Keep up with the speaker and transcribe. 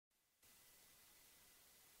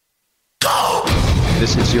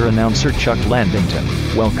This is your announcer Chuck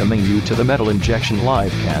Landington, welcoming you to the Metal Injection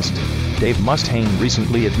Livecast. Dave Mustaine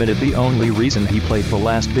recently admitted the only reason he played the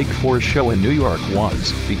last Big Four show in New York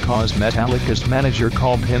was because Metallica's manager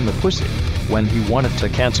called him a pussy when he wanted to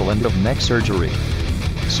cancel end of neck surgery.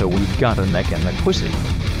 So we've got a neck and a pussy.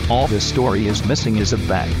 All this story is missing is a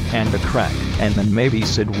back and a crack, and then maybe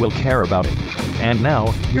Sid will care about it. And now,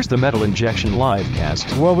 here's the Metal Injection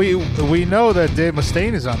Livecast. Well, we know that Dave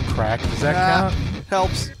Mustaine is on crack. Does that count?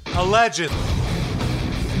 Helps. Allegedly.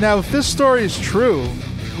 Now, if this story is true,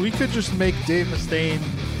 we could just make Dave Mustaine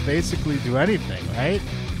basically do anything, right?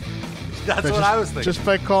 That's what I was thinking. Just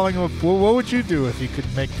by calling him what would you do if you could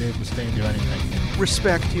make Dave Mustaine do anything?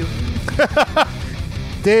 Respect you.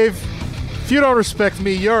 Dave, if you don't respect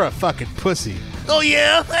me, you're a fucking pussy. Oh,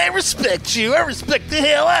 yeah? I respect you. I respect the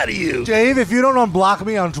hell out of you. Dave, if you don't unblock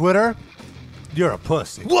me on Twitter, you're a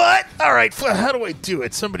pussy. What? All right, how do I do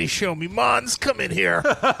it? Somebody show me. Mons, come in here.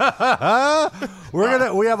 We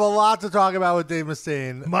have a lot to talk about with Dave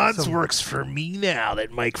Mustaine. Mons works for me now that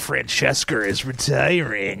Mike Francesca is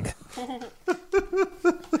retiring.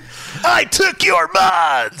 I took your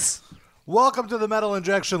Mons! Welcome to the Metal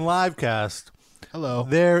Injection Livecast. Hello.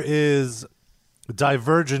 There is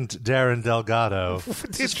Divergent Darren Delgado.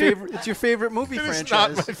 It's your favorite movie franchise. It's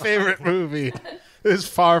not my favorite movie. It's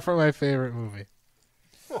far from my favorite movie.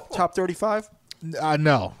 Top 35?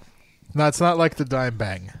 No. No, it's not like the Dime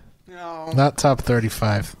Bang. No. Not top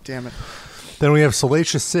 35. Damn it. Then we have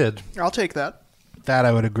Salacious Sid. I'll take that. That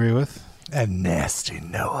I would agree with. And Nasty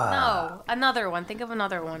Noah. No, another one. Think of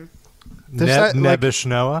another one. Nebbish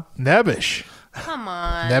Noah. Nebbish. Come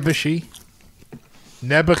on. Nebbishy.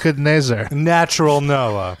 Nebuchadnezzar. Natural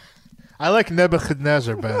Noah. I like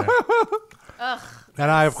Nebuchadnezzar better. Ugh. And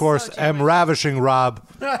I, of course, am Ravishing Rob,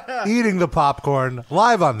 eating the popcorn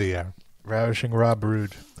live on the air. Ravishing Rob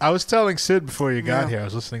Rude. I was telling Sid before you got here, I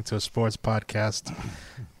was listening to a sports podcast,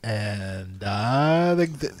 and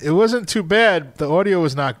it wasn't too bad. The audio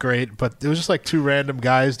was not great, but it was just like two random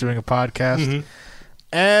guys doing a podcast,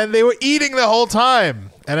 and they were eating the whole time.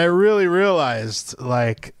 And I really realized,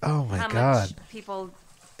 like, oh my God. Much people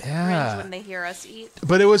Yeah. cringe when they hear us eat.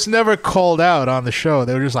 But it was never called out on the show.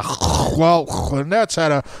 They were just like, well, the Nets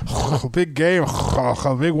had a big game,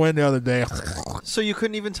 a big win the other day. So you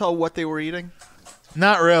couldn't even tell what they were eating?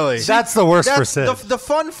 Not really. That's the worst for That's Sid. the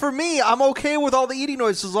fun for me. I'm okay with all the eating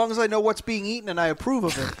noises as long as I know what's being eaten and I approve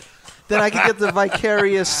of it. Then I can get the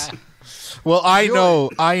vicarious. Well, I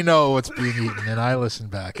know what's being eaten, and I listen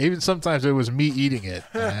back. Even sometimes it was me eating it,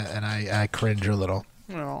 and I cringe a little.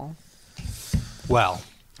 No. Well,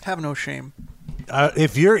 Have no shame.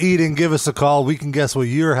 if you're eating, give us a call. We can guess what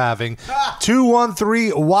you're having.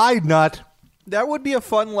 213 Wide Nut. That would be a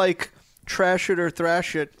fun, like, trash it or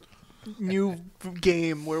thrash it new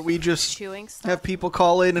game where we just Chewing stuff. have people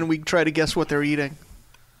call in and we try to guess what they're eating.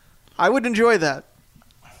 I would enjoy that.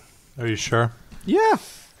 Are you sure? Yeah.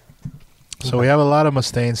 So we have a lot of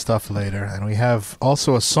Mustaine stuff later, and we have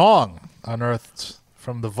also a song unearthed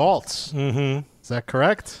from the vaults. Mm-hmm. Is that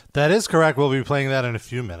correct? That is correct. We'll be playing that in a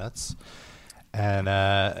few minutes. And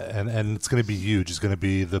it's going to be huge. It's going to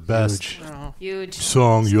be the best Huge.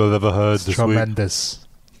 song you have ever heard this Tremendous.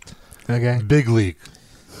 Okay. week. Big league.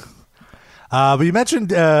 But you mentioned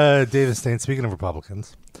Dave Mustaine, speaking of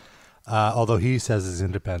Republicans, although he says he's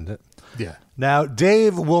independent. Yeah. Now,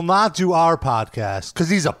 Dave will not do our podcast because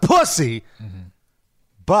he's a pussy,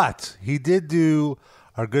 but he did do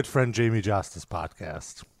our good friend Jamie Justice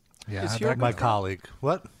podcast. Yeah. Is he your My colleague.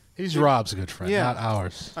 What? He's Rob's good friend, Yeah. not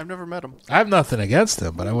ours. I've never met him. I have nothing against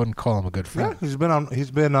him, but I wouldn't call him a good Yeah, friend.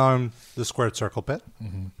 he's been on the Squared Circle Pit.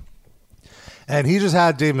 And he just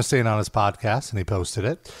had Dave Mustaine on his podcast, and he posted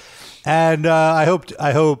it. And I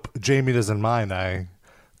hope Jamie doesn't mind. I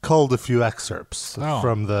culled a few excerpts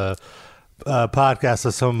from the podcast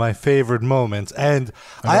of some of my favorite moments, and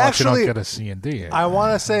I actually don't get a C&D. I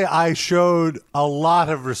want to say I showed a lot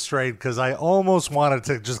of restraint because I almost wanted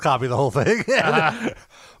to just copy the whole thing.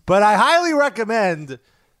 But I highly recommend.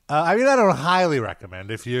 I don't highly recommend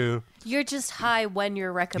if you. You're just high when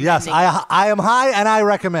you're recommending. Yes, I am high and I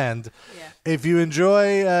recommend. Yeah. If you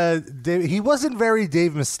enjoy, Dave, he wasn't very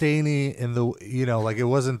Dave Mustaine in the, like it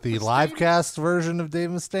wasn't the live cast version of Dave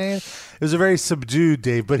Mustaine. It was a very subdued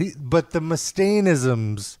Dave, but the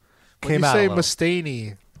Mustaineisms came out. When you say a little.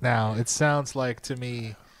 Mustaine now, it sounds like to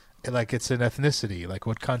me like it's an ethnicity, like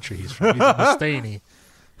what country he's from. He's a Mustaine.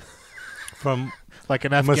 From like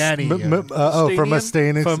an Afghani. from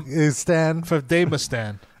Mustaine, Stan. From Dave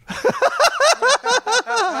Mustaine.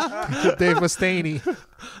 Dave Mustaine.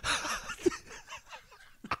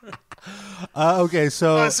 Okay,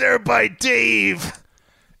 so Was there by Dave?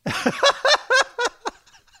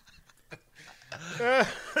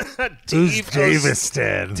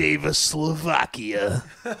 Uzbekistan. Slovakia.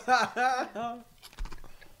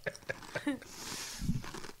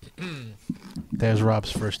 There's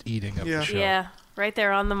Rob's first eating of Yeah. the show. Yeah, right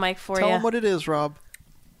there on the mic for Tell you. him what it is, Rob.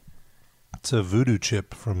 It's a voodoo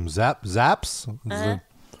chip from Zaps. It's a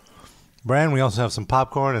brand. We also have some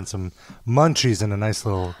popcorn and some munchies and a nice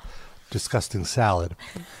little disgusting salad.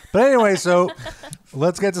 But anyway, so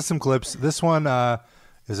let's get to some clips. This one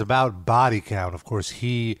is about Body Count. Of course,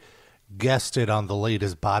 he guested on the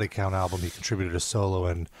latest Body Count album. He contributed a solo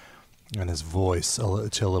and his voice to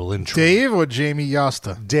a little intro. Dave or Jamie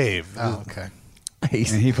Yosta? Dave. Oh, okay.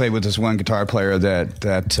 And he played with this one guitar player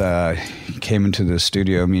that came into the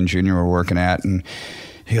studio me and Junior were working at, and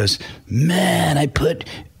he goes, "Man, I put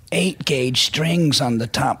 8-gauge strings on the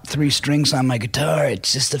top 3 strings on my guitar.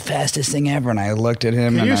 It's just the fastest thing ever." And I looked at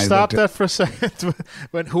him. Can and you I stop looked that for a second?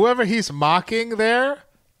 When whoever he's mocking there,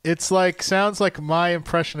 it's like sounds like my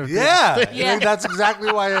impression of Yeah, Dave. Yeah. that's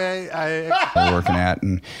exactly why I working at,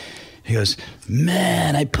 and he goes,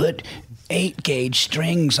 "Man, I put 8-gauge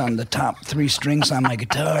strings on the top 3 strings on my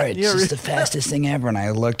guitar. It's just the fastest thing ever." And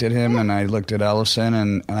I looked at him and I looked at Ellison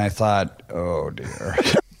and I thought, oh dear.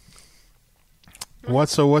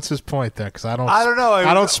 What's his point there? Because I don't know.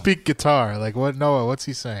 I don't speak guitar. Like what? Noah, what's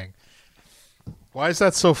he saying? Why is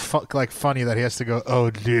that so funny that he has to go?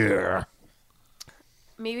 Oh dear.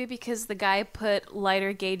 Maybe because the guy put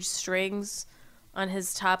lighter gauge strings on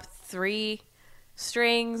his top 3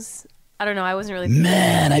 strings. I don't know. I wasn't really.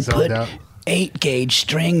 Man, I Zoned put out. 8-gauge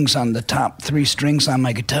strings on the top 3 strings on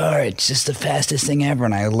my guitar. It's just the fastest thing ever.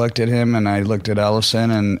 And I looked at him and I looked at Ellison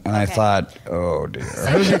and I thought, oh dear.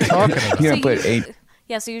 What is he talking about? You know, put 8.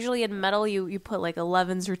 Yeah, so usually in metal you put like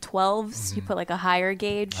 11s or 12s. You put like a higher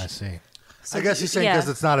gauge. I see. So guess he's saying because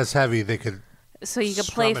it's not as heavy, they could. so you could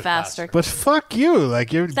strum play it faster. But fuck you!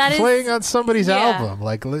 Like you're That is- playing on somebody's yeah. album.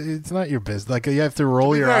 Like it's not your business. Like you have to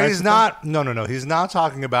roll your eyes. He's not. No. He's not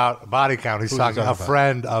talking about Body Count. He's Who's he talking talking a about?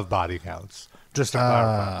 friend of Body Counts. Just to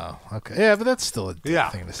clarify. Oh, okay. Yeah, but that's still a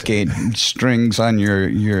thing to say. Gauge strings on your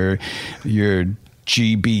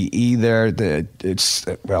GBE there. It's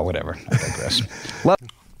well, whatever. I digress.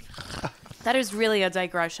 That is really a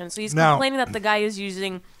digression. So he's Now- complaining that the guy is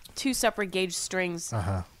using 2 separate gauge strings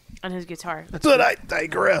on his guitar. But I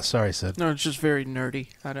digress. Sorry, Sid. No, it's just very nerdy.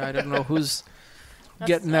 I don't know who's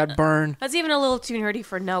getting that burn. That's even a little too nerdy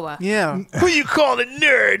for Noah. Yeah. Who you calling a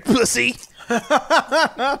nerd, pussy?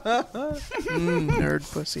 Nerd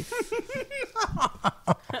pussy.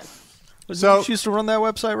 So- you used to run that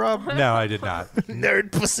website, Rob? No, I did not.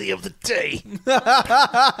 Nerd pussy of the day.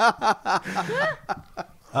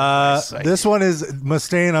 This one is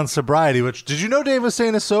Mustaine on sobriety. Which did you know Dave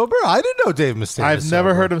Mustaine is sober? I didn't know Dave Mustaine. I've is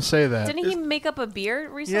never sober. heard him say that. Didn't he make up a beer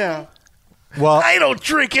recently? Yeah. Well, I don't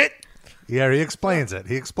drink it. yeah, he explains it.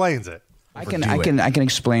 I can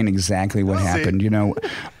explain exactly what happened. You know,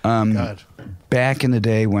 God. back in the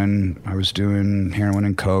day when I was doing heroin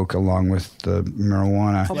and coke along with the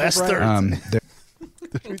marijuana. Lester. There,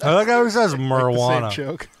 I like how he says The marijuana. same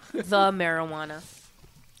joke. The marijuana.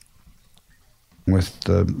 with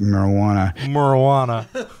the marijuana.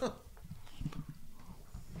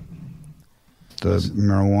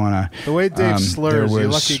 The way Dave slurs, there you're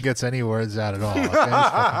was- lucky he gets any words out at all. Okay? He's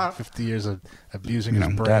fucking 50 years of abusing his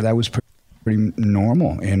brain. that was pretty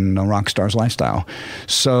normal in a rock star's lifestyle.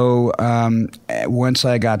 So once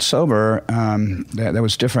I got sober, that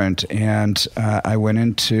was different, and I went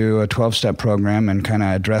into a 12-step program and kind of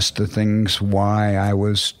addressed the things why I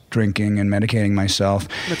was drinking and medicating myself.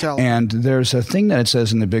 Metallica. And there's a thing that it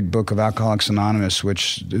says in the big book of Alcoholics Anonymous,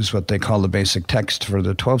 which is what they call the basic text for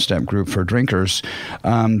the 12-step group for drinkers.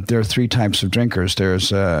 There are 3 types of drinkers.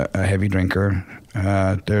 There's a heavy drinker,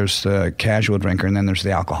 there's the casual drinker, and then there's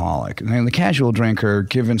the alcoholic. And the casual drinker,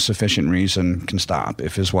 given sufficient reason, can stop.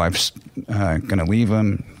 If his wife's going to leave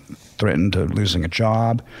him, threatened to losing a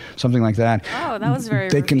job, something like that. Oh, that was very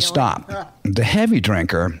They can revealing. stop. The heavy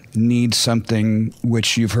drinker needs something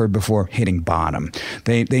which you've heard before, hitting bottom.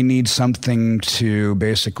 They need something to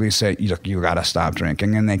basically say, look, you got to stop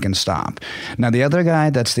drinking, and they can stop. Now, the other guy,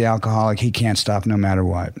 that's the alcoholic, he can't stop no matter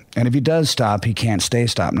what. And if he does stop, he can't stay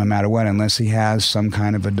stopped no matter what unless he has some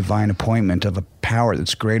kind of a divine appointment of a power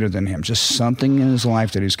that's greater than him, just something in his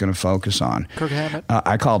life that he's going to focus on. Kirk Hammett.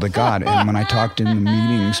 I called it God, and when I talked in the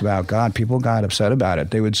meetings about God, people got upset about it.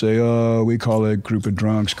 They would say, oh, we call it a group of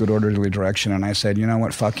drunks, good orderly direction. And I said, you know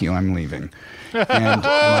what, fuck you, I'm leaving. And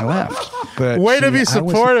I left. But Way to see, be I was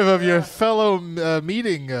supportive of your fellow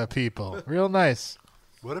meeting people. Real nice.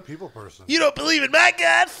 What a people person. You don't believe in my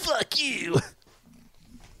God? Fuck you.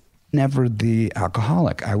 never the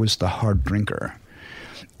alcoholic. I was the hard drinker.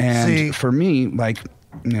 And for me, like,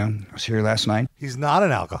 I was here last night. He's not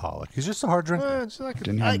an alcoholic. He's just a hard drinker.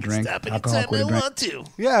 Didn't have a drink. Alcohol quit a drink.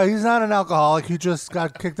 Yeah, he's not an alcoholic. He just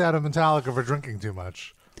got kicked out of Metallica for drinking too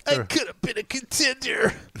much. I could have been a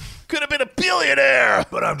contender. Could have been a billionaire.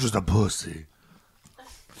 But I'm just a pussy.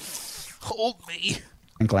 Hold me.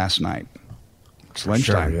 Drink last night. It's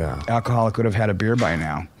lunchtime. Alcoholic would have had a beer by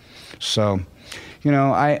now. So,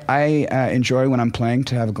 I enjoy when I'm playing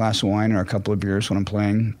to have a glass of wine or a couple of beers when I'm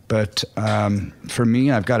playing. But for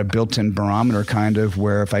me, I've got a built-in barometer kind of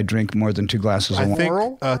where if I drink more than 2 glasses of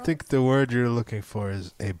wine, I think the word you're looking for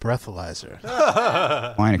is a breathalyzer.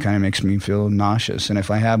 it kind of makes me feel nauseous. And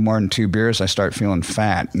if I have more than 2 beers, I start feeling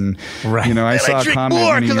fat. And, I saw a drink comment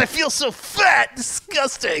more because I feel so fat.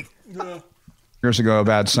 Disgusting. Years ago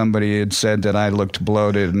about somebody had said that I looked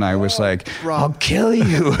bloated, and I was like, I'll kill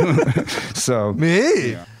you. So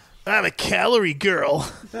me? Yeah. I'm a calorie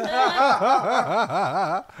girl.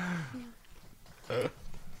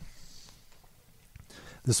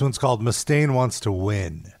 This one's called Mustaine Wants to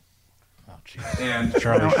Win. And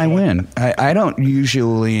I win. I don't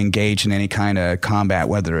usually engage in any kind of combat,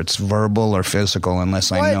 whether it's verbal or physical,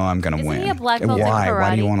 unless I know I'm going to win. He a black belt in Why?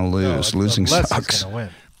 Why do you karate? want to lose? Losing sucks. Win.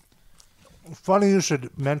 Funny you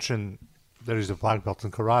should mention that he's a black belt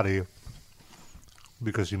in karate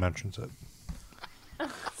because he mentions it.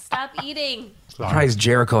 Stop eating. Surprised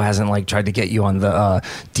Jericho hasn't tried to get you on the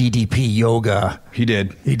DDP yoga. He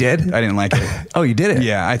did. He did? I didn't like it. Oh, you did it?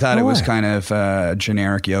 Yeah, I thought No it was way. kind of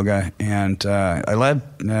generic yoga, and I love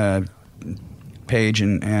Paige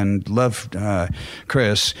and love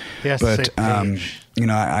Chris, He has to but say Paige.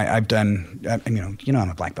 I've done I'm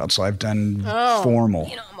a black belt, so I've done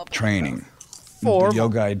formal training. The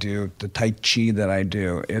yoga I do, the Tai Chi that I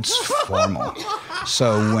do, it's formal.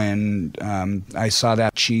 So when I saw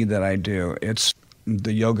that chi that I do, it's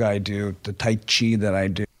the yoga I do, the Tai Chi that I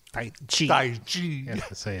do. Tai Chi. Tai Chi. You have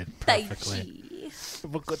to say it Tai perfectly. Chi.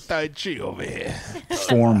 Look at Tai Chi over here.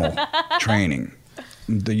 Formal training.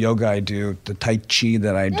 The yoga I do, the Tai Chi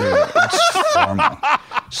that I do, it's formal.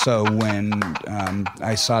 So when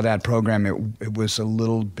I saw that program, it was a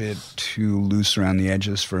little bit too loose around the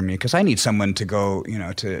edges for me because I need someone to go,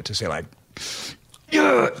 to say like,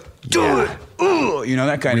 yeah, do it, ooh,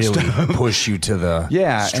 that kind of Really stuff. push you to the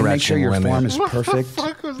Yeah, and make sure your limit. form is perfect. What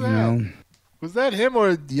the fuck was that? Was that him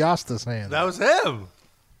or Yasta's hand? That was him.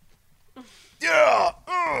 Yeah,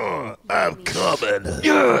 I'm coming.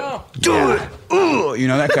 Yeah, do it, ooh,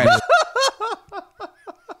 that kind of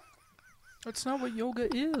That's not what yoga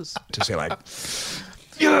is. to say like,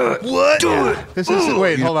 Yeah, what? Do it. This is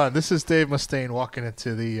wait, hold on. This is Dave Mustaine walking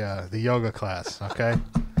into the yoga class. Okay.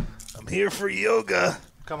 I'm here for yoga.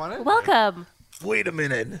 Come on in. Welcome. Wait a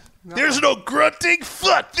minute. There's no grunting?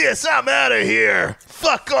 Fuck this. I'm out of here.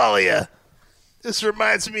 Fuck all of you. This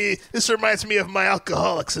reminds me of my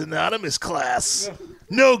Alcoholics Anonymous class.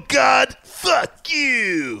 No God, fuck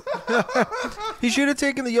you. He should have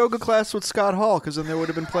taken the yoga class with Scott Hall, because then there would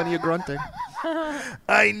have been plenty of grunting.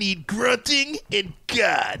 I need grunting and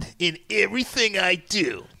God in everything I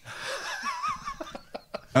do.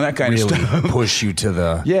 that kind Really of stuff. push you to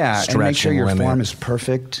the Yeah, and make sure stretching your limit. form is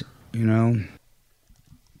perfect. Okay,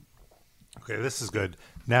 this is good.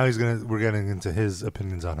 Now we're getting into his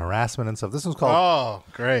opinions on harassment and stuff. This one's called Oh,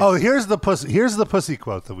 great. Oh, here's the pussy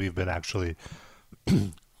quote that we've been actually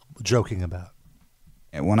joking about.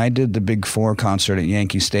 When I did the Big Four concert at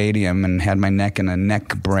Yankee Stadium and had my neck in a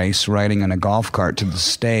neck brace riding in a golf cart to the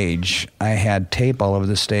stage, I had tape all over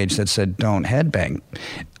the stage that said, "Don't headbang."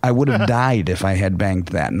 I would have died if I had banged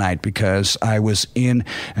that night because I was in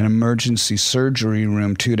an emergency surgery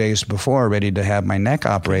room 2 days before, ready to have my neck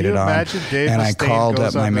operated Can you on. imagine Dave and I Mustaine called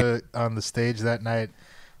goes up on, my on the stage that night.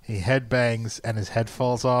 He headbangs and his head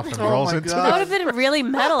falls off and Oh rolls my into God. That would have been really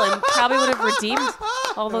metal and probably would have redeemed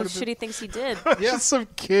all those shitty things he did. Just some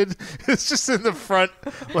kid is just in the front,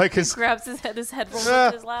 like his Grabs his head rolls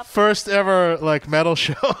into his lap. first ever metal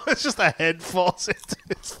show. It's just a head falls into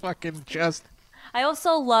his fucking chest. I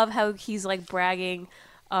also love how he's bragging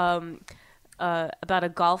about a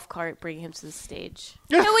golf cart bringing him to the stage.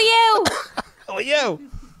 Who are you? Oh, yo.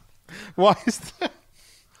 Why is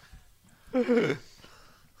that?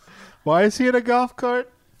 Why is he in a golf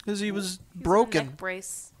cart? Because he was He's in a broken. neck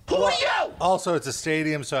brace. Also, it's a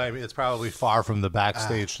stadium, so it's probably far from the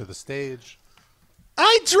backstage to the stage.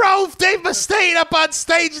 I drove Dave Mustaine up on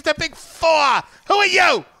stage at the Big Four. Who are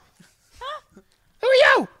you? Who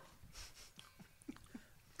are you?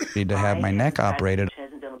 need to have my neck operated. I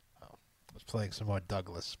was playing some more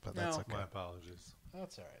Douglas, but that's okay. My apologies.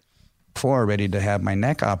 That's all right. before, ready to have my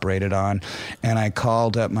neck operated on, and I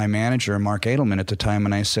called up my manager, Mark Edelman, at the time,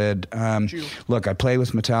 and I said, look, I played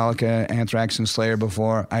with Metallica, Anthrax, and Slayer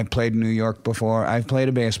before. I've played New York before. I've played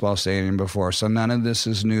a baseball stadium before, so none of this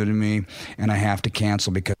is new to me, and I have to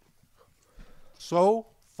cancel because... So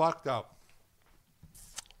fucked up.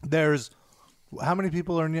 There's... How many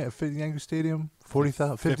people are in Yankee Stadium?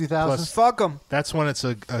 40,000? 50,000? Fuck them. That's when it's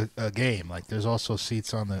a game. Like there's also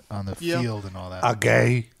seats on the field and all that. A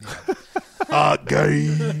gay. A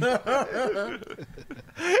gay.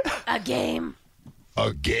 A game.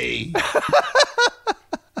 A gay.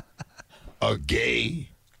 A gay.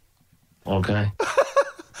 Okay.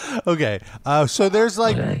 Okay. So there's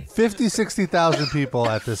like 50, 60,000 people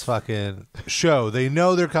at this fucking show. They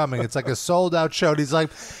know they're coming. It's like a sold out show. And he's like,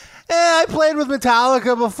 I played with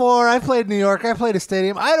Metallica before. I played New York. I played a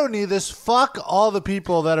stadium. I don't need this. Fuck all the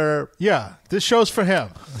people that are. Yeah, this show's for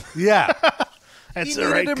him. Yeah. He all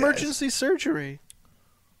right, needed guys. emergency surgery.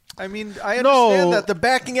 I mean, I understand that. The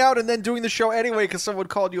backing out and then doing the show anyway because someone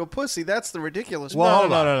called you a pussy. That's the ridiculous part.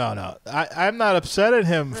 No. I'm not upset at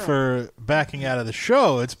him for backing out of the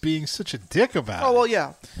show. It's being such a dick about it. Oh, well,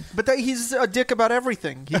 yeah. But he's a dick about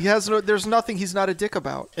everything. He has there's nothing he's not a dick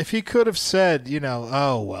about. If he could have said,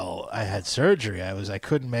 oh, well, I had surgery. I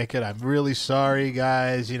couldn't make it. I'm really sorry,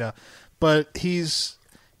 guys, But he's...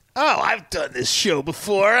 Oh, I've done this show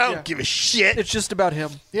before. I don't give a shit. It's just about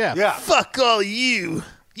him. Yeah. Fuck all you.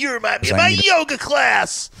 You remind me of my yoga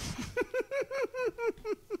class.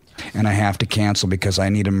 and I have to cancel because I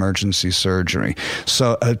need emergency surgery.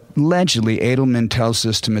 So allegedly, Edelman tells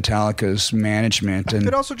this to Metallica's management. And I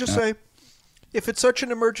could also just say, if it's such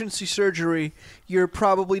an emergency surgery, you're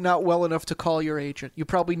probably not well enough to call your agent. You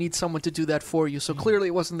probably need someone to do that for you. So clearly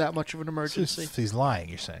it wasn't that much of an emergency. He's lying,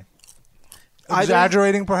 you're saying.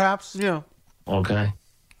 Exaggerating, perhaps? Yeah. Okay.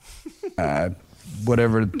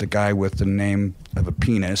 Whatever the guy with the name of a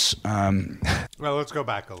penis. Well, let's go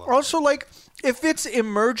back a little. Also, like, if it's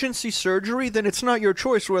emergency surgery, then it's not your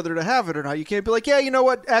choice whether to have it or not. You can't be like, yeah, you know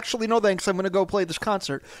what? Actually, no thanks. I'm going to go play this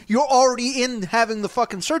concert. You're already in having the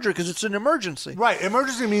fucking surgery because it's an emergency. Right.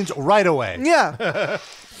 Emergency means right away. Yeah.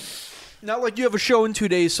 Not like you have a show in 2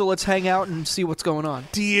 days, so let's hang out and see what's going on.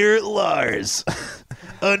 Dear Lars,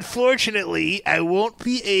 unfortunately, I won't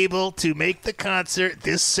be able to make the concert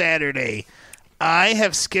this Saturday. I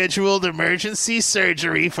have scheduled emergency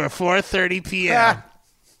surgery for 4:30 p.m.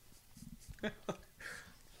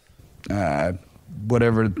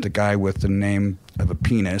 Whatever the guy with the name of a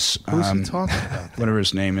penis. Who's he talking about? Whatever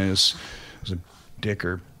his name is it Dick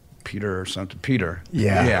or Peter or something? Peter.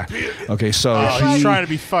 Yeah. Okay, so he's trying to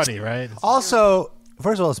be funny, right? Also,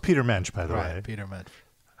 first of all, it's Peter Mensch, by the way. Peter Mensch.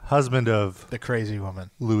 Husband of the crazy woman.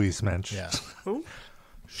 Louise Mensch. Yeah. Who?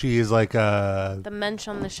 She is like The mensch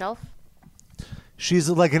on the shelf? She's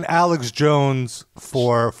like an Alex Jones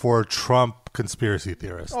for Trump conspiracy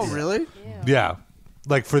theorist. Oh, really? Yeah.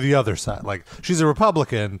 Like for the other side. Like she's a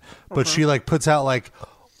Republican, but she like puts out like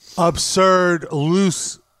absurd,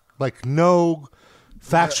 loose, like no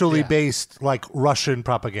factually based like Russian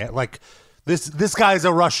propaganda. Like this guy's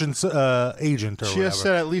a Russian agent or She whatever. has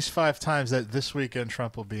said at least 5 times that this weekend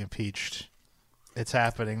Trump will be impeached. It's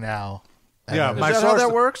happening now. Yeah, Is that how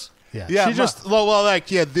that works? Yeah, she just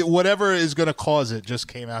whatever is going to cause it just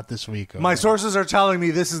came out this week. My sources are telling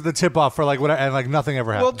me this is the tip off for like what, and like nothing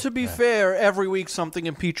ever happened. Well, to be fair, every week something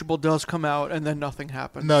impeachable does come out, and then nothing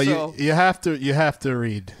happens. No, so. you have to read.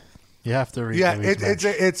 You have to read. Yeah, Louise Mensch.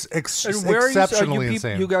 And where exceptionally are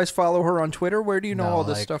insane. you guys follow her on Twitter? Where do you know all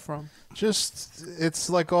this stuff from? Just it's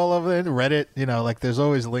like all over Reddit. Like there's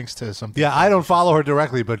always links to something. Yeah, I don't follow her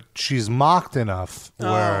directly, but she's mocked enough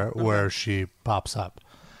where she pops up.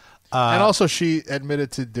 And also, she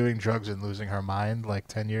admitted to doing drugs and losing her mind like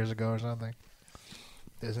 10 years ago or something.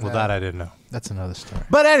 That I didn't know. That's another story.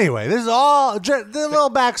 But anyway, this is all the little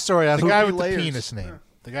backstory on The who guy with layers. the penis name.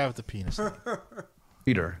 The guy with the penis name.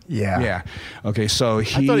 Peter. Yeah. Okay, so I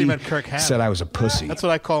thought he meant Kirk Hammett. said I was a pussy. That's what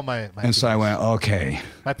I call my and penis. so I went, okay.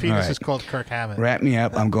 My penis all right. is called Kirk Hammett. Wrap me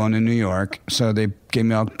up. I'm going to New York. So they gave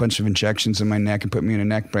me a bunch of injections in my neck and put me in a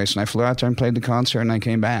neck brace. And I flew out there and played the concert, and I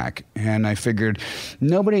came back. And I figured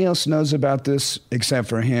nobody else knows about this except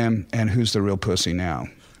for him. And who's the real pussy now?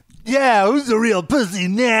 Yeah, who's the real pussy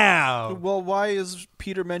now? Well, why is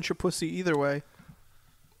Peter Mensch a pussy either way?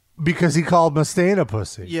 Because he called Mustaine a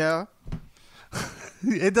pussy. Yeah.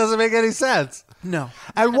 It doesn't make any sense. No.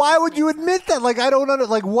 And why would you admit that? Like, I don't know.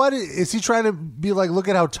 Like, what is he trying to be like? Look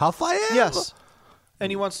at how tough I am. Yes.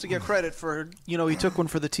 And he wants to get credit for, he took one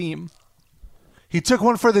for the team. He took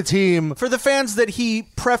one for the team. For the fans that he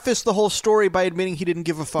prefaced the whole story by admitting he didn't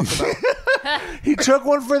give a fuck about. He took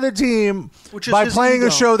one for the team Which is by his playing ego.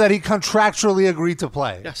 a show that he contractually agreed to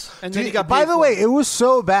play. Yes, and then he got By paid the for way, it. it was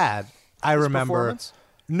so bad. I remember. performance?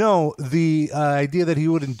 No, the idea that he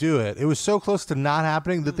wouldn't do it. It was so close to not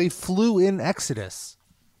happening that they flew in Exodus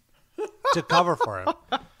to cover for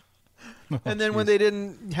him. And then when they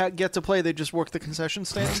didn't get to play, they just worked the concession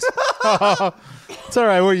stands. It's all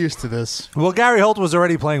right. We're used to this. Well, Gary Holt was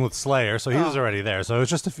already playing with Slayer, so he was already there. So it was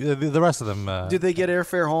just a few, the rest of them. Did they get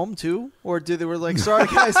airfare home too, or did they were like, sorry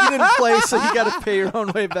guys, you didn't play, so you got to pay your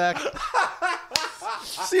own way back?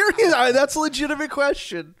 Serious? That's a legitimate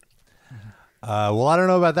question. Well, I don't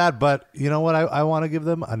know about that, but you know what? I want to give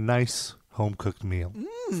them a nice home cooked meal.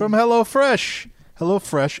 From HelloFresh.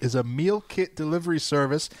 HelloFresh is a meal kit delivery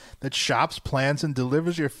service that shops, plans, and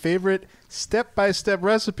delivers your favorite step-by-step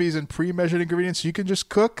recipes and pre-measured ingredients you can just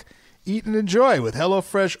cook, eat, and enjoy. With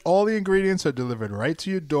HelloFresh, all the ingredients are delivered right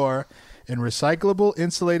to your door in recyclable,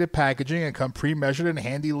 insulated packaging and come pre-measured and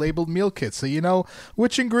handy labeled meal kits, so you know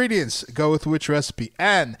which ingredients go with which recipe.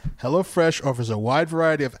 And HelloFresh offers a wide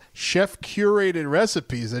variety of chef-curated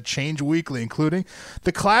recipes that change weekly, including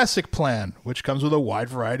the Classic Plan, which comes with a wide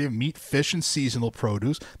variety of meat, fish, and seasonal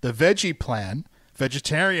produce, the Veggie Plan,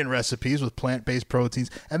 vegetarian recipes with plant-based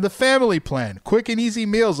proteins, and the Family Plan, quick and easy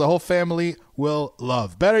meals the whole family will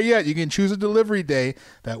love. Better yet, you can choose a delivery day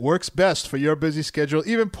that works best for your busy schedule.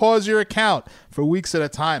 Even pause your account for weeks at a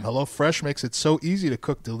time. HelloFresh makes it so easy to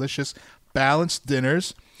cook delicious, balanced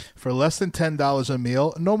dinners for less than $10 a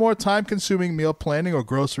meal. No more time-consuming meal planning or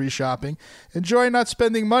grocery shopping. Enjoy not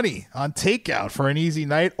spending money on takeout for an easy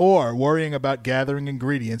night or worrying about gathering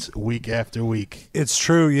ingredients week after week. It's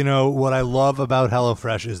true. You know, what I love about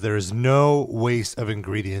HelloFresh is there is no waste of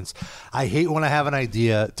ingredients. I hate when I have an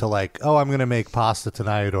idea to like, oh, I'm going to make pasta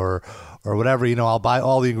tonight or whatever. You know, I'll buy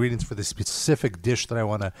all the ingredients for the specific dish that I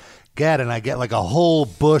want to get, and I get like a whole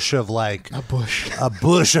bush of like A bush. a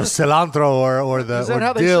bush of cilantro or the Is that or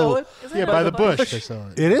how they dill. sell it? Yeah, by the bush. They sell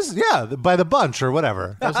it. It is, yeah, by the bunch or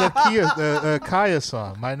whatever. That was that Kaya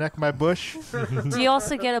song, My Neck, My Bush. Do you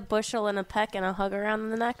also get a bushel and a peck and a hug around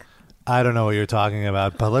the neck? I don't know what you're talking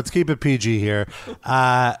about, but let's keep it PG here.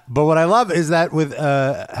 But what I love is that with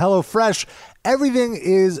HelloFresh, everything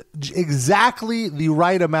is exactly the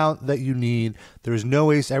right amount that you need. There's no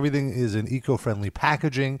waste. Everything is in eco-friendly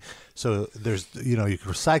packaging. So there's, you know, you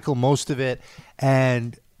can recycle most of it.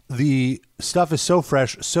 And the stuff is so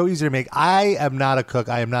fresh, so easy to make. I am not a cook.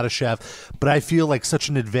 I am not a chef, but I feel like such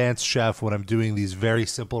an advanced chef when I'm doing these very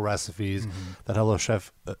simple recipes that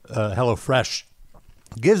HelloFresh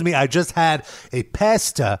gives me. I just had a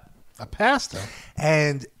pasta, A pasta?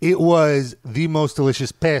 and it was the most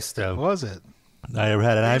delicious pasta Was it? I ever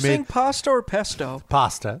had. And Are I you saying made pasta or pesto?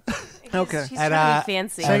 pasta. Okay. He's And, trying to be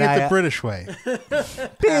fancy. Saying And it the I- British way.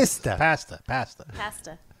 Pasta. Pasta.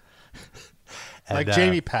 Pasta. Like And,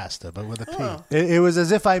 Jamie Pasta, but with a P. It was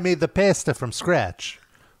as if I made the pasta from scratch,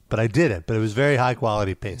 but I did it. But it was very high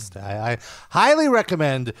quality pasta. I highly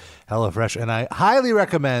recommend HelloFresh, and I highly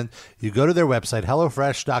recommend you go to their website,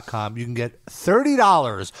 HelloFresh.com. You can get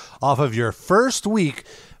 $30 off of your first week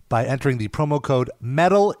by entering the promo code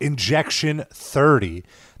Metal Injection 30.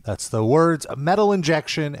 That's the words Metal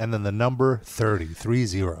Injection and then the number 30.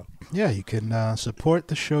 Yeah, you can support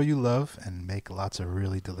the show you love and make lots of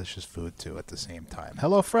really delicious food too at the same time.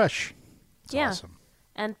 HelloFresh. It's Yeah. awesome.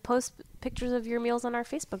 And post pictures of your meals on our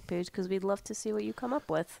Facebook page because we'd love to see what you come up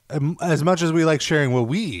with. As much as we like sharing what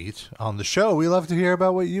we eat on the show, we love to hear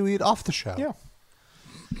about what you eat off the show. Yeah.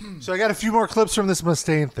 So I got a few more clips from this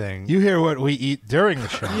Mustaine thing. You hear what we eat during the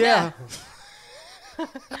show. Yeah.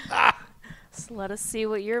 So let us see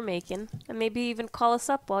what you're making. And maybe even call us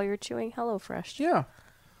up while you're chewing HelloFresh. Yeah.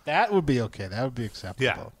 That would be okay. That would be acceptable.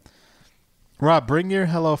 Yeah. Rob, bring your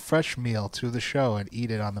HelloFresh meal to the show and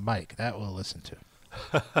eat it on the mic. That we'll listen to.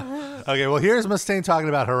 Okay, well, here's Mustaine talking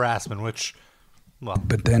about harassment, which, well,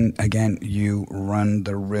 But then again, you run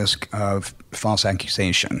the risk of false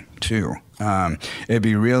accusation too. It'd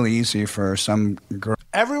be real easy for some girl.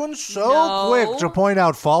 everyone's so No. quick to point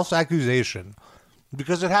out false accusation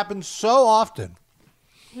because it happens so often.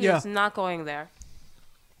 He is not going there.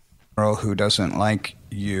 Girl who doesn't like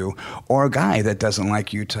you, or a guy that doesn't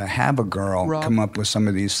like you, to have a girl Rob. come up with some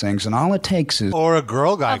of these things, and all it takes is Or a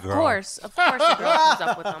girl guy Of girl. course a girl comes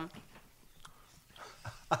up with them.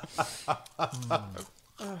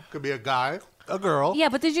 Could be a guy, a girl. Yeah,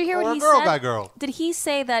 but did you hear Or what a he girl said? guy girl. Did he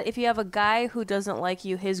say that if you have a guy who doesn't like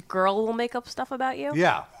you, his girl will make up stuff about you?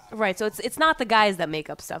 Yeah. Right, so it's not the guys that make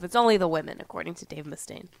up stuff. It's only the women, according to Dave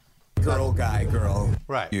Mustaine. girl,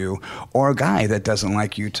 Right. you, or a guy that doesn't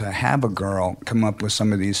like you, to have a girl come up with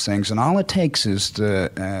some of these things, and all it takes is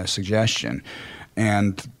the suggestion,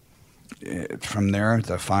 and from there,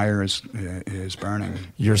 the fire is burning.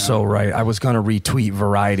 You're so right. I was going to retweet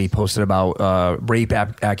Variety posted about rape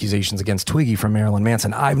accusations against Twiggy from Marilyn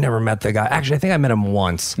Manson. I've never met the guy. Actually, I think I met him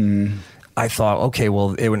once. I thought, okay,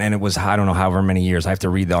 well, and it was, I don't know, however many years. I have to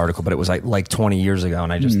read the article, but it was like 20 years ago.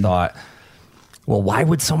 And I just thought, well, why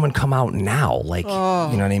would someone come out now? Like, you know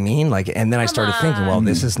what I mean? Like, and then I started thinking, well,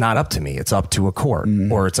 this is not up to me. It's up to a court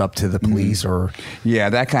or it's up to the police or. Yeah,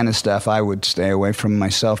 that kind of stuff I would stay away from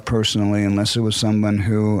myself personally, unless it was someone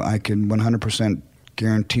who I could 100%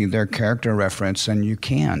 guarantee their character reference, and you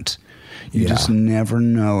can't. You just never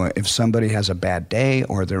know if somebody has a bad day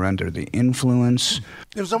or they're under the influence.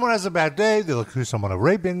 If someone has a bad day, they accuse someone of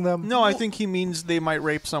raping them. No, I think he means they might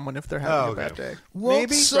rape someone if they're having a bad day. Won't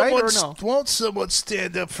Maybe, someone, right or no? Won't someone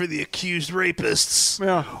stand up for the accused rapists?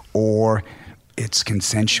 Yeah. Or it's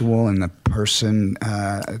consensual and the person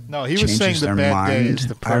No, he was changes saying the their bad mind. day is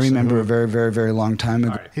the person I remember who- a very, very, very long time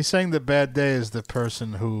ago. He's saying the bad day is the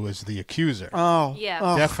person who is the accuser. Oh. Yeah.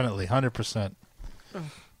 Oh. Definitely, 100%.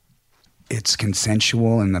 It's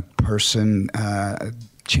consensual and the person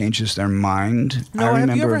changes their mind. No, I have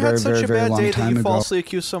remember you ever a very, had such very, a very bad long day that time you ago. falsely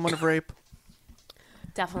accused someone of rape?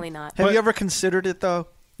 Definitely not. Have you ever considered it, though?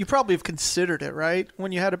 You probably have considered it, right?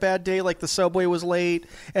 When you had a bad day, like the subway was late,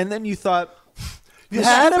 and then you thought, You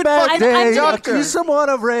had a bad I'm day. doctor. Accuse someone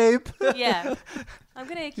of rape. Yeah. I'm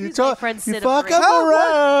going to You accuse my friend you Sid of fuck rape. them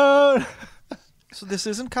around. so this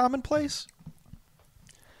isn't commonplace?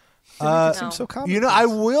 No. Seems so commonplace. You know, I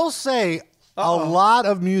will say a lot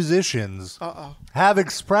of musicians have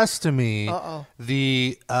expressed to me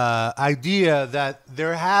the idea that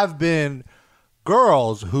there have been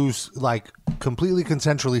girls who's like completely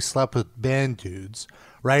consensually slept with band dudes,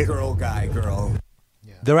 right? Girl, guy, girl.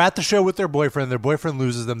 They're at the show with their boyfriend. Their boyfriend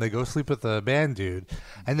loses them. They go sleep with the band dude.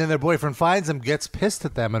 And then their boyfriend finds them, gets pissed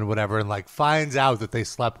at them and whatever, and like finds out that they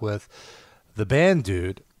slept with the band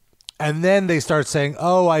dude. And then they start saying,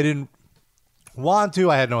 oh, I didn't want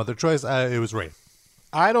to. I had no other choice. It was rape.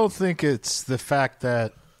 I don't think it's the fact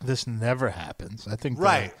that this never happens. I think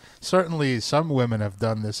that certainly some women have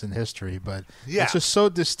done this in history, but it's just so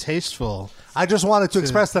distasteful. I just wanted to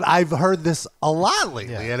express that I've heard this a lot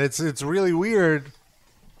lately, Yeah. and it's really weird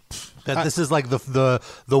that this is like the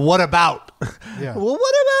what about? Yeah. Well,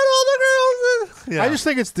 what about all the girls? Yeah. I just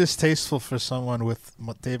think it's distasteful for someone with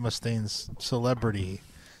Dave Mustaine's celebrity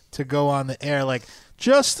to go on the air, like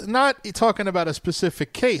just not talking about a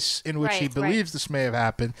specific case in which he Right, believes this may have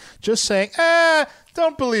happened, just saying,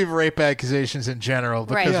 don't believe rape accusations in general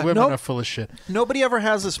because Right. Yeah, women nope. are full of shit. Nobody ever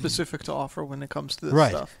has a specific to offer when it comes to this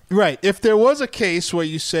Right. stuff. Right. If there was a case where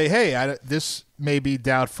you say, hey, this may be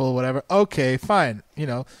doubtful, whatever, okay, fine. You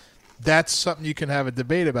know, that's something you can have a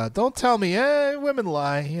debate about. Don't tell me, women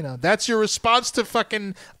lie. You know, that's your response to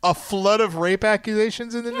fucking a flood of rape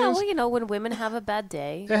accusations in the Yeah, news? well, you know, when women have a bad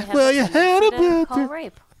day, they Yeah, have well, a you tendency had a to bad call day.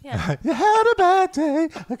 rape. Yeah. You had a bad day.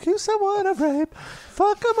 Accuse someone of rape.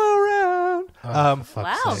 Fuck them around. Wow,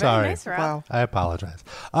 very sorry. nice, Rob. Wow. I apologize.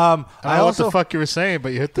 I don't know also what the fuck you were saying,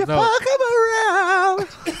 but you hit the you note. fuck them around.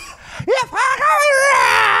 You fuck them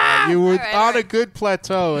around. You were All right, on all a right. good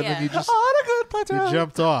plateau, and then Yeah. you just On a good plateau. you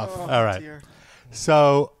jumped off. All right. Dear.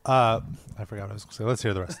 So I forgot what I was going to say. Let's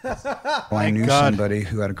hear the rest. Well, I knew God. somebody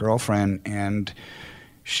who had a girlfriend, and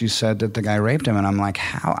she said that the guy raped him, and I'm like,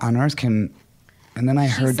 how on earth can? And then I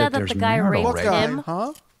She heard said that there's the guy marital raped What rape. guy? him?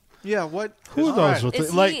 Huh? Yeah, what? Who All knows right. what Is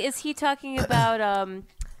the, like? is he talking about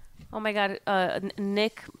oh my god,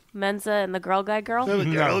 Nick Menza and the girl guy girl?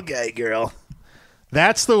 Girl, guy, girl.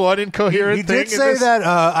 That's the one incoherent He thing. did in say this? that.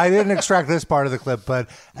 I didn't extract this part of the clip, but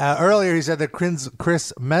earlier he said that Chris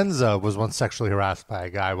Menza was once sexually harassed by a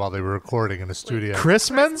guy while they were recording in a studio. Chris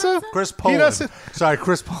Menza? Chris He Poland. doesn't. Sorry,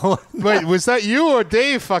 Chris Poland. Wait, was that you or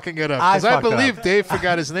Dave fucking it up? Because I fucked it believe up. Dave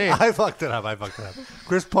forgot his name. I fucked it up.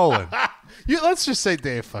 Chris Poland. Let's just say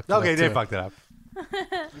Dave fucked it up. Okay, Dave too. fucked it up.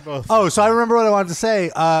 Both. Oh, so I remember what I wanted to say.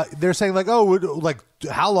 They're saying like,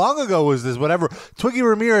 how long ago was this? Whatever. Twiggy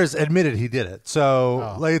Ramirez admitted he did it.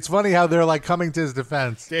 So like, it's funny how they're like coming to his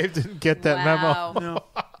defense. Dave didn't get that memo. Wow. No.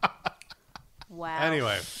 Wow.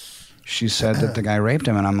 Anyway, She said that the guy raped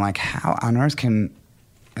him, and I'm like, how on earth can?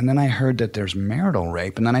 And then I heard that there's marital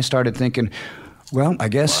rape, and then I started thinking, well, I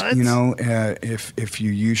guess What? you know, if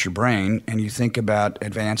you use your brain and you think about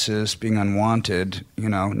advances being unwanted, you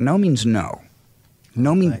know, no means no.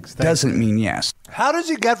 No doesn't mean yes. how does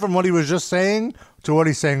he get from what he was just saying to what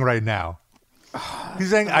he's saying right now?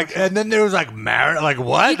 He's saying, and then there was like marriage. Like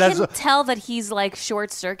what? You can tell that he's like short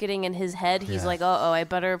circuiting in his head. He's like, I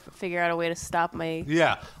better figure out a way to stop my.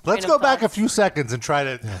 Yeah. Let's Train go of back a thoughts. few seconds and try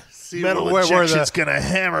to see Metal where injection's the gonna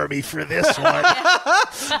hammer me for this one.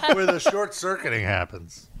 where the short circuiting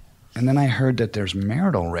happens. And then I heard that there's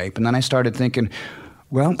marital rape, and then I started thinking,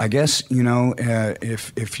 well, I guess,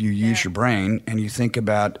 if you use your brain and you think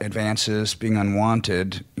about advances being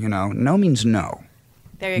unwanted, no means no.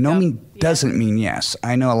 There you No go. doesn't mean yes.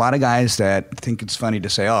 I know a lot of guys that think it's funny to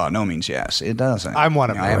say, oh, no means yes. It doesn't. I'm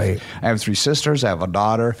one of them. I have 3 sisters. I have a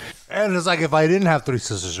daughter. And it's like if I didn't have 3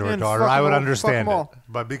 sisters or a And daughter, fuck I 'em would all, understand fuck 'em it. all.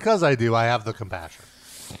 But because I do, I have the compassion.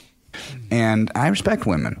 And I respect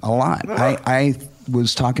women a lot. I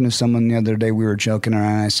was talking to someone the other day. We were joking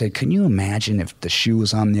around. And I said, can you imagine if the shoe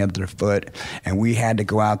was on the other foot and we had to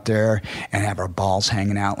go out there and have our balls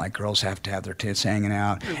hanging out like girls have to have their tits hanging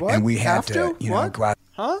out? What? And we had Have to? What? go out.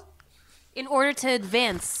 Huh? In order to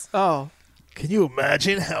advance. Oh. Can you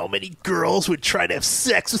imagine how many girls would try to have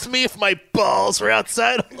sex with me if my balls were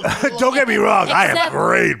outside? Don't get me wrong. I have Except-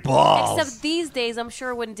 great balls. Except these days, I'm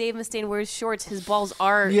sure when Dave Mustaine wears shorts, his balls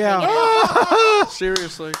are Yeah. hanging out.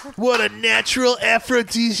 Seriously. What a natural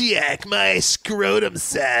aphrodisiac, my scrotum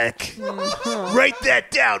sack. Write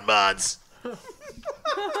that down, Mons.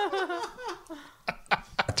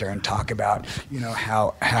 out there and talk about,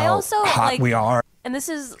 how I also, hot we are. And this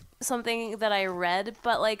is something that I read,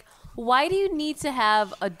 but like, why do you need to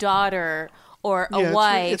have a daughter or a Yeah,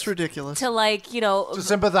 wife? it's ridiculous. To like, To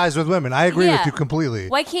sympathize with women. I agree with you completely.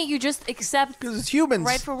 Why can't you just accept Because it's humans.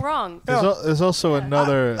 right from wrong? There's also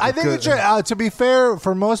another. I think it should, to be fair,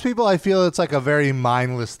 for most people, I feel it's like a very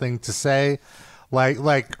mindless thing to say.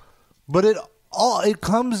 But it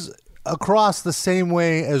comes across the same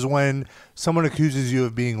way as when someone accuses you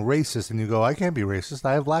of being racist and you go, I can't be racist.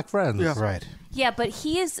 I have black friends. Yeah. Right. Yeah, but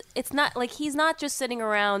it's not like he's not just sitting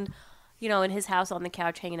around, in his house on the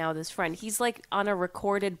couch hanging out with his friend. He's like on a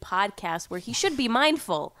recorded podcast where he should be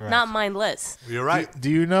mindful, not mindless. You're right. Do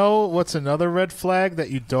you know what's another red flag that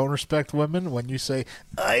you don't respect women when you say,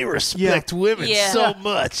 I respect women Yeah. so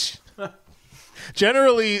much.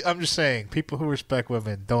 generally, I'm just saying, people who respect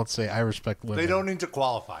women don't say, I respect women. They don't need to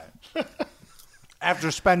qualify it.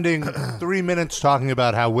 After spending 3 minutes talking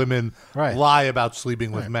about how women Right. lie about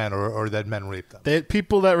sleeping with men or that men rape them.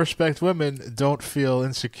 People that respect women don't feel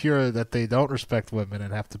insecure that they don't respect women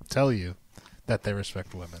and have to tell you that they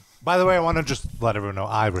respect women. By the way, I want to just let everyone know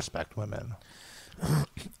I respect women.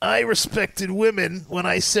 I respected women when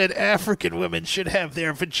I said African women should have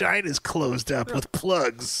their vaginas closed up with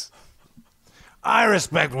plugs. I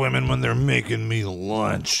respect women when they're making me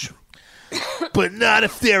lunch. But not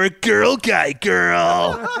if they're a girl guy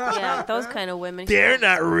girl. Yeah, those kind of women. They're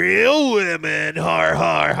not real women. Har,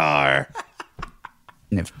 har, har.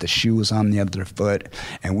 And if the shoe was on the other foot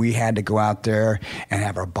and we had to go out there and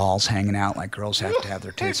have our balls hanging out like girls have to have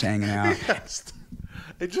their tits hanging out.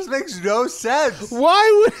 It just makes no sense.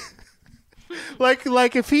 Why would...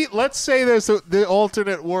 Like if let's say there's the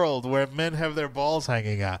alternate world where men have their balls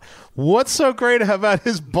hanging out. What's so great about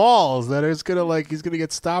his balls that he's gonna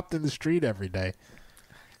get stopped in the street every day?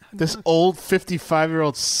 This old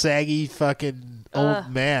 55-year-old saggy fucking old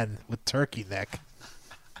man with turkey neck.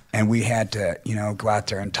 And we had to, go out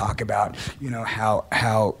there and talk about,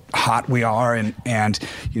 how hot we are and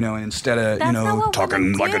instead of, That's not what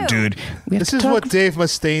talking women like a do. dude. we have This to is talk- what Dave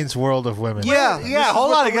Mustaine's world of women. Yeah.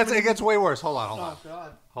 Hold on. It gets way worse. Hold on.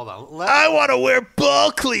 Hold on. I want to wear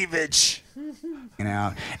ball cleavage.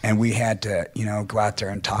 and we had to, go out there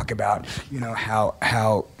and talk about,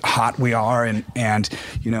 how hot we are and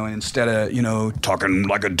instead of, talking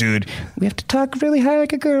like a dude, we have to talk really high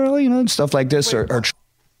like a girl, and stuff like this or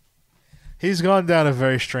He's gone down a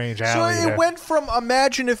very strange So alley. it here. went from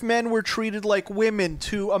imagine if men were treated like women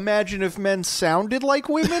to imagine if men sounded like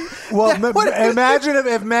women. Well, What- imagine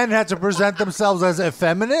if men had to present themselves as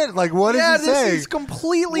effeminate. Like, what yeah, is he this saying? is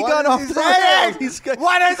completely What gone is off he the saying? rails.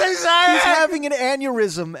 What is he saying? He's having an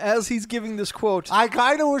aneurysm as he's giving this quote. I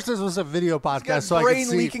kind of wish this was a video He's got podcast so I brain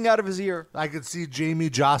could see. leaking out of his ear. I could see Jamie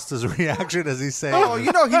Josta's reaction as he's saying. Oh,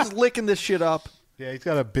 he's licking this shit up. Yeah, he's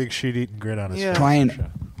got a big sheet-eating grin on his Yeah. face. try and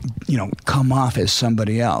come off as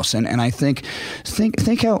somebody else. And I think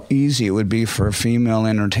how easy it would be for a female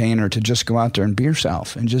entertainer to just go out there and be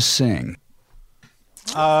herself and just sing.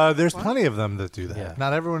 There's plenty of them that do that. Yeah.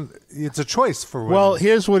 Not everyone. It's a choice for women. Well,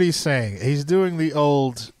 here's what he's saying. He's doing the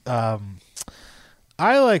old,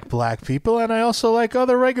 I like black people and I also like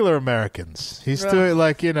other regular Americans. He's doing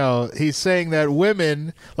he's saying that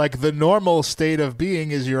women, like the normal state of being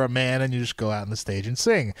is you're a man and you just go out on the stage and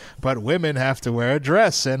sing. But women have to wear a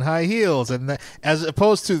dress and high heels. And as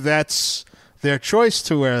opposed to that's their choice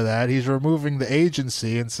to wear that, he's removing the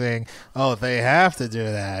agency and saying, oh, they have to do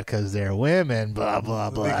that because they're women, blah,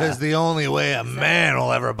 blah, blah. because the only way a man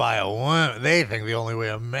will ever buy a woman, they think the only way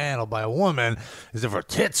a man will buy a woman is if her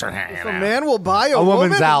tits are hanging If a out. man will buy a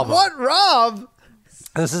woman's woman? album. What, Rob?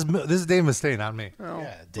 This is Dave Mustaine, not me.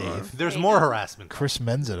 Yeah, Dave. There's more harassment. Chris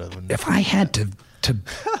Menza. If I had to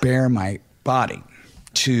bare my body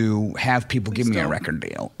to have people give me a record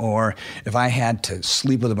deal, or if I had to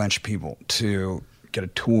sleep with a bunch of people to get a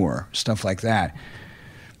tour, stuff like that,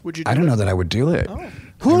 Would you? I don't know that I would do it.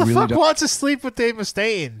 Who I the really fuck don't. wants to sleep with Dave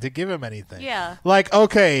Mustaine to give him anything? Yeah. Like,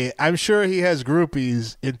 okay, I'm sure he has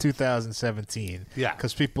groupies in 2017. Yeah.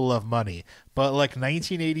 Because people love money. But, like,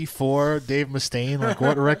 1984, Dave Mustaine, like,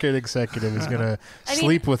 what record executive is going to I mean,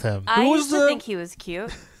 sleep with him? I Who was used to the- think he was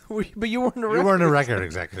cute. But you weren't a You record. weren't a record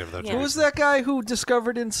executive, though. Yeah. Who was that guy who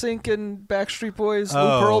discovered NSYNC and Backstreet Boys? Lou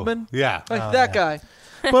Oh, Pearlman? yeah. Like that guy.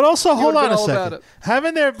 But also, hold would've on been a all about second. it.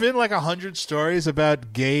 Haven't there been like 100 stories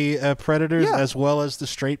about gay predators Yeah. as well as the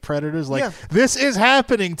straight predators? Like, Yeah. this is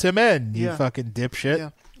happening to men, you Yeah. fucking dipshit. Yeah.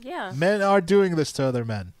 Yeah. Men are doing this to other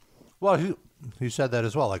men. Well, he said that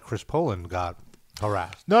as well. Like Chris Poland got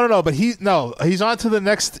harassed. No, but he's on to the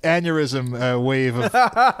next aneurysm wave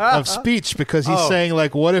of speech because he's saying,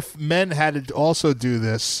 like, what if men had to also do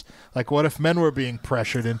this? Like, what if men were being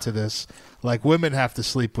pressured into this? Like, women have to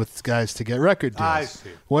sleep with guys to get record deals. I see.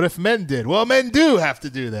 What if men did? Well, men do have to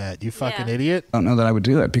do that, you fucking Yeah. idiot. I don't know that I would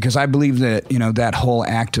do that because I believe that that whole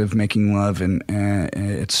act of making love and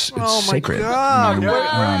it's Oh my sacred. God! You know, Where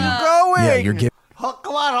are you going? yeah, you're giving. Oh,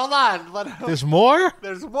 come on, hold on. There's more?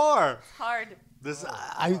 There's more. Hard. This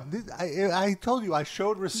I told you I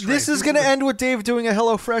showed restraint. This is going to end with Dave doing a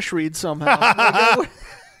HelloFresh read somehow.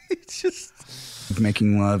 It's just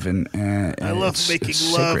Making love and I love it's making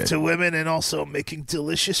love sacred. to women and also making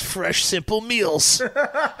delicious, fresh, simple meals.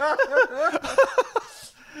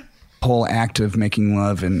 Whole act of making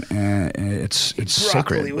love and it's Broccoli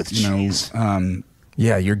sacred. with you know, cheese.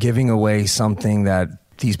 Yeah, you're giving away something that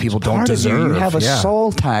these people don't part of you. deserve. You have a yeah.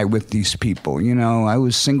 soul tie with these people. You know, I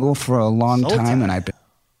was single for a long Soul time, tie? and I've been.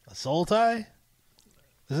 A Soltai?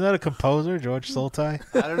 Isn't that a composer, George Soltai?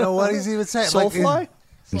 I don't know what he's even saying. Soulfly?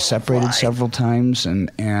 Been separated several times, and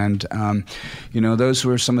those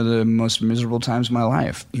were some of the most miserable times of my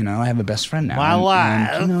life. You know, I have a best friend now. My life.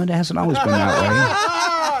 And, it hasn't always been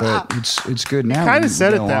that way, but it's good now. Kind We of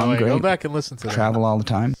said get it that along way. Go great. back and listen to that. Travel all the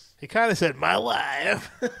time. He kind of said, my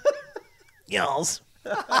life. Yells.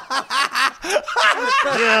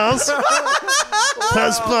 Yes.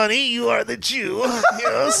 Cuz Bunny, you are the Jew.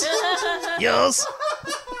 Yes. Yes.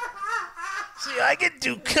 See, I can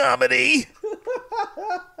do comedy.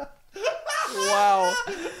 Wow.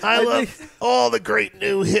 I love all the great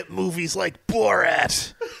new hit movies like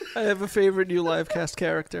Borat I have a favorite new live cast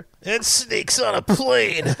character. and Snakes on a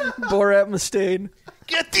Plane. Borat Mustaine.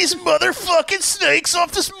 Get these motherfucking snakes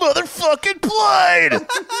off this motherfucking plane.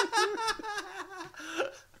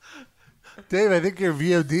 Dave, I think your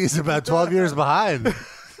VOD is about 12 years behind.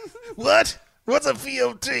 What? What's a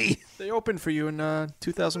VOD? They opened for you in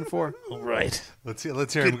 2004. All right. Let's hear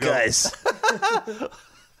him Good go. guys.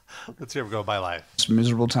 Let's hear him go. My life. It's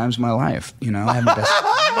miserable times of my life. You know, I have the best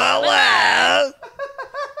My life.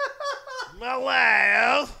 My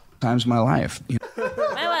life. times of my life. You know,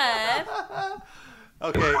 My wife.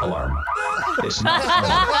 Okay. Alarm. It's not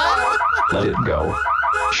funny. Let it go.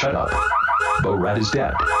 Shut up. Borat is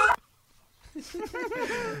dead.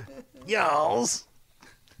 Y'alls.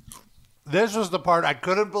 This was the part I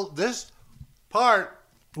couldn't believe. This part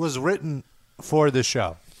was written for the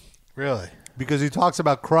show Really? because he talks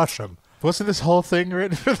about Crush 'Em. Wasn't this whole thing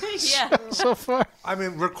written for this Yeah. show so far? I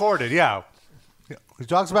mean, recorded, yeah. He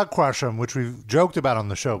talks about Crush 'Em, which we've joked about on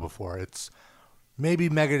the show before. It's maybe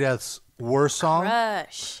Megadeth's worst song.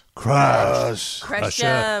 Crush. Crush. Crush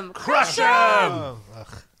them. Crush 'Em!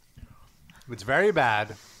 It's very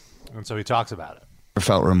bad, and so he talks about it. never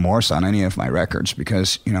felt remorse on any of my records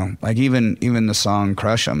because like even the song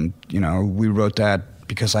 "Crush 'Em," we wrote that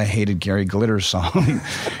because I hated Gary Glitter's song,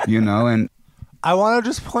 and. I want to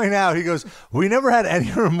just point out, he goes, we never had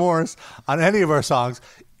any remorse on any of our songs,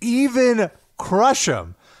 even Crush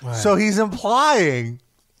 'Em. Right. So he's implying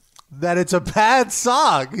that it's a bad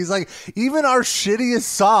song. He's like, even our shittiest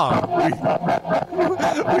song,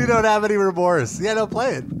 we don't have any remorse. Yeah, no,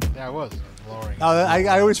 play it. Yeah, I was lowering it.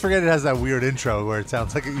 I always forget it has that weird intro where it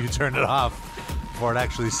sounds like you turn it off before it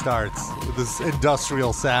actually starts with this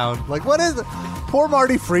industrial sound. Like, what is it? Poor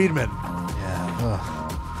Marty Friedman. Yeah. Ugh.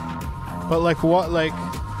 But like what? Like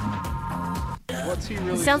what's he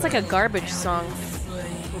really? It sounds like a garbage song.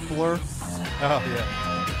 Blur. Oh yeah.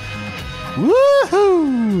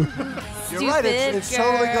 Woohoo! You're right. It's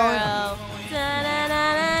totally going. Girl.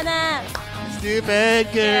 Da-da-da-da-da.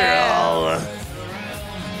 Stupid girl.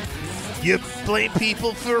 You blame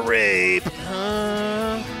people for rape.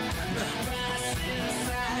 Huh?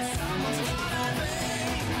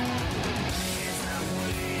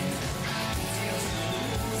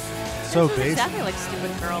 So This is basic. exactly like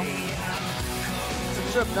Stupid Girl.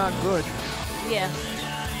 Except not good. Yeah.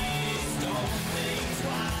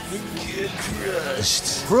 Get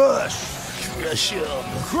crushed. Crush. Crush him.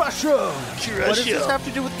 Crush 'em. What Crush does this him. have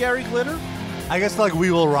to do with Gary Glitter? I guess like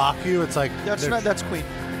We Will Rock You. It's like That's they're- not. That's Queen.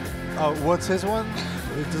 Oh, what's his one?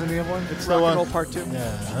 Doesn't he have one? It's the Rock one- and Roll Part 2. Hey.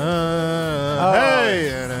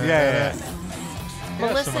 Yeah.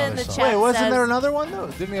 Melissa in the songs. chat Wait, wasn't says, there another one though?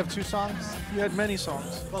 Didn't he have 2 songs? You had many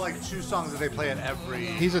songs. Well, like 2 songs that they play at every.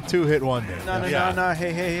 He's a 2-hit wonder. Na na Yeah. na na.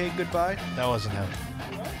 Hey hey hey. Goodbye. That wasn't him.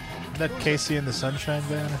 Isn't that Casey and the Sunshine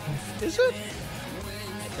Band? I think. Is it? I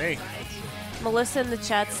think. Melissa in the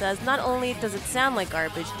chat says, not only does it sound like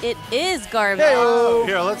garbage, it is garbage. Hey-o.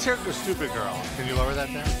 Here, let's hear the Stupid Girl. Can you lower that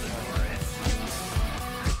down?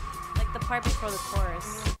 Like the part before the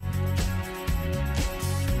chorus.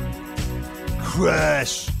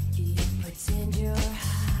 Crush. Pretend you're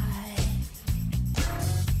high.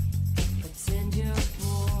 Pretend you're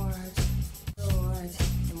bored. Bored.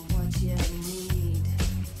 And what you need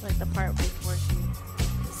Like the part before she.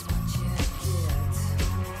 is what you get.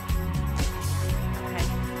 Okay.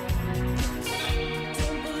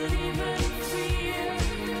 Don't believe in fear.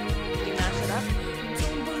 Can you mash it up?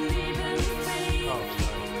 Don't believe in fate.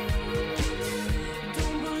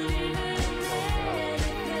 Don't believe in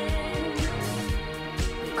anything.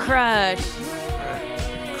 Crush.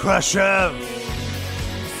 Crush him.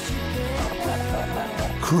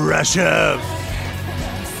 Crush him.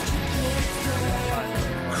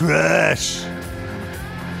 Crush.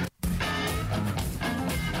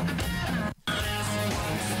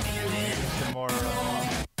 Some more.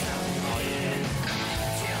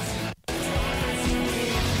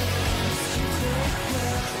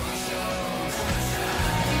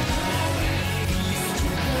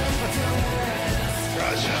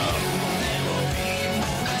 Crush him.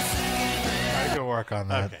 I can work on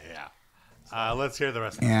that. Okay, yeah. Let's hear the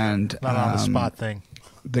rest. And Not on the spot thing.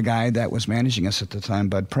 the guy that was managing us at the time,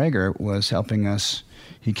 Bud Prager, was helping us.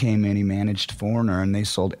 He came in, he managed Foreigner, and they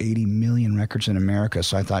sold 80 million records in America.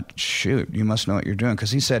 So I thought, shoot, you must know what you're doing.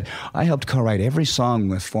 Because he said, I helped co-write every song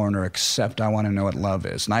with Foreigner except I Want to Know What Love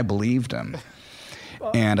Is. And I believed him.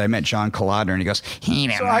 And I met John Colodner, and he goes, he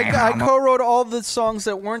didn't So write I almost- co-wrote all the songs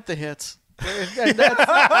that weren't the hits. And that's, he's like,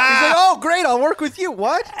 oh, great, I'll work with you.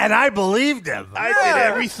 What? And I believed him. I did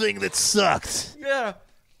everything that sucked. Yeah.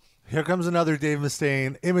 Here comes another Dave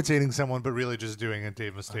Mustaine imitating someone, but really just doing a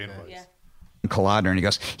Dave Mustaine voice. Yeah. Colodner, and he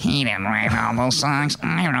goes, he didn't write all those songs.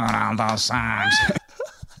 I wrote all those songs.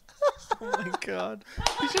 Oh, my God.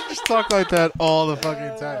 You should just talk like that all the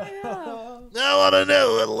fucking time. I want to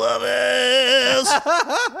know what love is.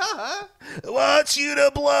 I want you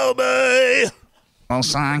to blow me. Those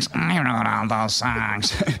songs, I wrote all those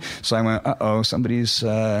songs. So I went, uh-oh, somebody's,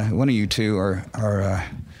 one of you two are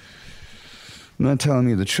not telling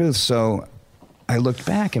me the truth. So I looked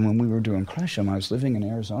back, and when we were doing Crush 'Em, I was living in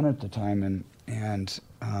Arizona at the time, and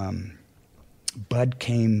Bud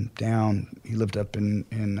came down. He lived up in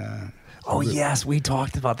Oh, yes. We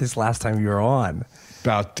talked about this last time you were on.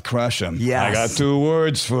 about to Crush 'Em. Yes. I got 2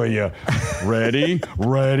 words for you. Ready,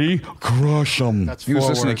 crush 'em. That's He was 4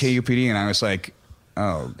 listening words. to KUPD, and I was like,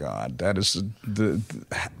 oh, God, that is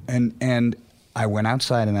and I went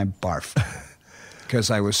outside and I barfed. Because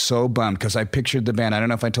I was so bummed, because I pictured the band. I don't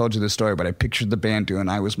know if I told you this story, but I pictured the band doing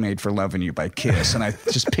I Was Made for Loving You by Kiss. And I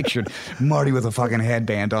just pictured Marty with a fucking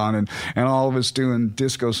headband on and all of us doing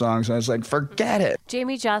disco songs. And I was like, forget it.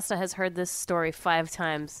 Jamie Josta has heard this story 5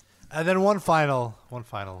 times. And then one final.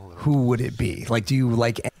 Who would it be? Like, do you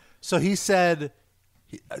like... So he said,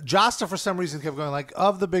 Josta for some reason kept going like,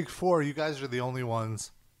 of the big 4, you guys are the only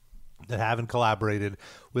ones that haven't collaborated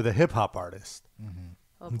with a hip hop artist.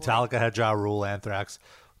 Oh, boy. Metallica had Ja Rule, Anthrax,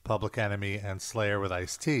 Public Enemy, and Slayer with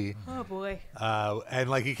Ice-T. Oh, boy. And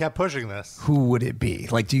like he kept pushing this. Who would it be?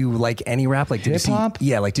 Like, do you like any rap? Like, did you see? Hip-hop?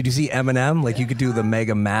 Yeah, like, did you see Eminem? Like, you could do the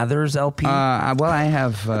Mega Mathers LP. Well, I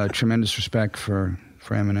have tremendous respect for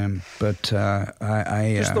Eminem, but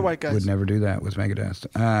I Just the white guys. would never do that with Megadeth.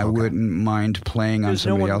 I wouldn't mind playing There's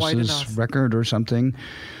on no somebody one white else's enough. record or something.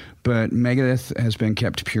 But Megadeth has been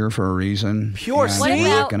kept pure for a reason. Pure, and see? What we're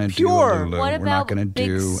about not going to do pure? a Lulu. What We're not about going to Big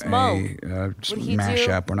do Smo? a Would he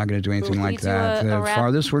mashup. We're not going to do anything Would like he do that. a The rap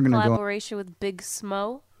farthest we're going to go. collaboration with Big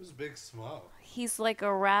Smo? Who's Big Smo? He's like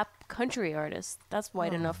a rap country artist. That's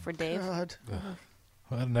white enough for Dave. God.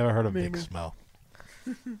 I've never heard of Big Smell.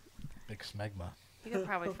 Big Smegma. You could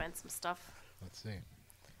probably find some stuff. Let's see.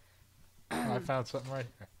 I found something right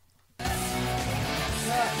here.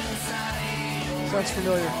 Sounds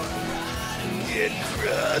familiar. Get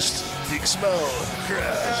crushed. Big Smo.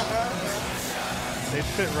 Crush. They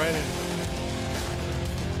fit right in.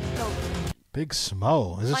 Oh, Big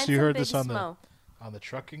Smo. Is this Find you some heard Big this on Smo. the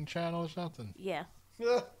trucking channel or something? Yeah.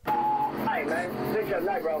 Hey, man. Big Shot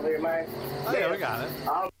Night Brawls here, man. Oh, yeah, we got it.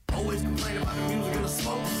 Always complain about the music and the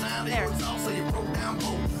smoke sound. It was also you broke down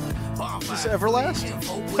both. Is this Everlast?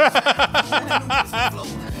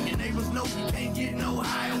 Your neighbors know you can't get no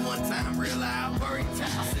higher. One time real loud, very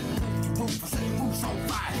talented. Roofs on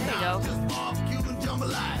fire. There you go. Just barbecue and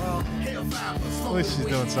jambalaya. Hellfire for smoke. At least she's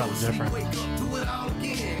doing something different. Wake up, do it all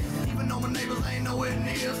again. Even though my neighbors ain't nowhere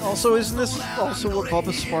near. Also, isn't this also what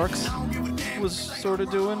Bubba Sparks was sort of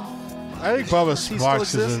doing? I think Bubba Does he still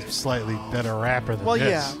Sparks is a exist? slightly better rapper than Well, this.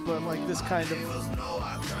 yeah, but like this kind of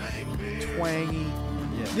twangy.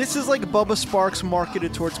 This is like Bubba Sparks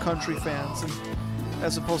marketed towards country fans,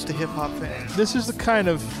 as opposed to hip hop fans. This is the kind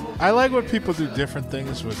of I like when people do different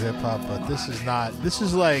things with hip hop, but this is not. This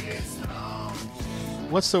is like,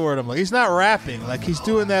 what's the word I'm like? He's not rapping. Like he's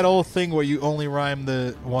doing that old thing where you only rhyme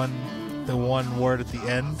the one word at the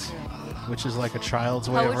end, which is like a child's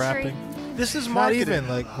way of Poetry? rapping. This is Not marketing. even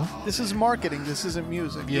like what? This is marketing. This isn't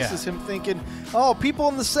music. Yeah. This is him thinking, oh, people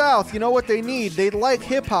in the South, you know what they need? They'd like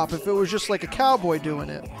hip hop if it was just like a cowboy doing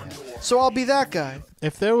it. So I'll be that guy.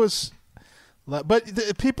 If there was, but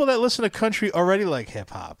the people that listen to country already like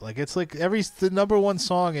hip hop. Like it's like the number one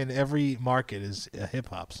song in every market is a hip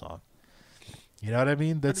hop song. You know what I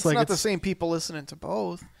mean? But That's it's like not the same people listening to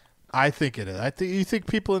both. I think it is. I think you think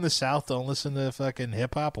people in the South don't listen to fucking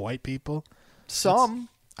hip hop. White people. Some.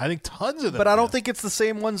 I think tons of them. But I don't do. think it's the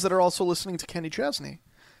same ones that are also listening to Kenny Chesney.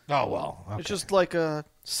 Oh well. Okay. It's just like a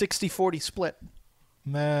 60-40 split.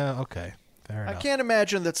 Nah. Okay. Fair I enough. can't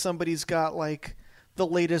imagine that somebody's got like the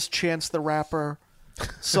latest Chance the Rapper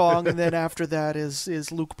song, and then after that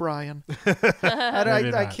is Luke Bryan. I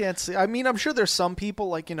not. can't see. I mean, I'm sure there's some people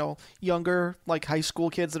like younger, like high school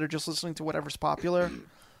kids that are just listening to whatever's popular.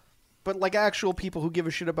 But like actual people who give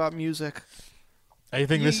a shit about music. You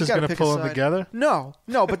think this is gotta going to pick pull a them side. together? No,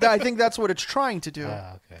 but I think that's what it's trying to do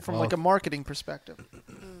Okay. from Well, like a marketing perspective.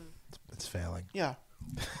 It's failing. Yeah.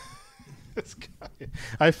 This guy.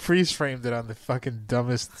 I freeze framed it on the fucking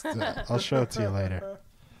dumbest. I'll show it to you later.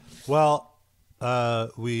 Well,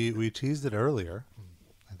 we teased it earlier.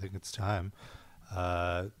 I think it's time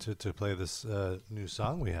to play this new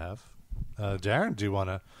song we have. Darren, do you want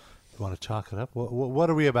to chalk it up? What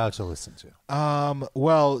are we about to listen to?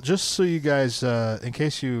 Well, just so you guys, in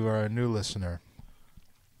case you are a new listener,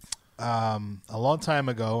 a long time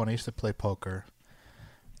ago when I used to play poker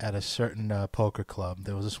at a certain poker club,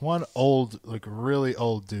 there was this one old, like really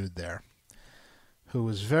old dude there who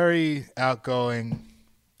was very outgoing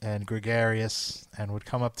and gregarious and would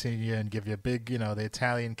come up to you and give you a big, the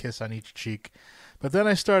Italian kiss on each cheek. But then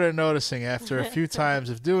I started noticing after a few times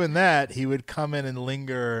of doing that, he would come in and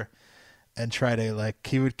linger and try to,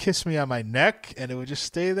 he would kiss me on my neck, and it would just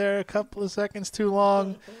stay there a couple of seconds too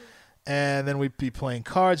long. And then we'd be playing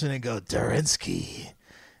cards, and he'd go, Durinsky,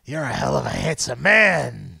 you're a hell of a handsome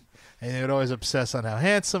man. And he would always obsess on how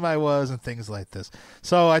handsome I was and things like this.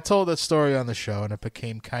 So I told that story on the show, and it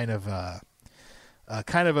became kind of a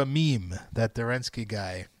meme that Durinsky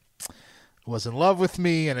guy was in love with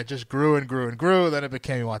me, and it just grew and grew and grew. Then it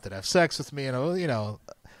became he wanted to have sex with me, and a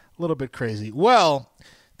little bit crazy. Well,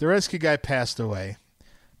 the Durinsky guy passed away,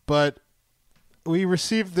 but we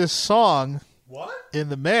received this song in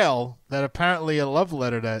the mail that apparently a love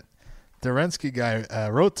letter that Durinsky guy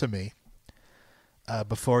wrote to me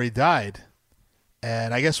before he died.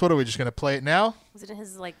 And I guess, what are we just going to play it now? Was it in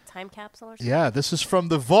his time capsule or something? Yeah, this is from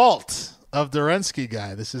the vault of Durinsky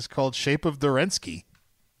guy. This is called Shape of Durinsky.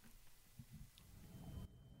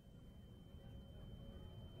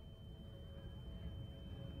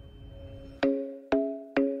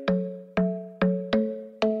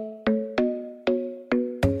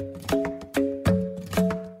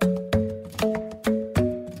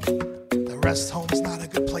 Rest home's not a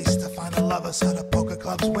good place to find a lover, so the poker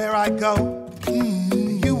club's where I go.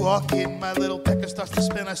 You walk in, my little pecker starts to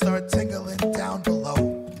spin, I start tingling down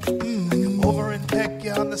below. I come over and peck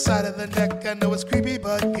you on the side of the neck, I know it's creepy,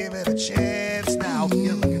 but give it a chance now.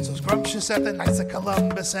 You're looking so scrumptious at the Knights of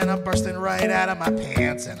Columbus, and I'm bursting right out of my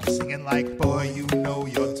pants, and I'm singing like, boy, you know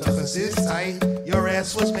your tuchus is tight. Your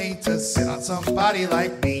ass was made to sit on somebody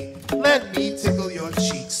like me. Let me tickle your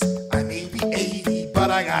cheeks. I may be 80,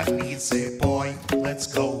 but I got needs. Say, boy, let's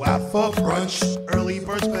go out for brunch. Early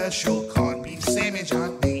bird special, corned beef sandwich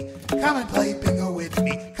on me. Come and play bingo with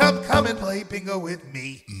me. Come and play bingo with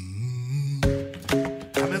me.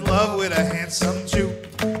 I'm in love with a handsome Jew.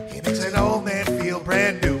 He makes an old man feel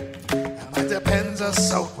brand new. And my depends are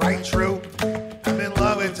so right true. I'm in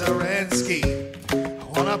love with Durinsky. I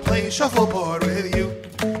wanna play shuffleboard with you.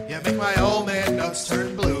 You make my old man nuts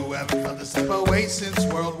turn blue. Haven't felt this this type of way since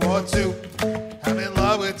World War II. I'm in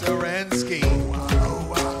love with Dorensky.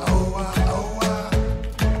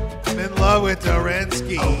 I'm in love with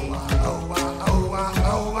Dorensky.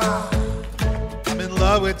 I'm in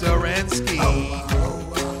love with Dorensky.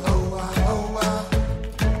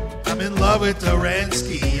 I'm in love with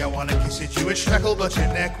Dorensky. I wanna kiss your Jewish freckle, but your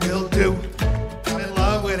neck will do. I'm in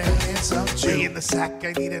love with a handsome Jew. In the sack,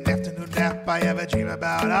 I need an afternoon nap. I ever dream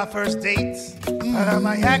about our first date. Put on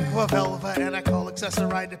my aqua velva and I call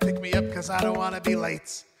Accessoride to pick me up cause I don't wanna be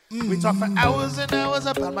late. We talk for hours and hours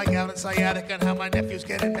about my gown and sciatic and how my nephew's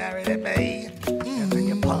getting married in May. And then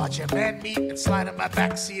you pull out your man meat and slide in my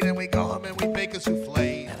backseat and we go home and we bake a souffle.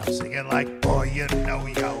 And I'm singing like, boy, you know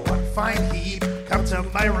you're one fine heap. Come to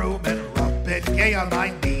my room and rub it gay on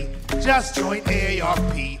my knee. Just join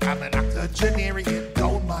AARP. I'm an octogenarian,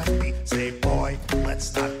 don't mind me. Say, boy,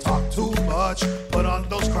 let's not talk too much. Put on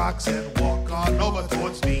those Crocs and walk on over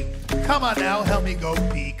towards me. Come on now, help me go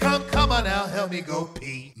pee. Come on now, help me go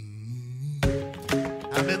pee.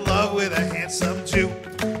 I'm in love with a handsome Jew.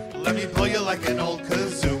 Let me blow you like an old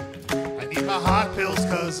kazoo. I need my heart pills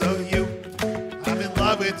cause of you. I'm in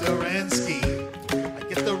love with Dorensky. I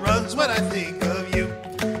get the runs when I think of you.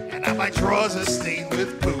 And now my drawers are stained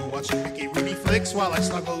with poo. Watching Mickey Rooney flicks while I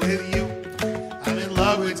snuggle with you. I'm in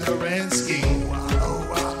love with Dorensky.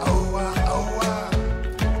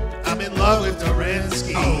 I'm in love with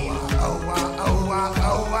Dorensky.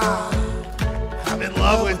 I'm in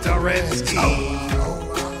love with Dorensky.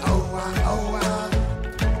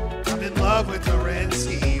 I'm in love with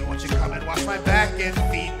Dorensky. Won't you come and wash my back and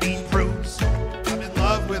feed me prunes? I'm in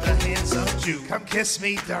love with a handsome Jew. Come kiss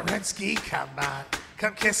me, Dorensky, come on.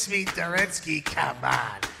 Come kiss me, Dorensky, come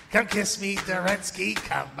on. Come kiss me, Dorensky,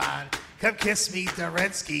 come on. Come kiss me,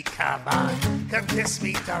 Dorensky, come on. Come kiss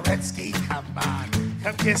me, Dorensky, come on.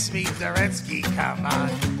 Come kiss me, Dorensky, come on.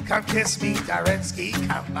 Come kiss me, Dorensky,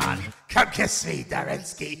 come on. Come kiss me,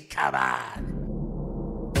 Dorensky, come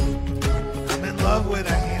on. I'm in love with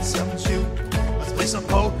a handsome Jew. Let's play some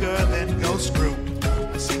poker, then go screw.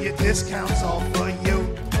 I see your discounts all for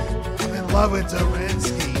you. I'm in love with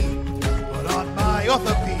Dorensky. Put on my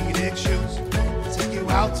orthopedic shoes. Take you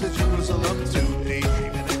out to Jerusalem too.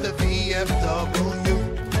 Daydreaming at the VFW.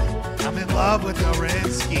 I'm in love with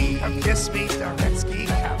Dorensky. Come kiss me, Dorensky,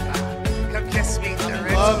 come on. Come kiss me, Dorensky. I'm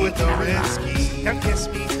in love with Dorensky. Come kiss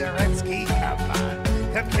me, Dorensky, come on.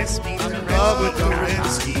 Come kiss me, Dorensky. I'm in love with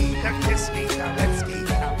Dorensky. Come kiss me, Dorensky,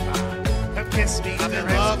 come on. Come kiss me, Dorensky. I'm in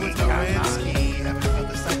love with Dorensky. Haven't felt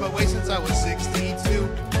this type of way since I was 62.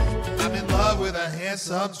 I'm in love with a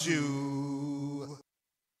handsome Jew.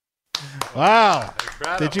 Wow.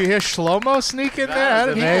 Incredible. Did you hear Shlomo sneak in there? That How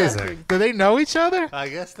is did he- amazing. Do they know each other? I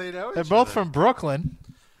guess they know They're each both other. from Brooklyn.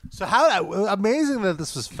 So amazing that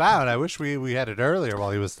this was found. I wish we had it earlier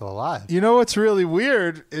while he was still alive. You know what's really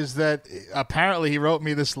weird is that apparently he wrote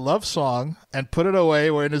me this love song and put it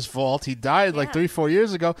away. We're in his vault. He died like 3-4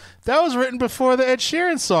 years ago. That was written before the Ed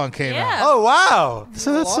Sheeran song came out. Oh wow!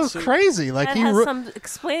 So that's so crazy. Like That he has some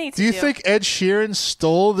explaining to Do you think Ed Sheeran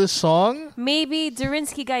stole this song? Maybe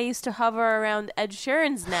Durinsky guy used to hover around Ed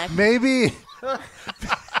Sheeran's neck. Maybe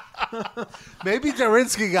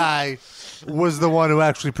Dorinsky guy was the one who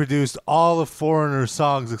actually produced all of Foreigner's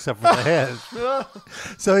songs except for the hit.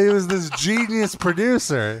 So he was this genius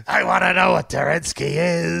producer. I want to know what Dorensky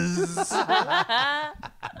is.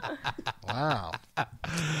 Wow.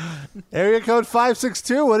 Area code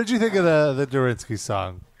 562. What did you think of the Dorinsky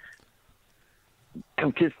song?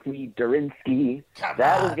 Come kiss me, Dorinsky.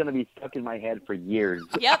 That was going to be stuck in my head for years.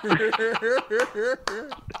 Yep.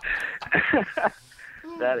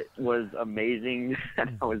 That was amazing.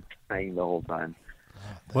 And I was crying the whole time.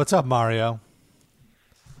 What's up, Mario?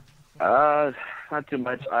 Not too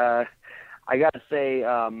much. I got to say,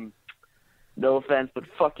 no offense, but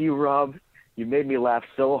fuck you, Rob. You made me laugh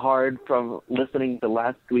so hard from listening to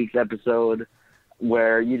last week's episode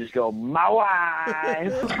where you just go, my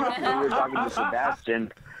wife! When we were talking to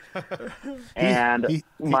Sebastian. And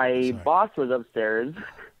my boss was upstairs.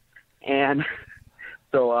 And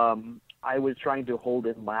so I was trying to hold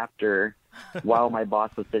in laughter while my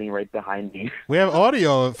boss was sitting right behind me. We have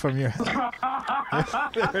audio from your.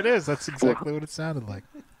 There it is. That's exactly what it sounded like.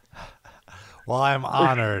 Well, I'm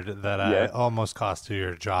honored that I almost cost you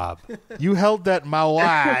your job. You held that my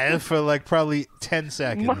wife for like probably 10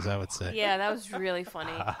 seconds, I would say. Yeah, that was really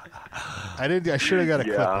funny. I should have got a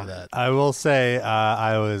clip of that. I will say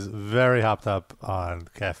I was very hopped up on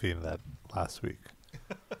caffeine that last week.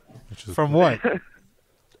 Which is From what?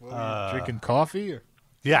 Drinking coffee? Or?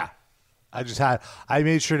 Yeah. I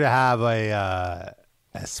made sure to have a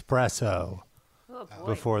espresso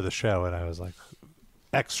before the show, and I was like,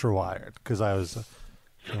 extra wired because I was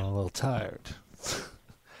feeling a little tired.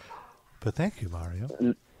 But thank you,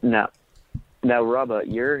 Mario. Now, Rubba,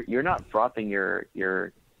 you're not frothing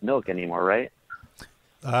your milk anymore, right?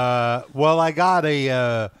 Well, I got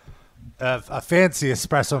a fancy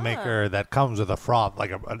espresso maker that comes with a froth,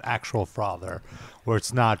 like an actual frother, where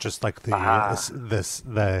it's not just like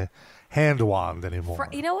the hand wand anymore.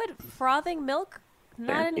 You know what? Frothing milk,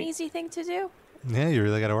 not an easy thing to do. Yeah, you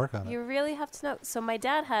really got to work on it. You really have to know. So my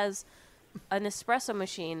dad has an espresso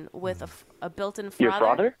machine with a built-in frother. Your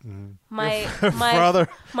frother? My Frother.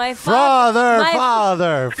 My Frother, my-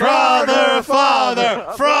 father, Frother,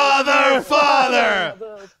 father, frother,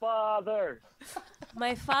 father. Father.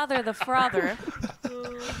 My father, the frother.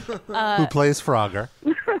 who plays Frogger.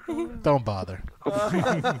 Don't bother.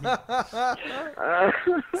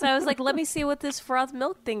 So I was like, let me see what this froth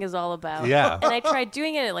milk thing is all about. Yeah. And I tried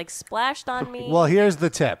doing it. It like splashed on me. Well, here's the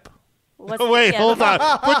tip. What's Wait, hold on.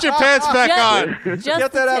 Put your pants back on. Just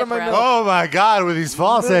Get that out of my milk. Oh my God! With these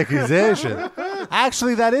false accusations.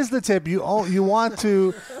 Actually, that is the tip. You want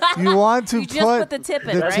to You just put the tip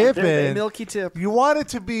in, right? tip in. Milky tip. You want it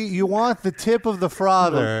to be. You want the tip of the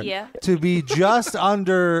frother Yeah. to be just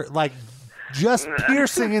under, like, just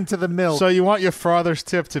piercing into the milk. So you want your father's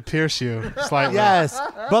tip to pierce you slightly. Yes,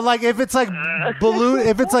 but like if it's like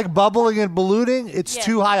bubbling and ballooning, it's Yeah.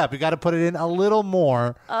 too high up. You got to put it in a little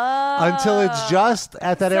more until it's just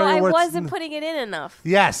at that So area I where wasn't putting it in enough.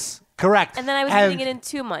 Yes, correct. And then I was putting it in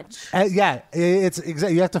too much. Yeah, it's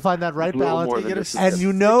exactly. You have to find that right A little balance, more than this. and you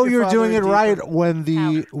Stick know your you're doing it father right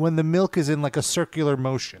deeper. when the milk is in like a circular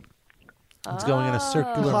motion. It's going in a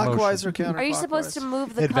circular Clockwise motion. or counterclockwise? Are you supposed to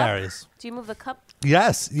move the It cup? varies. Do you move the cup?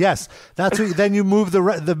 Yes. That's what, then you move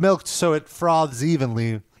the milk so it froths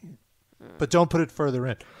evenly, but don't put it further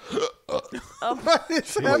in. What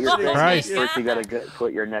is What you're happening? saying Christ. is first you gotta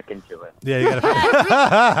put your neck into it. Yeah, you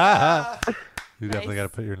gotta. You definitely Nice. gotta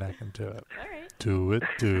put your neck into it. All right. Do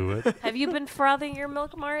it. Have you been frothing your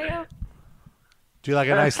milk, Mario? Do you like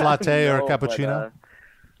a nice latte or a No, but, cappuccino?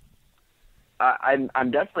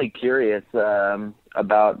 I'm definitely curious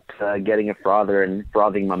about getting a frother and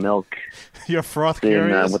frothing my milk. You're froth Seeing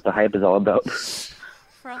curious. what the hype is all about.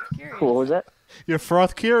 Froth curious. What was that? You're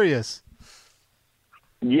froth curious.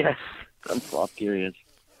 Yes, I'm froth curious.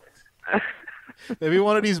 Maybe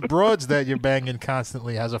one of these broads that you're banging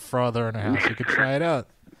constantly has a frother in her house. You could try it out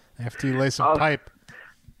after you lay some pipe.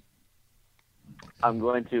 I'm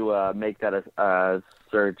going to make that a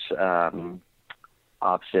search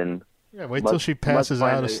option. Yeah, wait till she passes Must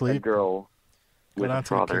find out a asleep. girl Go with a down to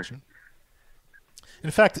the frother. kitchen.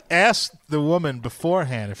 In fact, ask the woman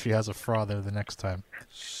beforehand if she has a frother the next time.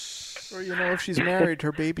 Or you know, if she's married,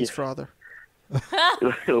 her baby's frother.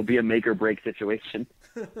 It'll be a make or break situation.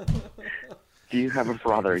 Do you have a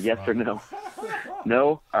frother? Yes or no?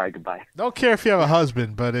 No? All right, goodbye. Don't care if you have a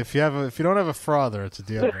husband, but if you don't have a frother, it's a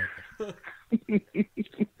deal breaker.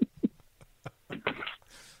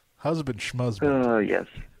 Husband schmuzband. Oh, yes.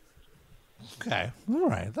 Okay. All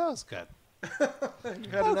right. That was good. You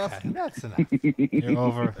had enough? Okay, that's enough.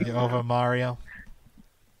 You're over Mario.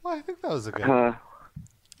 Well, I think that was a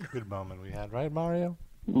good moment we had, right, Mario?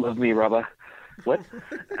 Love me, Rubba. What?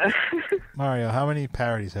 Mario, how many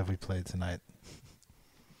parodies have we played tonight?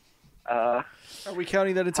 Are we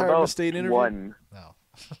counting that How entire about Mustaine interview? one? No.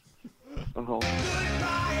 Oh.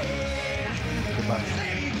 Goodbye.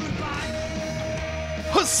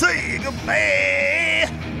 Say goodbye.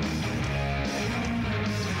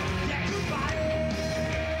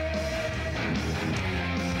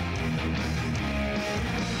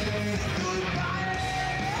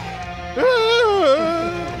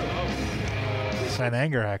 Sign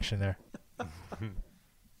anger action there.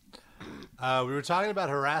 We were talking about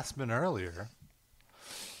harassment earlier.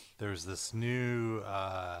 There's this new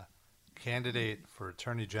candidate for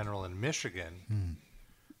Attorney General in Michigan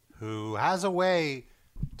who has a way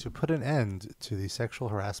to put an end to the sexual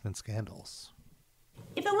harassment scandals.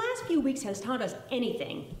 If the last few weeks has taught us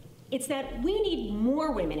anything, it's that we need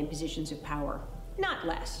more women in positions of power, not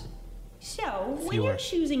less. So, when you're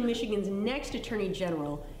choosing Michigan's next Attorney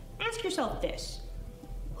General, ask yourself this.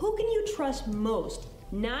 Who can you trust most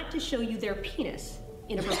not to show you their penis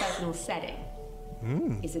in a professional setting?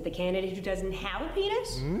 Is it the candidate who doesn't have a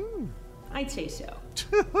penis? I'd say so.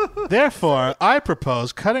 Therefore, I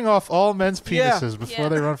propose cutting off all men's penises before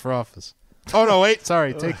they run for office. Oh, no, wait.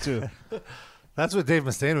 Sorry. Take two. That's what Dave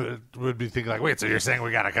Mustaine would be thinking. Like, wait, so you're saying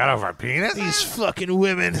we got to cut off our penis? These fucking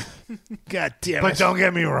women. God damn it. But don't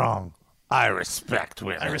get me wrong. I respect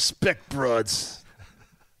women. I respect broads.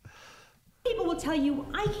 People will tell you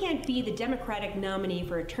I can't be the Democratic nominee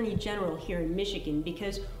for Attorney General here in Michigan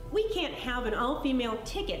because we can't have an all-female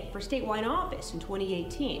ticket for statewide office in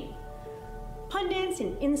 2018. Pundits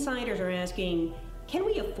and insiders are asking, can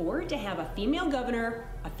we afford to have a female governor,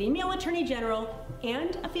 a female attorney general,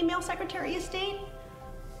 and a female secretary of state?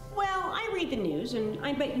 Well, I read the news, and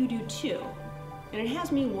I bet you do too. And it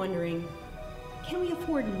has me wondering, can we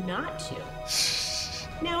afford not to?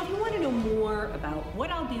 Now, if you want to know more about what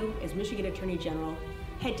I'll do as Michigan Attorney General,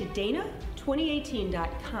 head to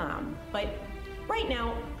Dana2018.com. But right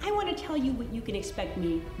now, I want to tell you what you can expect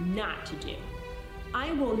me not to do.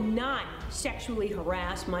 I will not sexually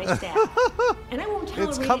harass my staff, and I won't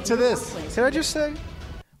tolerate it in the workplace. Can I just say,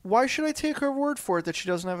 why should I take her word for it that she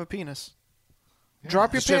doesn't have a penis?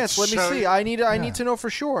 Drop your pants. Let me see. I need to know for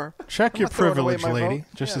sure. Check I'm your not throwing away privilege, my lady. vote.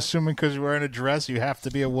 Just Yeah. assuming because you're wearing a dress, you have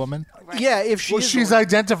to be a woman. Yeah, if she Well, is she's a-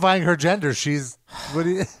 identifying her gender. She's what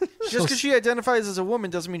do you? just because she identifies as a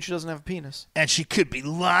woman doesn't mean she doesn't have a penis. And she could be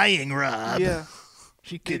lying, Rob. Yeah,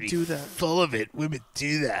 She could They be do that. full of it. Women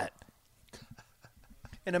do that.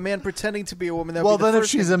 and a man pretending to be a woman. That Well, would be the then if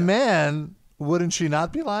first she's thing a to do. man, wouldn't she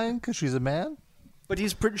not be lying because she's a man? But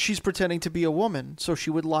she's pretending to be a woman, so she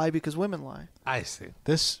would lie because women lie. I see.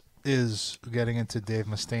 This is getting into Dave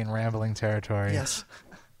Mustaine rambling territory. Yes,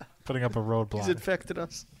 Putting up a roadblock. he's infected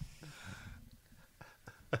us.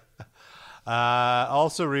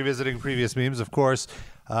 Also revisiting previous memes, of course.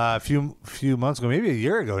 A few months ago, maybe a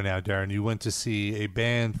year ago now, Darren, you went to see a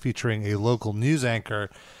band featuring a local news anchor,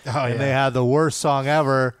 and they had the worst song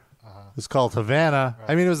ever. It was called Havana.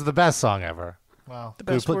 I mean, it was the best song ever. Wow. The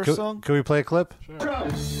Can we best play- worst can- song. Can we play a clip? You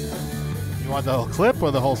want the whole clip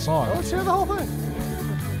or the whole song? Let's hear the whole thing.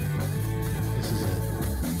 This is it.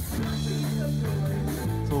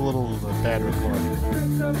 It's a little bad recording.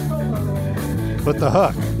 Put the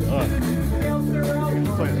hook.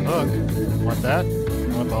 Play the hook. Want that?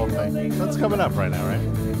 Want the whole thing? That's coming up right now, right?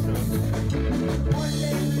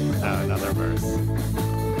 Oh, another verse.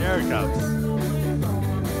 Here it comes.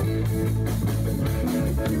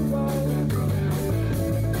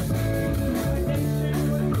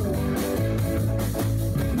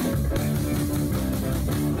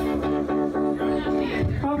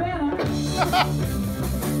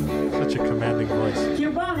 Such a commanding voice.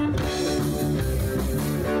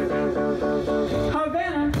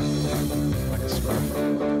 Like a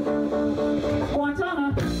smurf.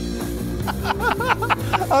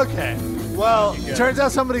 Okay. Well, turns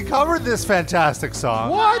out somebody covered this fantastic song.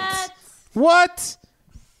 What? What?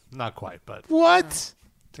 Not quite, but What?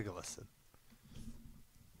 take a listen.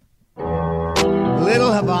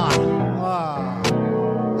 Little Havana.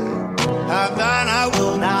 Havana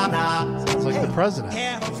will nah. Sounds like the president.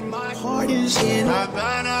 Half of my heart is in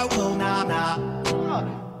Havana will nah.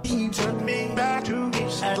 He took me back to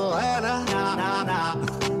East Atlanta.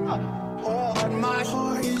 All of my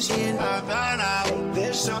heart is in Havana.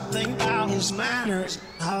 There's something about his manners.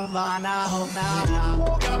 Havana,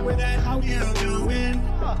 woke up with that how you doing?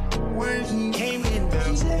 When he came in,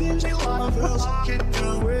 there's a lot of girls I can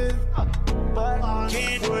do it. But I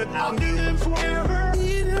can't without him forever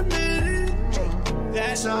in a minute.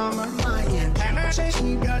 That summer, my and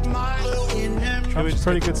she got my little in him. Trump's a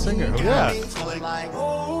pretty good singer. Yeah. I like this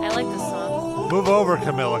song. Move over,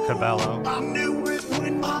 Camila Cabello. I knew it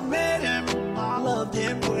when I met him. I loved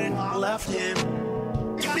him when I left him.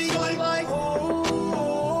 Got me going like,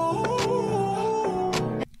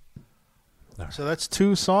 So that's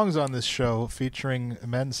 2 songs on this show featuring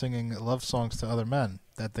men singing love songs to other men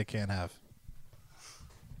that they can't have.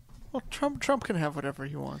 Well, Trump can have whatever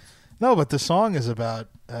he wants. No, but the song is about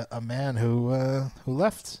a man who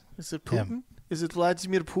left. Is it Him. Putin? Is it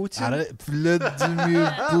Vladimir Putin? Vladimir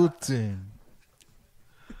Putin.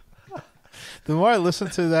 The more I listen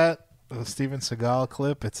to that Steven Seagal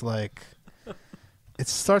clip, it's like it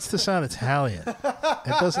starts to sound Italian. It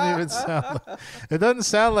doesn't even sound. It doesn't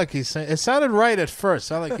sound like he's saying. It sounded right at first. It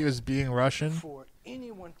sounded like he was being Russian. For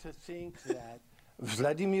anyone to think that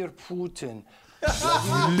Vladimir Putin,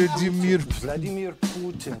 Vladimir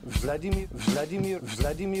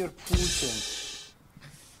Putin.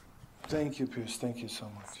 Thank you, Pierce. Thank you so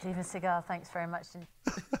much. Steven Seagal, thanks very much.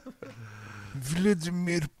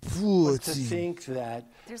 Vladimir To Putin. think that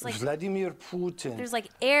There's like- Vladimir Putin. There's like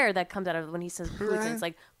air that comes out of when he says Putin. It's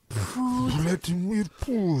like Putin. Vladimir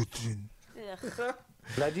Putin. Ugh.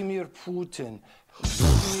 Vladimir Putin.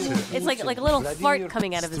 It's like a little fart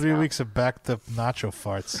coming out of his 3 mouth. weeks of backed up nacho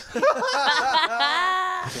farts.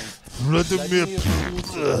 Vladimir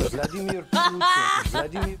Putin. Vladimir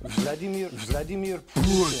Putin. Vladimir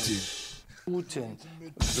Putin. Putin.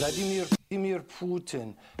 Vladimir Vladimir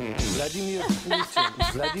Putin, Vladimir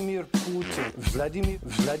Putin, Vladimir Putin,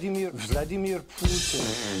 Vladimir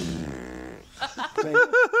Putin.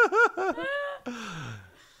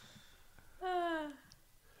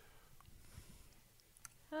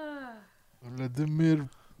 Vladimir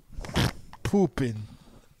Putin.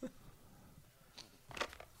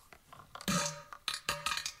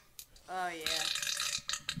 Oh yeah.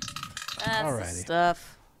 That's the Alrighty.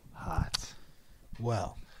 stuff. Hot.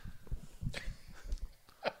 Well.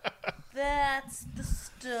 That's the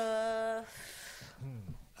stuff.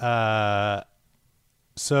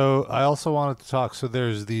 So I also wanted to talk. So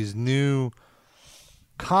there's these new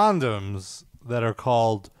condoms that are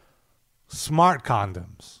called smart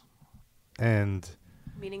condoms, and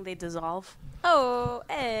Meaning they dissolve. Oh,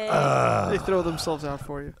 hey. They throw themselves out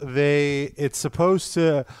for you. it's supposed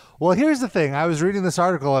to. Well, here's the thing. I was reading this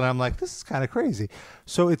article and I'm like, this is kind of crazy.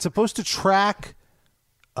 So it's supposed to track.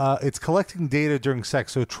 It's collecting data during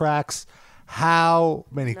sex, so it tracks how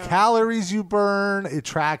many calories you burn. It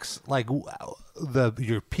tracks like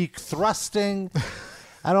your peak thrusting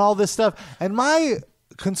and all this stuff. And my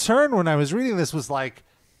concern when I was reading this was like,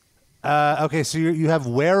 okay, so you have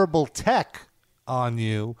wearable tech on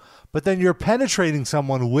you, but then you're penetrating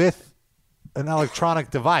someone with an electronic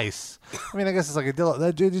device. I mean, I guess it's like a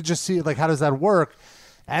dildo. You just see, like, how does that work?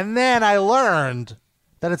 And then I learned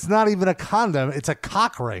that it's not even a condom; it's a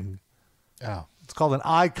cock ring. Oh, it's called an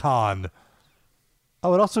icon.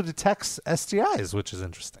 Oh, it also detects STIs, which is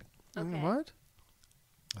interesting. Okay. What?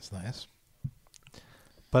 That's nice.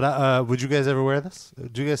 But would you guys ever wear this?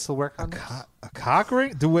 Do you guys still wear condoms? A cock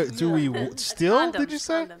ring? Do we still? Condoms, Did you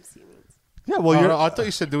say? Condoms, you mean. Yeah. Well, no, I thought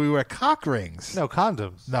you said, do we wear cock rings? No,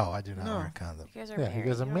 condoms. No, I do not wear condoms. You guys are Yeah, married. you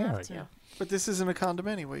guys are don't have married. to. But this isn't a condom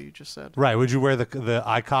anyway. You just said. Right? Would you wear the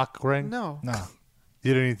iCock ring? No. No.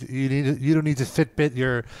 You don't need to, you don't need to Fitbit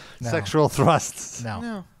your No. sexual thrusts. No.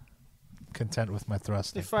 No. Content with my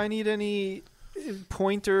thrusting. If I need any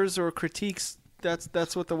pointers or critiques,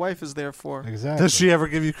 that's what the wife is there for. Exactly. Does she ever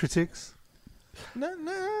give you critiques? No.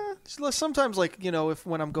 Sometimes, like, if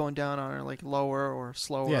when I'm going down on her, like lower or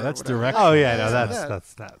slower. Yeah, or that's whatever. direction. Oh yeah, no,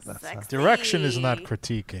 that's not. Direction is not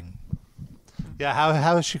critiquing. Yeah, how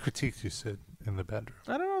has she critiqued you, Sid, in the bedroom?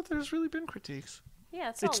 I don't know if there's really been critiques. Yeah,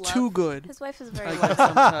 it's It's all too love. good. His wife is very I lovely.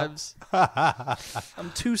 guess sometimes.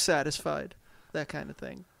 I'm too satisfied. That kind of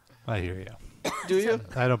thing. I hear you. Do you?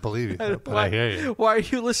 I don't believe you, but I hear you. Why are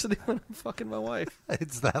you listening when I'm fucking my wife?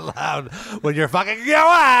 It's that loud when you're fucking your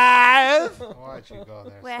wife. Why'd you go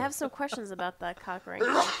there? Wait, I have some questions about that cock ring.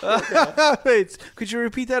 Wait, could you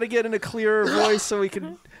repeat that again in a clearer voice so we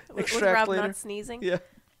can With extract Rob later? not sneezing? Yeah.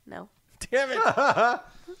 No. Damn it.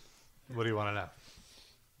 What do you want to know?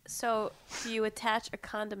 So, do you attach a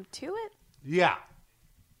condom to it? Yeah.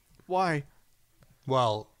 Why?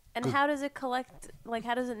 Well. And how does it collect? Like,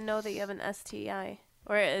 how does it know that you have an STI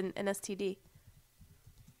or an STD?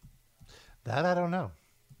 That I don't know.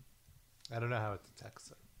 I don't know how it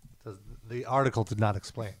detects it. The article did not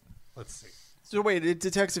explain. Let's see. So wait, it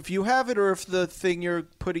detects if you have it or if the thing you're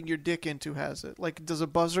putting your dick into has it. Like, does a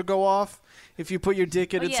buzzer go off if you put your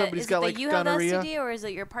dick in Well, and yeah, somebody's is got it like that you have the gonorrhea? STD or is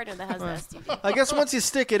it your partner that has the STD? I guess once you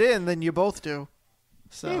stick it in, then you both do.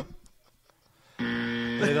 So.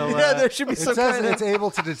 Yeah, there should be some It says kind of- it's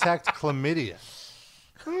able to detect chlamydia.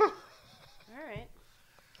 All right,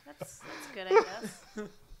 that's good, I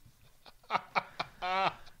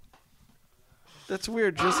guess. That's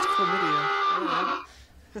weird. Just chlamydia.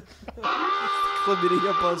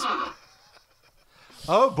 Chlamydia buzzer.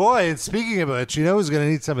 Oh boy! And speaking of which, you know who's going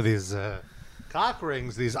to need some of these cock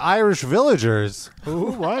rings? These Irish villagers.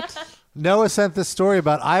 Who? What? Noah sent this story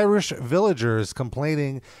about Irish villagers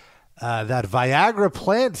complaining that Viagra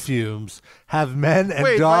plant fumes have men and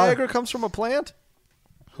Wait, dogs. Viagra comes from a plant?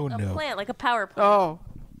 Who A knew? plant, like a power plant. Oh.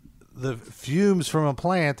 The fumes from a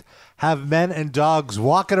plant have men and dogs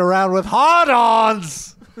walking around with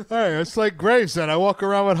hard-ons. Hey, it's like Gravesend. I walk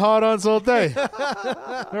around with hard-ons all day.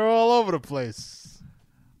 They're all over the place.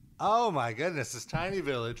 Oh my goodness! This tiny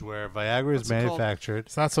village where Viagra is What's it called? manufactured.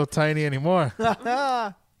 It's not so tiny anymore.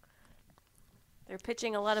 They're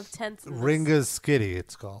pitching a lot of tents. in this. Ringa Skiddy,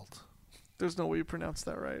 it's called. There's no way you pronounce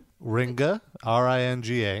that right. Ringa,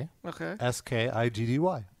 Ringa, Okay. Skiddy.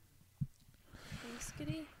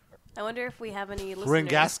 Rinskiddy? I wonder if we have any listeners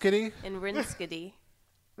Ringaskiddy? in Rinskiddy.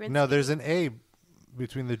 No, there's an A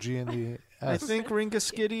between the G and the I S. think Ringa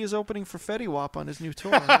Skiddy is opening for Fetty Wap on his new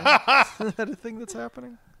tour. Right? Isn't that a thing that's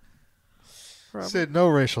happening? Probably. Sid, no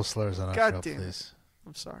racial slurs on our God show, damn it. please.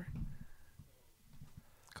 I'm sorry.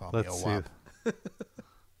 Call Let's me a see. wop.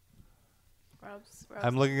 Rob's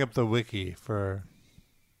I'm looking up the wiki for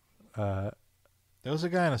There was a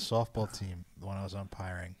guy on a softball team when I was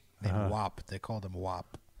umpiring named Wop. They called him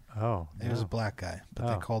Wop. Oh, he was a black guy, but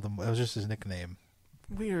they called him. It was just his nickname.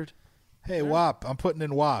 Weird. Hey, Wop, I'm putting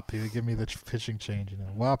in Wop. He would give me the pitching change.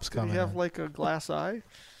 Wop's Did coming. he have in. like a glass eye?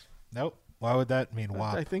 Nope. Why would that mean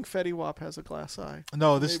Wop? I think Fetty Wap has a glass eye.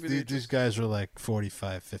 No, Maybe these guys are like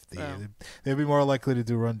 45, 50. Oh. They'd be more likely to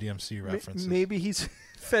do Run DMC references. Maybe he's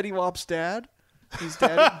Fetty Wap's dad. He's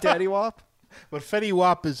Daddy Wap. But Fetty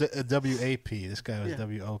Wap is a WAP. This guy was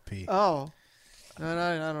WOP. Oh. I don't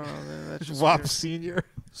know. That's just Wap weird. Senior.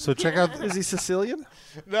 So check out. Is he Sicilian?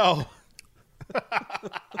 No.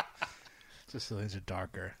 Sicilians are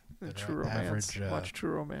darker. than True our Romance. Average, Watch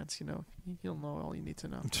True Romance. You know, you'll know all you need to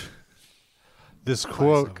know. This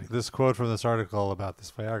quote from this article about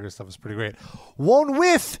this Viagra stuff is pretty great. One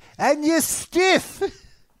whiff and you're stiff.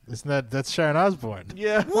 Isn't that's Sharon Osbourne?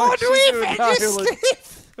 Yeah. One whiff and you're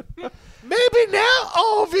stiff. Maybe now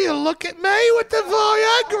all of you look at me with the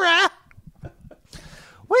Viagra.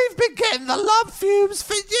 We've been getting the love fumes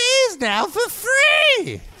for years now for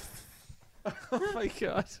free. Oh my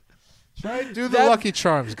god. Try and do the Lucky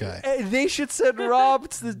Charms guy. They should send Rob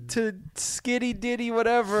to Skitty Ditty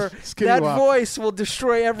whatever. Skitty that Wop. voice will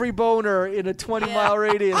destroy every boner in a 20-mile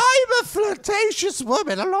radius. I'm a flirtatious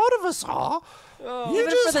woman. A lot of us are. Oh, You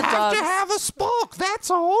Even just for the have to dogs. have a spark,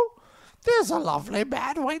 that's all. There's a lovely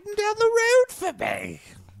man waiting down the road for me.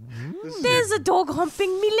 There's a dog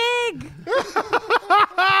humping me leg.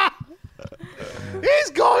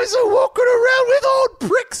 These guys are walking around with old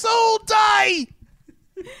pricks all day.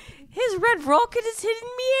 His red rocket is hitting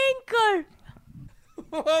me ankle.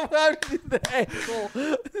 How did the ankle?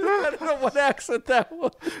 I don't know what accent that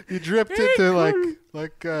was. You dripped into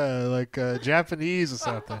like Japanese or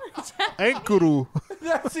something. Ankuru.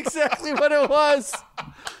 That's exactly what it was.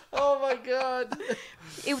 Oh my god.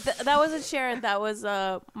 That wasn't Sharon. That was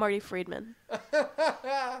Marty Friedman.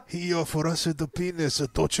 Hio forase the penis,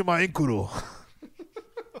 touch my ankuru.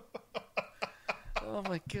 Oh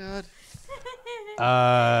my god.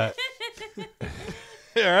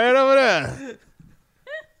 Right over there.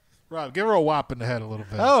 Rob, give her a whop in the head a little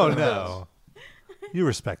bit. Oh no. You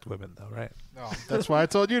respect women though, right? No, that's why I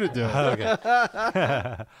told you to do it.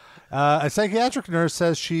 Okay. A psychiatric nurse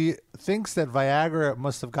says she thinks that Viagra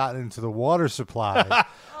must have gotten into the water supply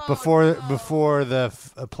before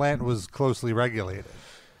the plant was closely regulated,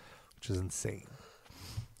 which is insane.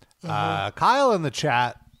 Kyle in the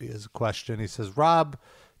chat has a question. He says, Rob,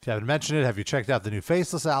 if you haven't mentioned it, have you checked out the new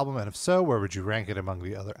Faceless album? And if so, where would you rank it among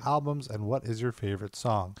the other albums? And what is your favorite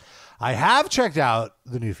song? I have checked out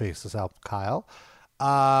the new Faceless album, Kyle.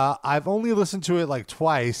 I've only listened to it like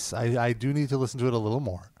twice. I do need to listen to it a little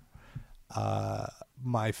more.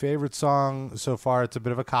 My favorite song so far, it's a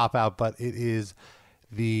bit of a cop-out, but it is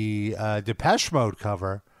the Depeche Mode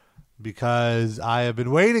cover because I have been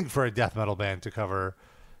waiting for a death metal band to cover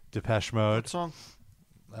Depeche Mode. What song?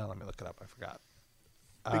 Let me look it up. I forgot.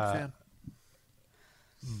 Big fan.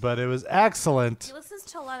 But it was excellent. He listens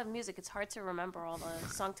to a lot of music. It's hard to remember all the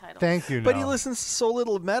song titles. Thank you. But he Noel. listens to so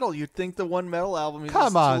little metal. You'd think the one metal album. He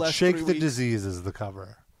Come listens to on, last Shake 3 the weeks. Disease is the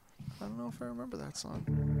cover. I don't know if I remember that song.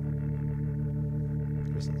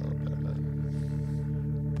 There's a little bit of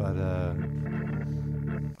it. But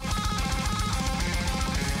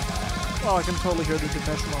Oh, I can totally hear the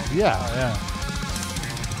Depeche Mode. yeah.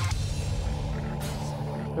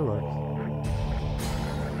 It works.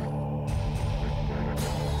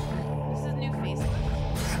 This is new Faceless.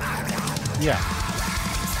 Yeah.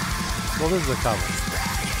 Well, this is a cover.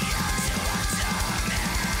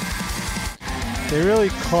 They really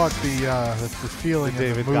caught the feeling The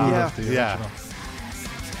of David the mood Goggins. of the Yeah. original.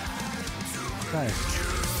 Nice.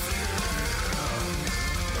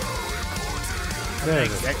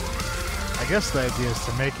 I guess the idea is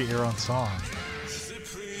to make it your own song.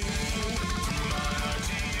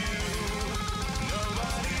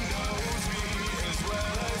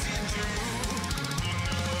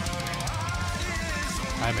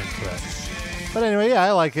 I'm into it. But anyway, yeah,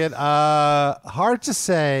 I like it. Hard to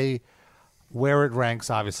say where it ranks.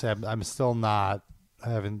 Obviously, I'm still not. I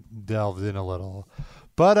haven't delved in a little,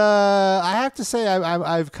 but I have to say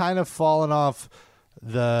I've kind of fallen off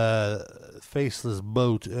the Faceless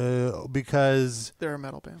boat because They're a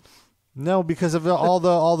metal band. no, because of all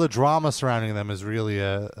the drama surrounding them has really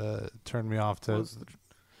turned me off to.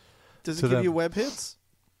 Does it to give them. you web hits?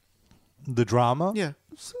 The drama? Yeah.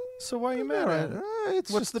 So why are you mad at it?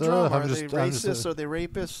 It's What's just, the drama? I'm Are just- they I'm just, racists? Are they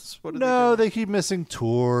rapists? What are No, they they keep missing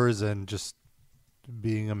tours and just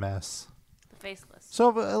being a mess. The Faceless. So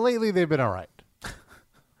lately they've been all right.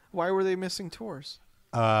 Why were they missing tours?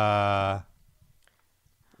 Well,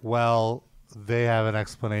 they have an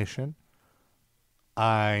explanation.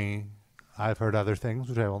 I've heard other things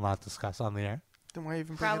which I will not discuss on the air. Then why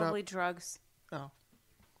even bring Probably it drugs. up?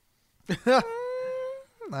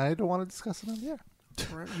 I don't want to discuss it on the air.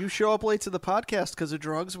 Oh. You show up late to the podcast because of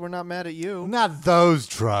drugs. We're not mad at you. Not those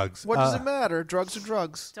drugs. What does it matter? Drugs are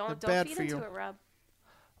drugs. Don't They're bad feed for into you. it, Rob.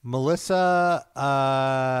 Melissa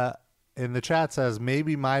in the chat says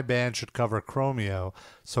maybe my band should cover Chromeo,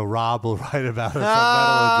 so Rob will write about us on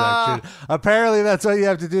Metal Injection. Apparently, that's what you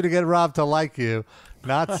have to do to get Rob to like you,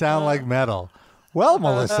 not sound like metal. Well,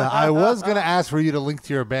 Melissa, I was going to ask for you to link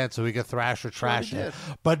to your band so we could thrash or trash it,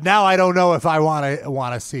 but now I don't know if I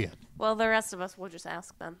want to see it. Well, the rest of us will just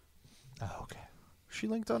ask them. Oh, okay. She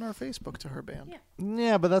linked on our Facebook to her band.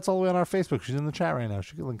 Yeah, but that's all the way on our Facebook. She's in the chat right now.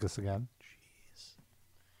 She can link us again.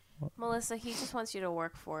 Melissa, he just wants you to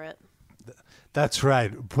work for it. That's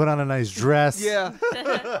right. Put on a nice dress. Yeah.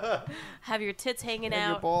 Have your tits hanging Have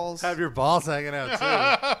out. your balls. Have your balls hanging out,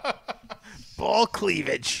 too. Ball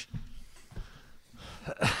cleavage.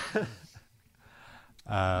 But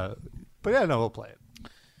yeah, no, we'll play it.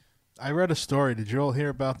 I read a story. Did you all hear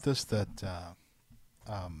about this? That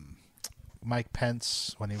Mike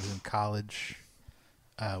Pence, when he was in college,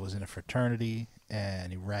 was in a fraternity,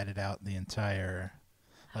 and he ratted out the entire...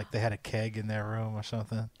 Like they had a keg in their room or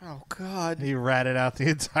something. Oh, God. He ratted out the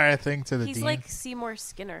entire thing to the He's dean. like Seymour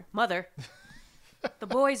Skinner. Mother, the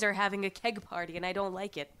boys are having a keg party, and I don't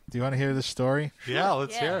like it. Do you want to hear this story? Yeah,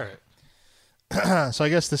 let's hear it. So I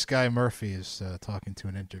guess this guy Murphy is talking to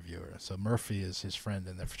an interviewer. So Murphy is his friend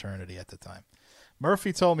in the fraternity at the time.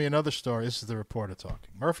 Murphy told me another story. This is the reporter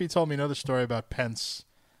talking. Murphy told me another story about Pence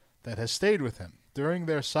that has stayed with him. During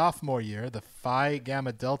their sophomore year, the Phi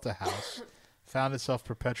Gamma Delta house found itself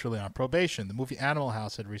perpetually on probation. The movie Animal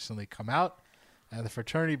House had recently come out, and the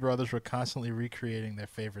fraternity brothers were constantly recreating their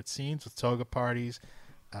favorite scenes with toga parties,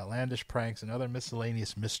 outlandish pranks, and other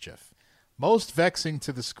miscellaneous mischief. Most vexing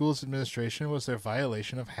to the school's administration was their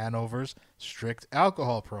violation of Hanover's strict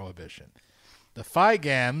alcohol prohibition. The Phi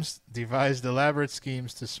Gams devised elaborate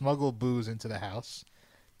schemes to smuggle booze into the house,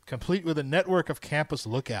 complete with a network of campus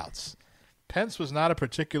lookouts. Pence was not a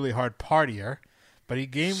particularly hard partier, but he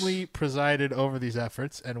gamely presided over these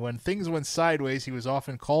efforts, and when things went sideways, he was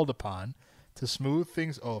often called upon to smooth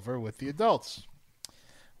things over with the adults.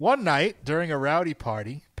 One night, during a rowdy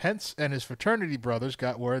party, Pence and his fraternity brothers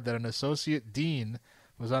got word that an associate dean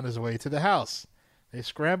was on his way to the house. They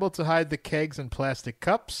scrambled to hide the kegs and plastic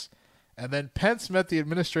cups, and then Pence met the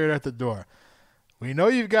administrator at the door. "We know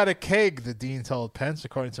you've got a keg," the dean told Pence,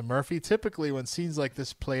 according to Murphy. Typically, when scenes like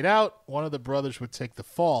this played out, one of the brothers would take the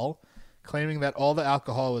fall, claiming that all the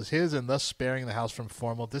alcohol was his and thus sparing the house from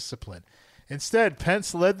formal discipline. Instead,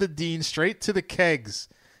 Pence led the dean straight to the kegs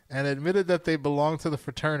and admitted that they belonged to the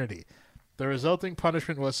fraternity. The resulting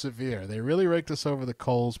punishment was severe. "They really raked us over the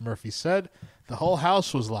coals," Murphy said. "The whole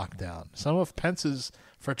house was locked down." Some of Pence's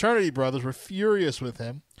fraternity brothers were furious with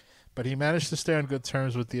him, but he managed to stay on good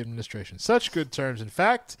terms with the administration. Such good terms, in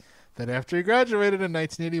fact, that after he graduated in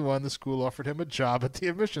 1981, the school offered him a job at the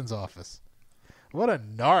admissions office. What a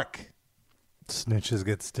narc. Snitches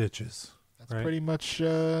get stitches. That's pretty much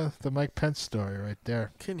the Mike Pence story right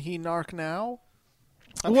there. Can he narc now?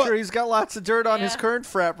 I'm sure he's got lots of dirt on his current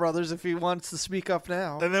frat brothers if he wants to speak up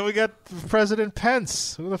now. And then we got President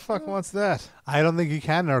Pence. Who the fuck wants that? I don't think he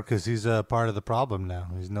can narc because he's a part of the problem now.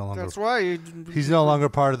 He's no longer. That's why he's no longer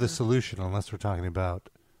part of the solution, unless we're talking about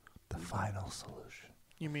the final solution.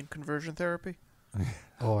 You mean conversion therapy?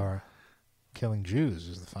 Or killing Jews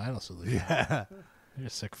is the final solution. Yeah. You're a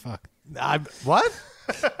sick fuck. What?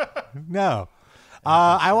 No.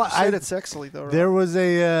 Said it sexily though. Right? There was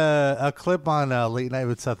a clip on Late Night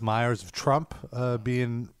with Seth Meyers of Trump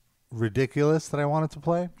being ridiculous that I wanted to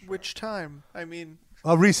play. Which time? I mean,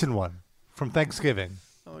 A recent one from Thanksgiving.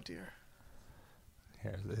 oh dear.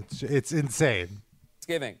 Here, it's insane.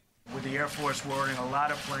 Thanksgiving. With the Air Force ordering a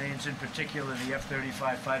lot of planes, in particular the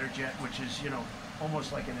F-35 fighter jet, which is,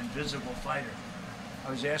 almost like an invisible fighter. I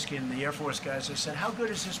was asking the Air Force guys, I said, how good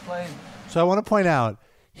is this plane? So I want to point out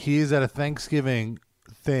he is at a Thanksgiving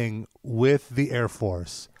thing with the Air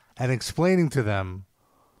Force and explaining to them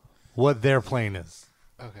what their plane is.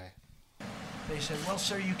 Okay. They said, well,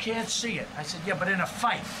 sir, you can't see it. I said, yeah, but in a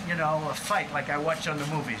fight, a fight like I watch on the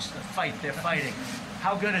movies, the fight, they're fighting.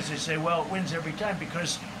 How good is it? They say, well, it wins every time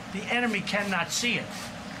because the enemy cannot see it.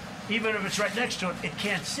 Even if it's right next to it, it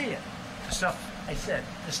can't see it. The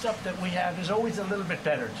stuff that we have is always a little bit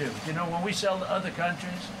better, too. When we sell to other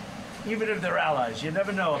countries, even if they're allies, you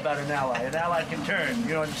never know about an ally. An ally can turn,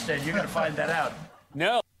 you understand? You're going to find that out.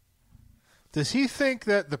 No. Does he think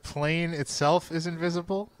that the plane itself is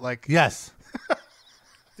invisible? Like, yes.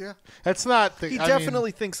 Yeah. That's not. He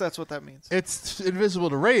definitely thinks that's what that means. It's invisible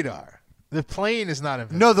to radar. The plane is not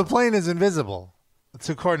invisible. No, the plane is invisible. It's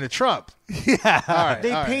according to Trump. Yeah. All right.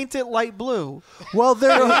 They all right. paint it light blue. Well,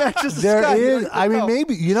 there Matches the there sky. You is. don't I mean, know.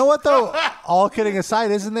 maybe you know what though. All kidding aside,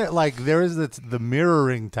 isn't there like there is the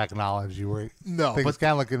mirroring technology where No, things but-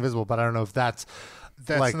 can look invisible, but I don't know if that's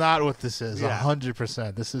like, not what this is. Yeah.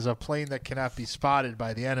 100%. This is a plane that cannot be spotted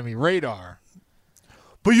by the enemy radar.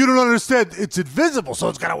 But you don't understand. It's invisible, so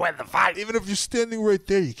it's gonna win the fight. Even if you're standing right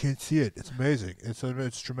there, you can't see it. It's amazing.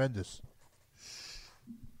 It's tremendous.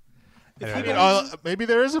 Maybe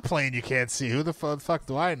there is a plane you can't see. Who the fuck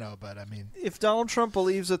do I know? But I mean, If Donald Trump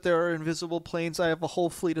believes that there are invisible planes, I have a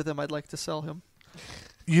whole fleet of them I'd like to sell him.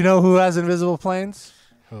 You know who has invisible planes?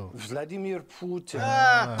 Who? Vladimir Putin.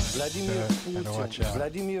 Vladimir Better watch Putin. out.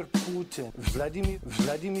 Vladimir Putin. Vladimir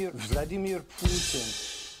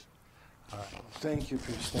Putin. All right. Thank you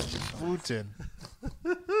for your Putin.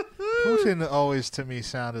 Putin always to me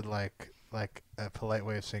sounded like a polite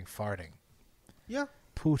way of saying farting. Yeah.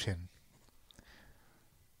 Putin.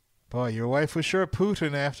 Boy, your wife was sure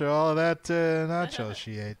Putin after all of that nachos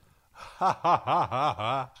she ate.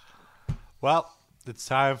 Well, it's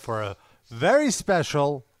time for a very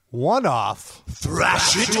special one-off.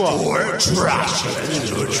 Thrash it or trash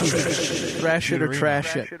it. Thrash it or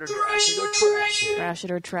trash it. Thrash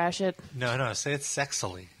it or trash it. No, say it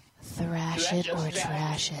sexily. Thrash it or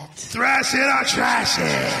trash it. Thrash it or trash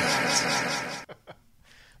it.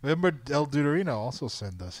 Remember, El Duderino also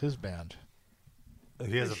sent us his band.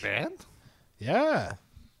 He has a band? Yeah.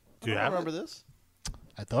 Do you I have remember this.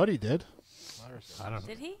 I thought he did. I don't know.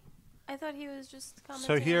 Did he? I thought he was just commenting.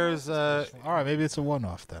 So here's All right, maybe it's a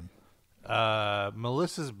one-off then.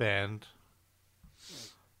 Melissa's band,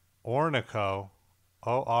 Orinoco,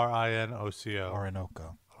 Orinoco.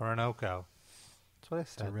 Orinoco. Orinoco. That's what I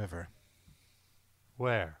It's a said. river.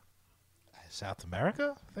 Where? South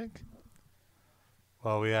America, I think.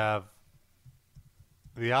 Well, we have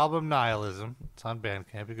the album Nihilism. It's on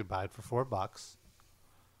Bandcamp. You could buy it for $4.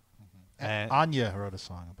 And Anya wrote a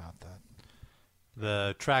song about that.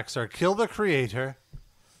 the tracks are Kill the Creator,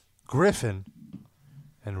 Griffin,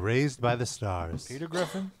 and Raised by the Stars. Peter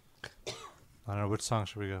Griffin? I don't know. Which song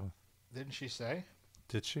should we go with? Didn't she say?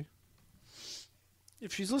 Did she?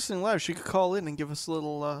 If she's listening live, she could call in and give us a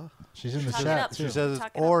little. She's in the Talk it chat, up. too. She says Talk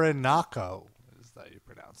it's it up. Orinoco. Is that you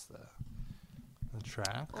pronounce the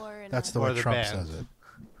track? That's the Or way the Trump band. says it.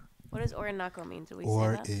 What does Orinoco mean? Do we say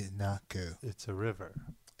that? Orinoco. It's a river.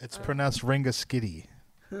 It's pronounced Ringaskiddy.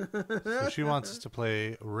 So she wants us to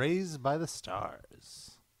play Raised by the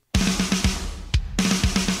Stars.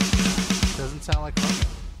 Doesn't sound like fun.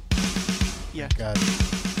 Yeah. Got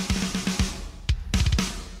it.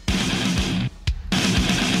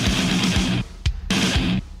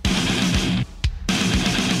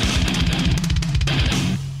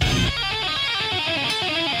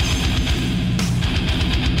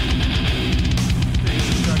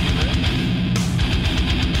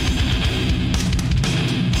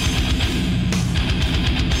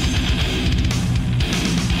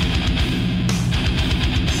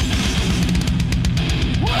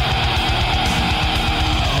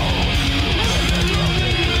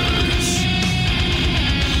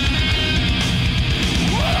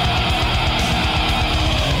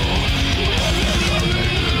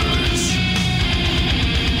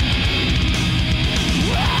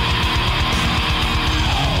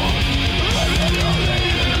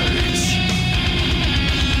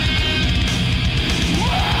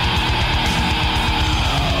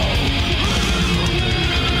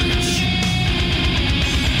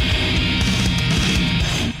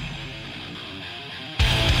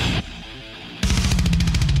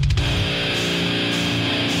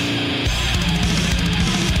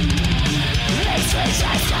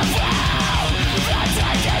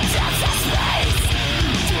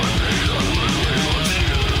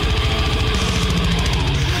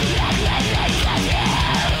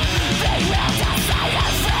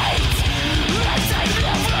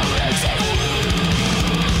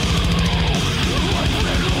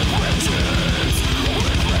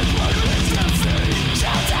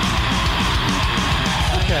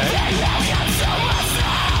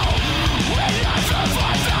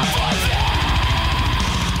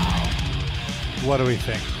 What do we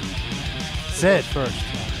think? Sid first.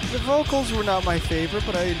 The vocals were not my favorite,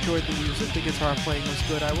 but I enjoyed the music. The guitar playing was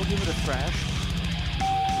good. I will give it a thrash.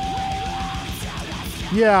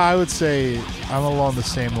 Yeah, I would say I'm along the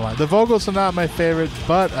same line. The vocals are not my favorite,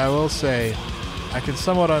 but I will say I can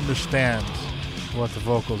somewhat understand what the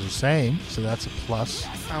vocals are saying, so that's a plus.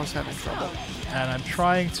 I was having trouble. And I'm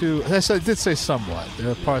trying to, I did say somewhat.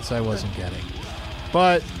 There are parts I wasn't getting.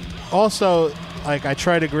 But also, like, I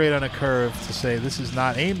try to grade on a curve to say this is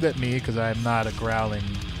not aimed at me because I'm not a growling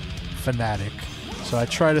fanatic. So I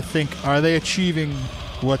try to think, are they achieving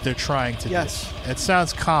what they're trying to do? It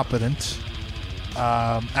sounds competent.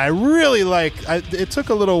 I really like... it took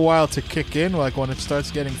a little while to kick in. Like, when it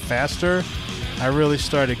starts getting faster, I really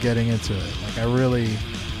started getting into it. Like,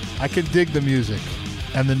 I can dig the music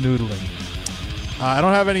and the noodling. I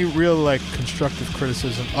don't have any real, like, constructive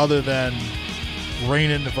criticism other than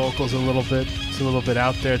rein in the vocals a little bit. It's a little bit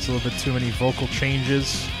out there. It's a little bit too many vocal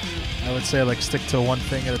changes. I would say, like, stick to one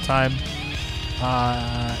thing at a time.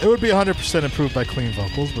 It would be 100% improved by clean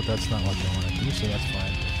vocals, but that's not what they want to do, so that's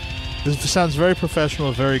fine. This sounds very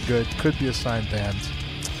professional, very good. Could be a signed band.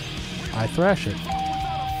 I thrash it.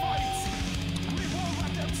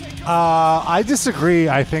 I disagree.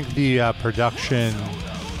 I think the production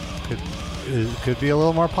could be a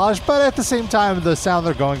little more polished, but at the same time, the sound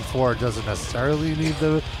they're going for doesn't necessarily need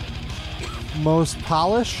the most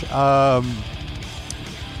polish. I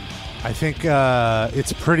think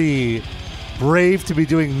it's pretty brave to be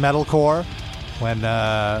doing metalcore when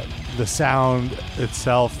the sound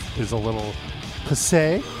itself is a little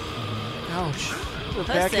passé. Ouch. A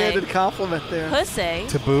backhanded compliment there. Pussy.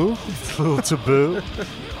 Taboo? It's a little taboo.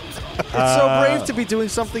 It's so brave to be doing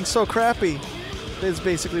something so crappy. Is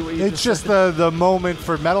basically what you It's just the moment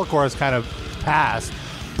for metalcore is kind of past.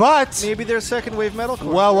 But maybe they're second wave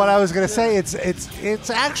metalcore. Well, what I was going to say, it's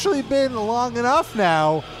actually been long enough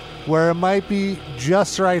now where it might be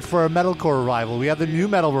just right for a metalcore revival. We had the new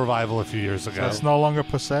metal revival a few years ago. So it's no longer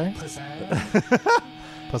passé?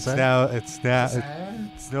 Passé?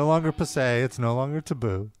 It's no longer passé. It's no longer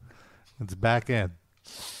taboo. It's back in.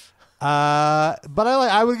 But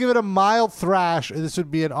I would give it a mild thrash. This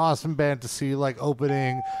would be an awesome band to see, like,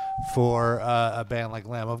 opening for a band like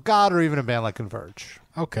Lamb of God or even a band like Converge.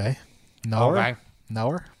 Okay. Knower? Okay.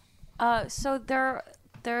 Knower? So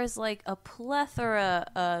there's like a plethora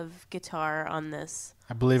of guitar on this.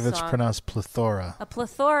 I believe it's song. pronounced plethora. A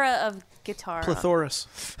plethora of guitar. Plethorous.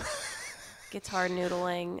 Guitar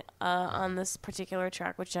noodling on this particular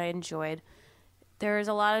track, which I enjoyed. There's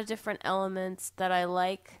a lot of different elements that I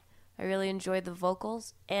like. I really enjoyed the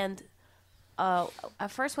vocals. And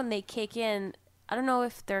at first when they kick in, I don't know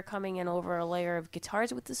if they're coming in over a layer of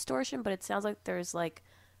guitars with distortion, but it sounds like there's like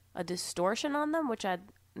a distortion on them, which I'd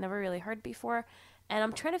never really heard before. And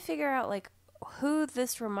I'm trying to figure out like who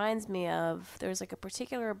this reminds me of. There's like a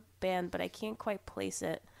particular band, but I can't quite place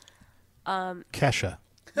it. Kesha.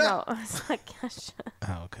 No, it's not Kesha.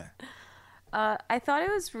 Oh, okay. I thought it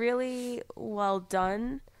was really well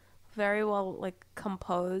done, very well like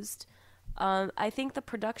composed. I think the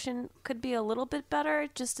production could be a little bit better.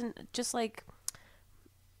 Just like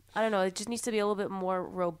I don't know, it just needs to be a little bit more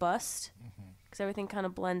robust because everything kind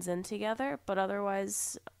of blends in together. But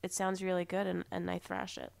otherwise, it sounds really good, and I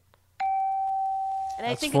thrash it. And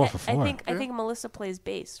That's I think 4 for 4. I think Melissa plays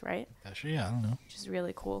bass, right? Actually, yeah, I don't know. Which is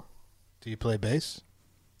really cool. Do you play bass?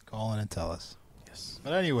 Call in and tell us. Yes.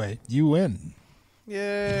 But anyway, you win.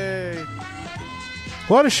 Yay.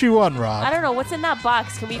 What has she won, Rob? I don't know what's in that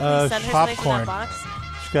box. Can we please send her something from popcorn. that box?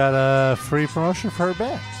 She got a free promotion for her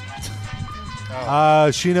band.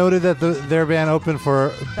 She noted that their band opened for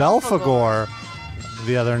Belphegor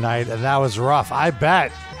the other night, and that was rough. I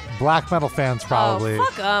bet black metal fans probably. Oh,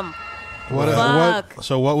 fuck them.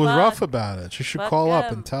 So what was rough about it? She should Fuck call up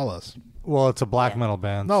 'em. and tell us. Well, it's a black metal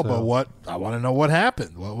band. No, so- but what? I want to know what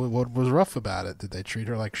happened. What was rough about it? Did they treat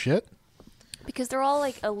her like shit? Because they're all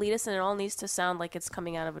like elitist, and it all needs to sound like it's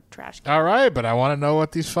coming out of a trash can. All right, but I want to know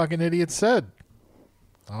what these fucking idiots said.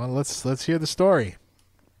 Let's hear the story.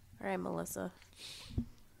 All right, Melissa.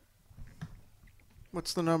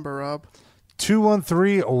 What's the number, Rob?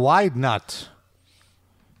 213 Wide Nut.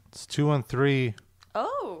 It's 213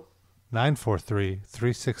 Oh. 943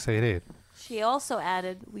 3688. She also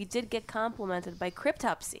added, we did get complimented by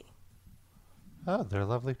Cryptopsy. Oh, they're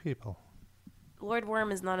lovely people. Lord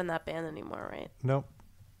Worm is not in that band anymore, right? Nope.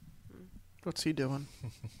 What's he doing?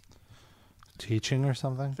 Teaching or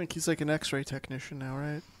something? I think he's like an X-ray technician now,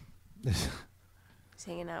 right? He's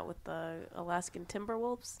hanging out with the Alaskan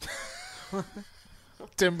Timberwolves.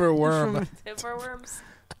 Timberworm. Timberworms.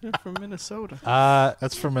 They're from Minnesota.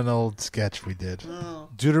 That's from an old sketch we did.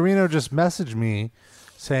 Deuterino just messaged me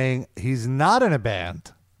saying he's not in a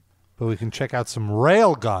band, but we can check out some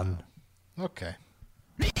Railgun. Okay.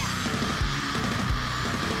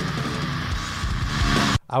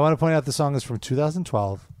 I want to point out the song is from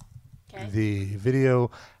 2012. Okay. The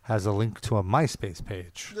video has a link to a MySpace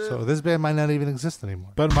page. So this band might not even exist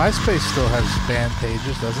anymore. But MySpace still has band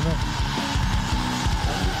pages, doesn't it?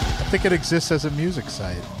 I think it exists as a music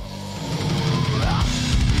site.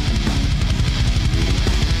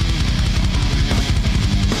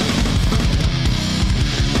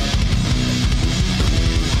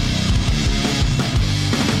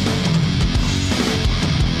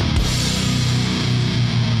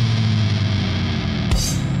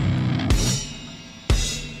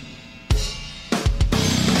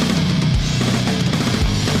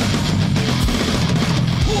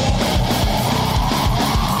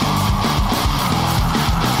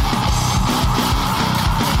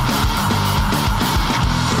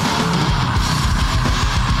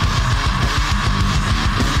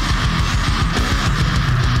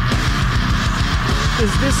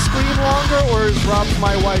 Is this Scream longer, or is Rob's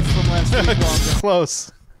My Wife from last week longer?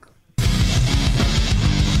 Close.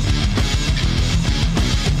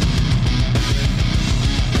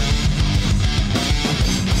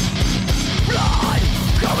 Blood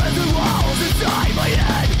coming through walls inside my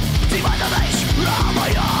head. Demon the leash from my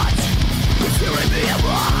heart. It's tearing me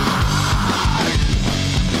apart.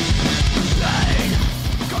 Pain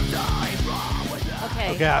comes I from within. Okay.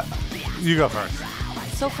 Okay, you go first.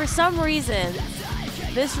 So for some reason,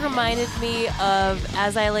 this reminded me of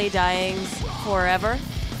As I Lay Dying's Forever.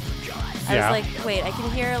 I Yeah. was like, wait, I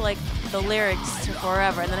can hear like the lyrics to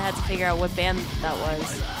Forever, and then I had to figure out what band that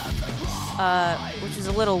was, which is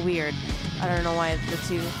a little weird. I don't know why the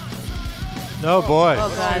two. Oh boy. Oh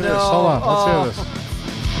god. Yes, hold on. Let's hear this.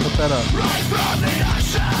 Put that up.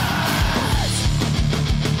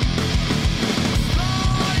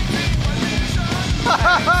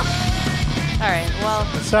 All right. Well,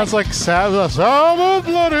 It sounds like Sabbath. Sabbath,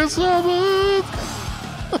 bloody Sabbath.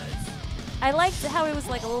 I liked how it was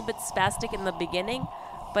like a little bit spastic in the beginning,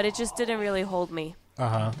 but it just didn't really hold me.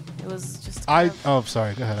 Uh-huh. It was just. Oh,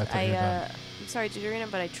 sorry. Go ahead. I thought you were done. I'm sorry,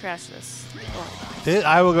 Judarina, but I trashed this. Oh.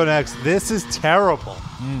 I will go next. This is terrible.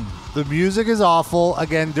 The music is awful.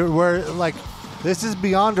 Again, we're like, this is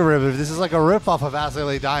beyond derivative. This is like a ripoff of As I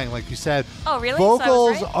Lay Dying, like you said. Oh, really? So I was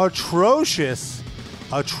Vocals right? atrocious.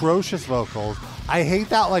 Atrocious vocals. I hate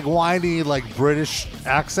that like whiny like British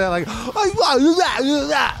accent. Like,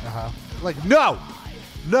 like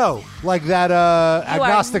no, like that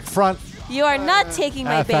agnostic front. You are not taking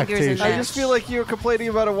my fingers in affectation. that. I just feel like you're complaining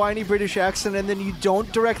about a whiny British accent, and then you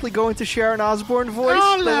don't directly go into Sharon Osbourne voice.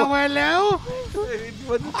 Hello.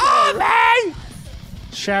 Oh,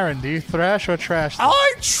 Sharon, do you thrash or trash?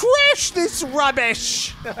 I trash this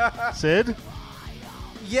rubbish. Sid?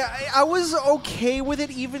 Yeah, I was okay with it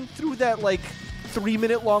even through that like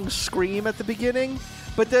 3-minute long scream at the beginning,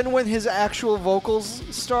 but then when his actual vocals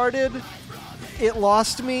started, it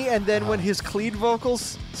lost me, and then when his clean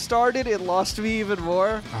vocals started, it lost me even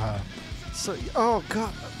more. So, oh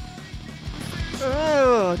god.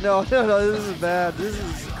 Oh, no, this is bad. This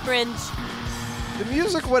is cringe. The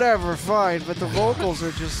music, whatever, fine, but the vocals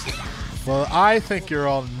are just. Well, I think you're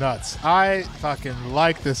all nuts. I fucking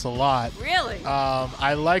like this a lot. Really?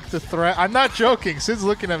 I like the threat. I'm not joking. Sid's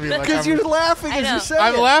looking at me like Because you're laughing as you say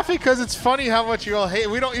I'm it. laughing because it's funny how much you all hate.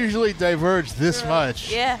 We don't usually diverge this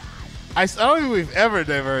much. Yeah. I don't think we've ever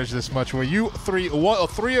diverged this much. Where you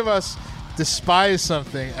three of us despise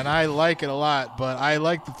something, and I like it a lot. But I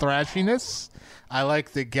like the thrashiness. I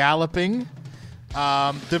like the galloping.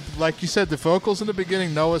 Like you said, the vocals in the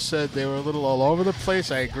beginning, Noah said they were a little all over the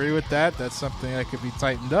place. I agree with that. That's something that could be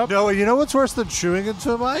tightened up. No, you know what's worse than chewing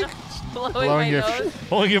into a mic? Blowing your nose.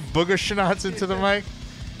 blowing your booger schnapps into the mic.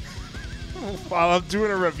 While I'm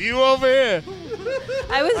doing a review over here.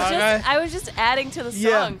 I was just adding to the song.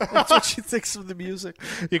 Yeah, that's what she thinks of the music.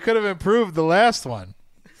 You could have improved the last one.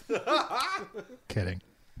 Kidding.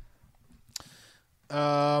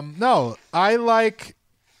 No, I like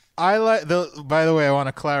the. By the way, I want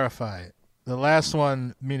to clarify. The last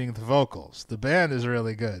one, meaning the vocals. The band is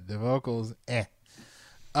really good. The vocals,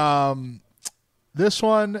 This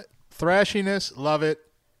one, thrashiness, love it.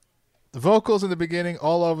 The vocals in the beginning,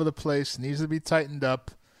 all over the place, needs to be tightened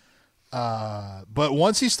up. But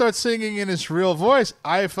once he starts singing in his real voice,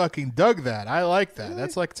 I fucking dug that. I like that.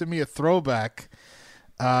 That's like, to me, a throwback.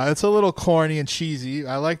 It's a little corny and cheesy.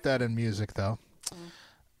 I like that in music, though.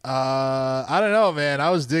 I don't know, man. I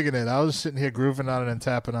was digging it. I was sitting here grooving on it and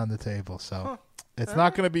tapping on the table. So it's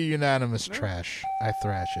not going to be unanimous trash. I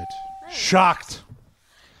thrash it. Shocked.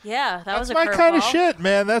 Yeah, that was That's a my kind of curveball. shit,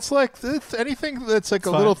 man. That's like anything that's like a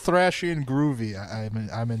little thrashy and groovy.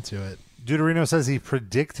 I'm into it. Deuterino says he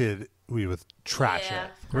predicted we would trash it.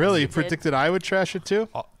 Really? You did. predicted I would trash it too?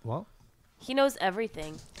 Well, He knows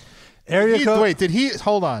everything. Wait, did he?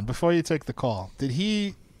 Hold on, before you take the call. Did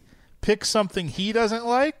he pick something he doesn't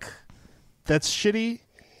like that's shitty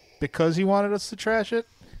because he wanted us to trash it?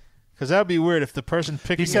 Because that would be weird if the person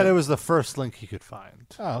picking he said it was the first link he could find.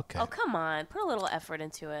 Oh, okay. Oh, come on. Put a little effort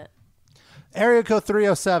into it. Area code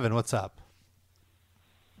 307, what's up?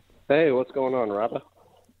 Hey, what's going on, Robba?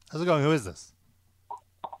 How's it going? Who is this?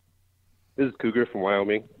 This is Cougar from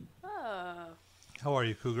Wyoming. Oh. How are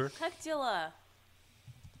you, Cougar? Pectula.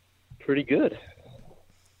 Pretty good.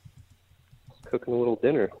 Cooking a little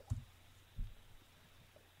dinner.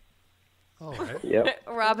 All right. Yep.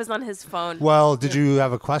 Rob is on his phone. Well, did you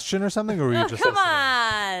have a question or something, or were you Oh, just come listening?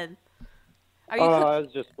 on. Are you I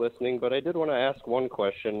was just listening, but I did want to ask one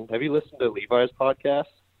question. Have you listened to Levi's podcast?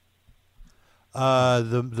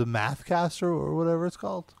 The Mathcaster or whatever it's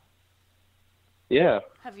called? Yeah.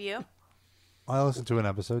 Have you? I listened to an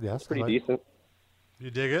episode. Yes, Pretty I like- decent. You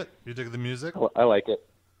dig it? You dig the music? Well, I like it.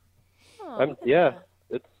 Yeah,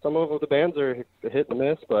 it's some of the bands are hit and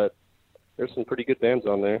miss, but there's some pretty good bands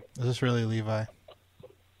on there. Is this really Levi?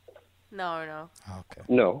 No. Okay.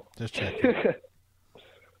 No. Just checking.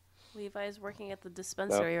 Levi's working at the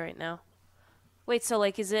dispensary right now. Wait, so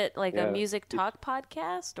like, is it like Yeah. a music talk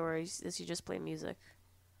podcast, or is he just play music?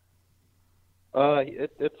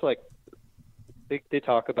 It's like they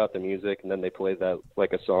talk about the music and then they play that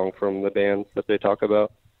like a song from the bands that they talk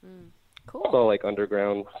about. Cool. It's all like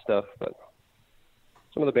underground stuff, but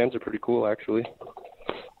some of the bands are pretty cool actually.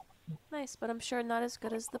 Nice, but I'm sure not as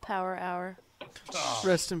good as the Power Hour.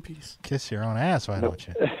 Rest in peace. Kiss your own ass, why don't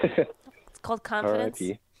you? It's called confidence.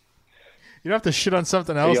 You don't have to shit on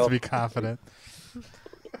something else to be confident.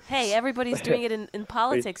 Hey, everybody's doing it in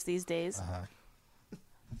politics these days.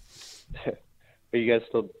 Are you guys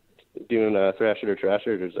still doing Thrash It or Trash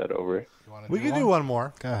It, or is that over? We can do one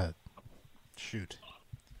more. Go ahead. Shoot.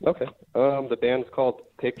 Okay. The band's called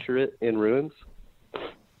Picture It in Ruins.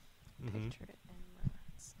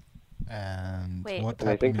 And Wait. what And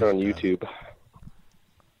I type think of they're on music? YouTube.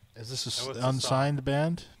 Is this And an what's the unsigned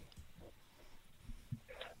band?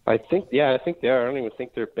 I think they are. I don't even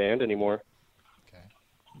think they're banned anymore.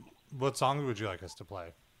 What song would you like us to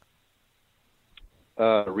play?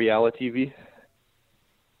 Reality TV.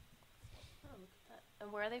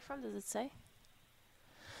 And where are they from? Does it say?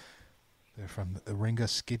 They're from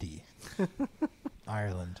Ringaskiddy,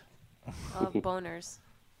 Ireland. Boners.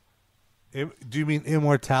 Do you mean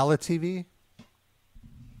Immortality TV?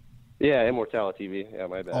 Yeah, Immortality TV. Yeah,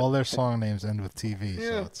 my bad. All their song names end with TV, so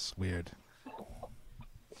Yeah. it's weird.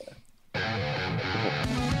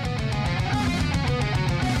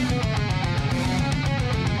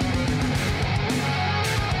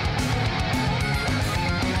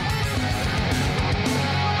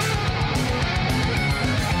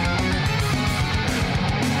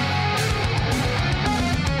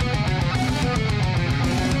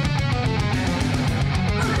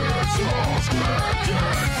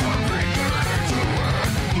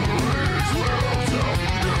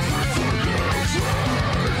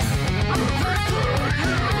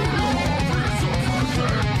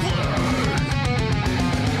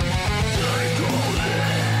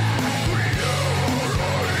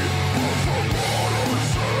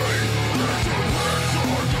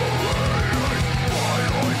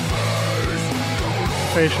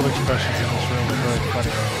 Facial expressions in this room are very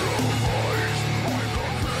funny.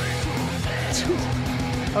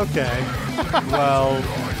 Okay. Well,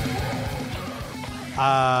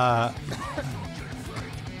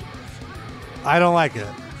 I don't like it.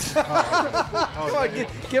 Come on,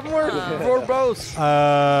 give more verbose.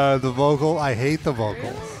 The vocal, I hate the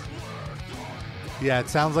vocals. Yeah, it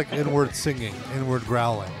sounds like inward singing, inward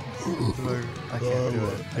growling. I can't do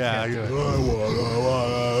it. Yeah,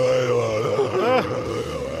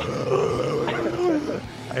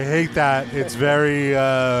 I hate that. It's very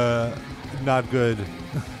not good.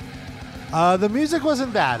 The music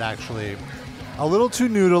wasn't bad, actually. A little too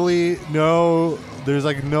noodly. No, there's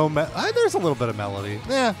like no. There's a little bit of melody.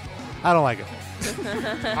 Yeah, I don't like it.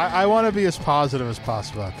 I want to be as positive as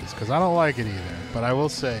possible about this because I don't like it either. But I will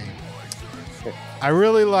say, I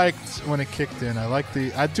really liked when it kicked in.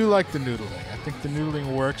 I do like the noodling. I think the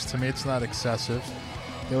noodling works. To me, it's not excessive.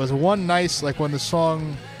 There was one nice, like when the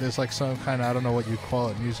song, there's like some kind of, I don't know what you call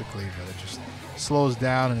it musically, but it just slows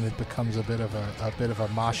down and it becomes a bit of a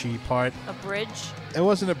moshy part. A bridge? It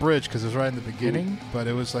wasn't a bridge because it was right in the beginning, but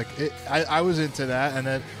it was like I was into that, and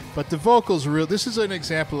then but the vocals real. This is an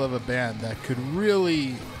example of a band that could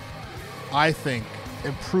really, I think,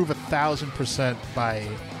 improve 1,000% by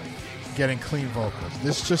getting clean vocals.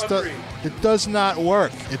 This just it does not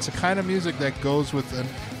work. It's a kind of music that goes with an.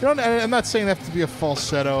 I'm not saying they have to be a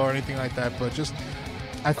falsetto or anything like that, but just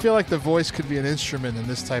I feel like the voice could be an instrument in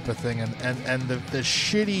this type of thing, and the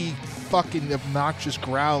shitty fucking obnoxious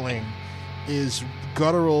growling is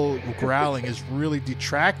guttural growling is really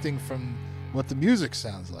detracting from what the music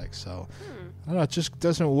sounds like. So I don't know, it just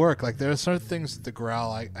doesn't work. Like there are certain things that the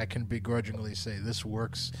growl I can begrudgingly say this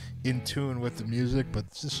works in tune with the music, but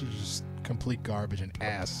this is just complete garbage and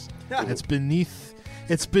ass. It's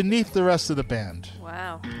beneath the rest of the band.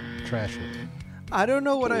 Wow. Trash it. I don't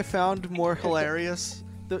know what I found more hilarious.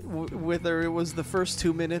 Whether it was the first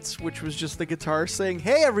 2 minutes, which was just the guitar saying,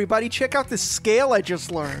 "Hey everybody, check out this scale I just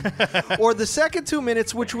learned," or the second 2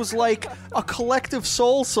 minutes, which was like a collective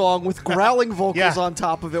soul song with growling vocals on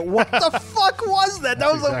top of it. What the fuck was that?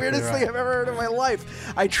 That was the exactly weirdest right. thing I've ever heard in my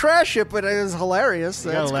life. I trash it, but it was hilarious.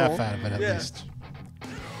 You That's gotta laugh cool. at it, at least.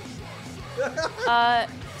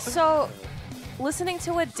 So, listening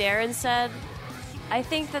to what Darren said, I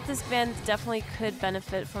think that this band definitely could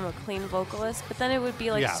benefit from a clean vocalist, but then it would be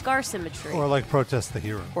like Scar Symmetry. Or like Protest the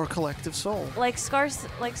Hero. Or Collective Soul. Like Scar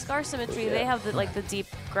Symmetry, they have the deep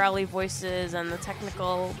growly voices and the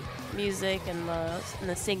technical music and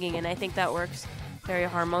the singing, and I think that works very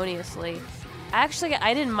harmoniously. Actually,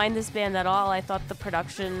 I didn't mind this band at all. I thought the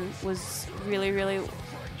production was really, really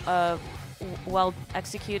well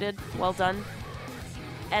executed, well done.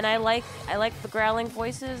 And I like the growling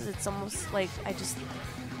voices. It's almost like I just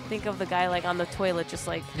think of the guy like on the toilet, just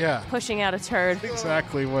like pushing out a turd.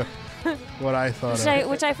 Exactly what I thought.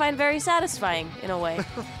 Which I find very satisfying in a way.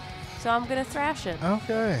 So I'm gonna thrash it.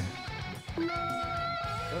 Okay.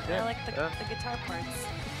 I like the guitar parts.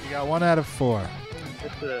 You got 1 out of 4.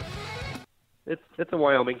 It's a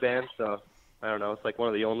Wyoming band, so I don't know. It's like one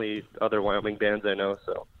of the only other Wyoming bands I know.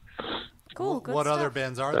 So cool. Good what stuff. other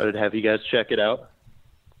bands are I'd there? have you guys check it out.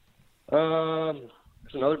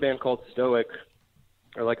 There's another band called Stoic.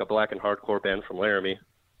 They're like a black and hardcore band from Laramie.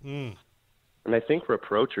 Mm. And I think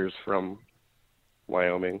Reproachers from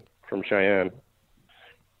Wyoming, from Cheyenne.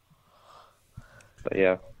 But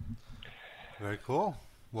yeah. Very cool.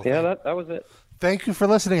 Well, Yeah, that was it. Thank you for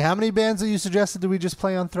listening. How many bands that you suggested did we just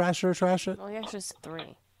play on Thrasher or Trash It? Well, yeah, it's just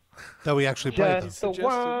 3. That we actually played Just them. the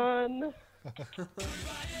one.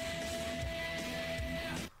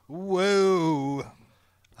 Whoa.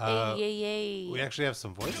 Yay. We actually have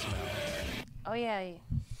some voicemail. Oh yeah,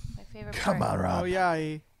 my favorite Come part. on, Rob. Oh,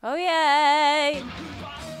 yeah. Oh yay!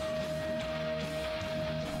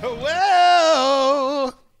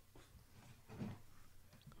 Whoa!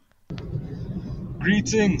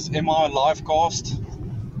 Greetings, MI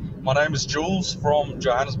Livecast. My name is Jules from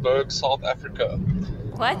Johannesburg, South Africa.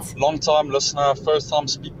 What? Long time listener, first time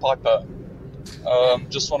speak piper.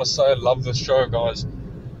 Just want to say I love this show, guys.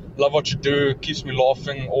 Love what you do. It keeps me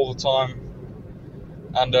laughing all the time.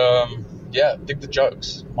 And yeah, dig the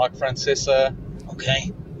jokes. Mike Francesa,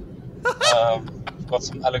 okay. Got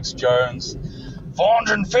some Alex Jones.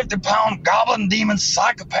 450-pound goblin demon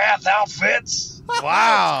psychopath outfits.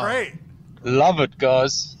 Wow. That's great. Love it,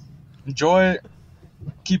 guys. Enjoy.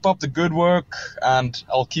 Keep up the good work, and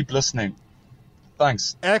I'll keep listening.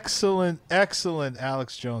 Thanks. Excellent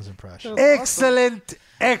Alex Jones impression. Excellent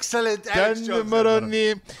Alex Dan Jones.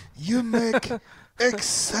 Moroni, you make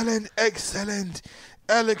excellent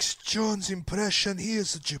Alex Jones impression. He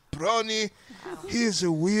is a jabroni. He is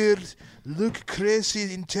a weird, look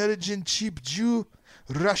crazy, intelligent, cheap Jew.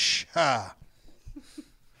 Russia.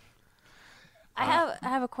 I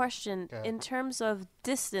have a question. In terms of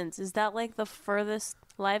distance, is that like the furthest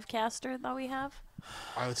live caster that we have?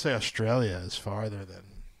 I would say Australia is farther than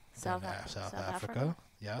South Africa.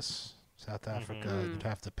 Yes, South Africa. You'd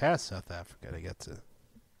have to pass South Africa to get to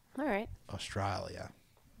All right. Australia.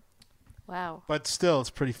 Wow. But still, it's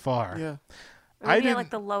pretty far. Yeah. Are we at like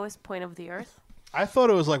the lowest point of the earth? I thought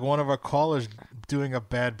it was like one of our callers doing a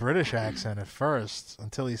bad British accent at first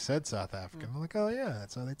until he said South African. I'm like, oh yeah,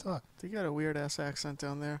 that's how they talk. They got a weird ass accent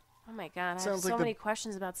down there. Oh my god, I have Sounds so like many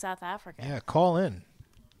questions about South Africa. Yeah, call in.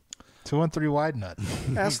 213 Wide Nut.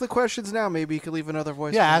 Ask the questions now. Maybe you could leave another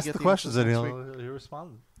voice. Yeah, when you ask get the questions answers and next week. he'll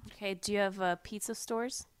respond. Okay, do you have pizza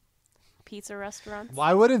stores? Pizza restaurants?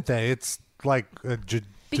 Why wouldn't they? It's like a Because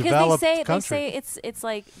developed they country. say it's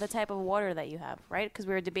like the type of water that you have, right? Because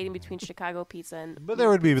we were debating between Chicago pizza and. But there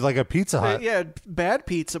would be like a Pizza Hut. Yeah, bad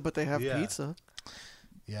pizza, but they have pizza.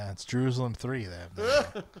 Yeah, it's Jerusalem 3. They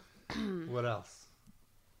have What else?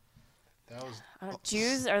 That was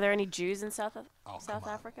Jews? Are there any Jews in South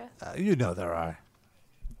Africa? You know there are.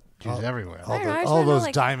 Jews everywhere. All, I don't know, I the, just all wanna know, those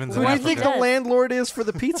like, diamonds Who in do you Africa. think the landlord is for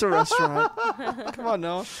the pizza restaurant? Come on,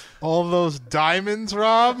 Noah. All those diamonds,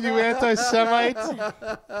 Rob, you anti-Semite.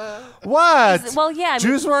 What? Well, yeah. I mean,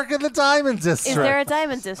 Jews work in the diamond district. is there a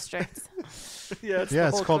diamond district? Yeah,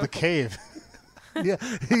 It's called the Cave. yeah,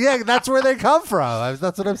 that's where they come from.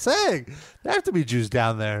 That's what I'm saying. There have to be Jews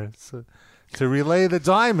down there to relay the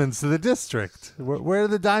diamonds to the district. Where do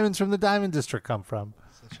the diamonds from the diamond district come from?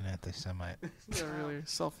 Such an anti-Semite. They're really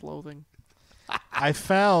self-loathing. I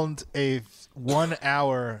found a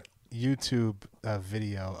 1-hour YouTube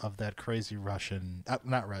video of that crazy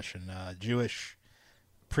Jewish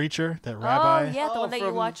preacher, that rabbi. Oh, yeah, the one that you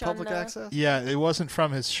from watch Public on Access? Yeah, it wasn't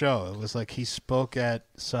from his show. It was like he spoke at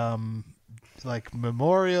some like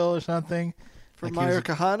memorial or something. From Like he Meyer was-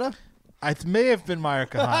 Kahana? It may have been Meyer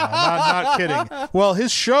Kahana. Not kidding. Well,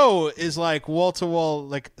 his show is like wall to wall.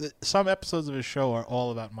 Like some episodes of his show are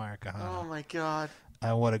all about Meyer Kahana. Oh, my God.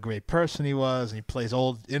 And what a great person he was. And he plays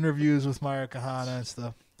old interviews with Meyer Kahana and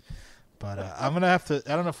stuff. But I'm gonna have to.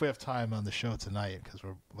 I don't know if we have time on the show tonight because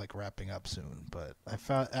we're like wrapping up soon. But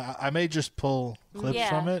I may just pull clips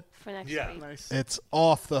from it. For next week. Nice. It's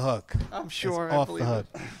off the hook. I'm sure. It's I off the believe hook.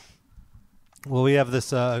 it. Well, we have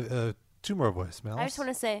this 2 more voicemails. I just want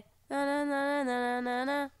to say, na na na na na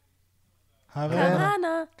na.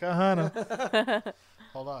 Havana. Kahana. Kahana.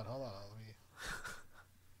 Hold on. Let me.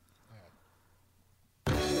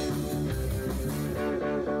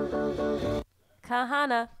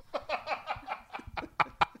 Kahana.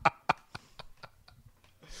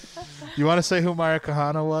 You want to say who Maya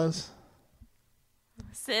Kahana was?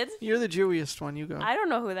 Sid? You're the Jewiest one. You go. I don't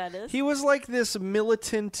know who that is. He was like this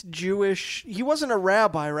militant Jewish. He wasn't a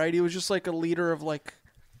rabbi, right? He was just like a leader of like.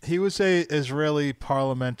 He was a Israeli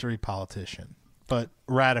parliamentary politician, but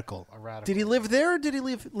radical. A radical. Did he live there or did he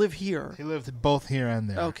live here? He lived both here and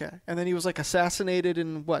there. Okay. And then he was like assassinated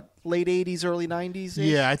in what, late 80s, early 90s?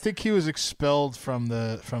 Yeah, I think he was expelled from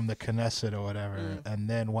the Knesset or whatever, and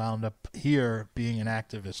then wound up here being an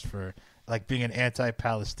activist for like being an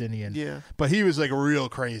anti-Palestinian. Yeah. But he was like real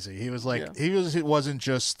crazy. He was like Yeah. it wasn't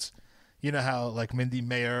just, you know how like Mindy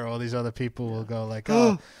Mayer or all these other people will go like,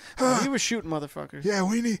 he was shooting motherfuckers. yeah,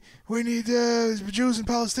 we need Jews and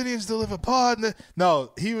Palestinians to live apart.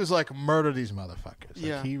 No, he was like murder these motherfuckers. Like,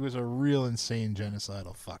 Yeah. he was a real insane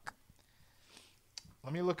genocidal fuck.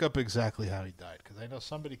 Let me look up exactly how he died because I know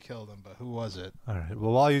somebody killed him, but who was it? All right.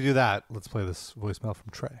 Well, while you do that, let's play this voicemail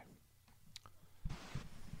from Trey.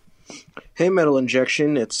 Hey, Metal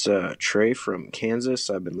Injection. It's Trey from Kansas.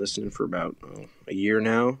 I've been listening for about a year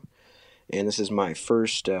now, and this is my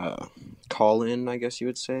first call-in, I guess you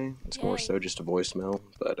would say. It's more so just a voicemail,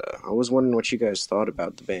 but I was wondering what you guys thought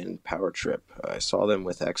about the band Power Trip. I saw them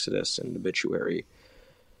with Exodus and Obituary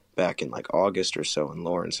back in like August or so in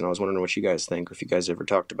Lawrence, and I was wondering what you guys think, if you guys ever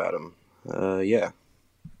talked about them. Yeah.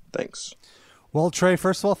 Thanks. Well, Trey,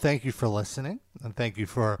 first of all, thank you for listening, and thank you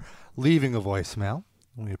for leaving a voicemail.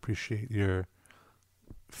 We appreciate your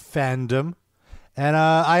fandom. And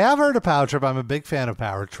I have heard of Power Trip. I'm a big fan of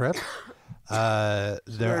Power Trip. Their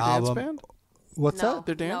They're a album. dance band? What's No, that?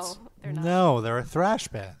 they're dance? No, they're not. No, they're a thrash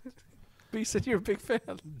band. But you said you're a big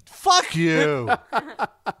fan. Fuck you.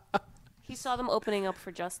 He saw them opening up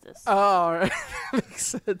for Justice. Oh, all right. Makes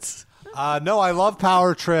sense. No, I love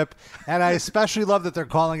Power Trip, and I especially love that they're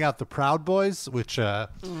calling out the Proud Boys, which,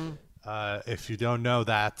 if you don't know,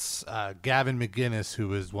 that's Gavin McGinnis,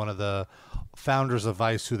 who is one of the founders of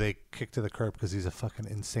Vice, who they kicked to the curb because he's a fucking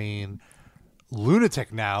insane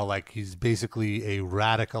lunatic now. Like, he's basically a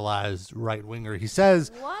radicalized right winger. He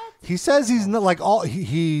says he's not like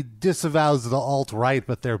he disavows the alt right,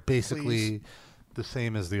 but they're basically the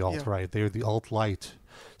same as the alt right. They're the alt light.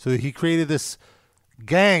 So he created this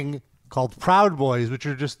gang called Proud Boys, which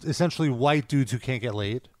are just essentially white dudes who can't get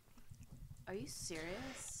laid. Are you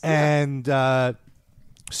serious? And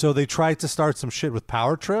so they tried to start some shit with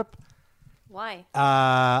Power Trip. Why?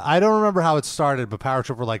 I don't remember how it started, but Power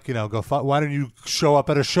Trip were like, why don't you show up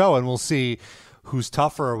at a show and we'll see who's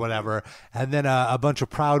tougher or whatever. And then a bunch of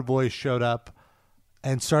Proud Boys showed up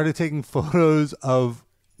and started taking photos of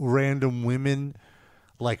random women,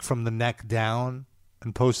 like from the neck down,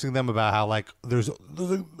 and posting them about how like there's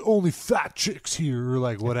only fat chicks here or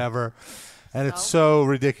like whatever. And it's so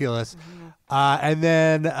ridiculous. And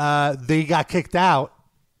then they got kicked out.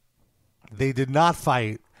 They did not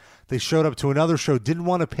fight. They showed up to another show, didn't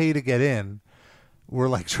want to pay to get in. We're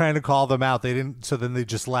like trying to call them out. They didn't, so then they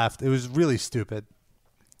just left. It was really stupid.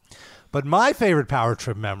 But my favorite Power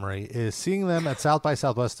Trip memory is seeing them at South by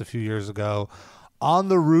Southwest a few years ago on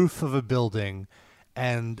the roof of a building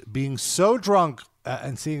and being so drunk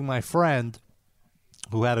and seeing my friend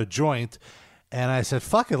who had a joint. And I said,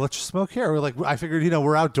 fuck it, let's just smoke here. We're like, I figured,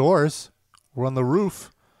 we're outdoors. We're on the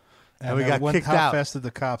roof. And we got kicked how out. How fast did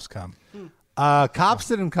the cops come? Cops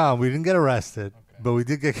didn't come. We didn't get arrested, but we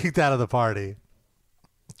did get kicked out of the party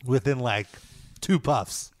within like 2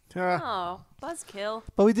 puffs. Oh, buzzkill.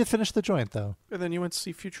 But we did finish the joint, though. And then you went to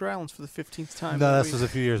see Future Islands for the 15th time. No, this was a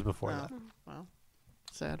few years before that. Wow.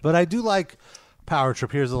 Sad. But I do like Power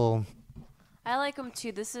Trip. Here's a little... I like them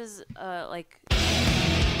too. This is like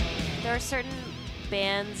there are certain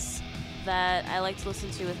bands that I like to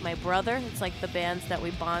listen to with my brother. It's like the bands that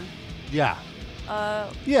we bond. Yeah.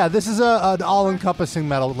 Yeah, this is an all-encompassing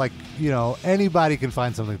metal. Like, anybody can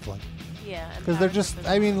find something to like. Yeah. Because they're just,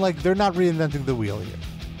 they're not reinventing the wheel here.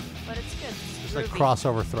 But it's good. It's It's like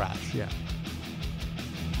groovy. crossover thrash, yeah.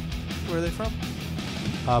 Where are they from?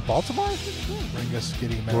 Baltimore? Ringa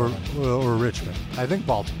Skitty, Or, Maryland. or Richmond. I think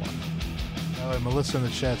Baltimore. Oh, and Melissa in the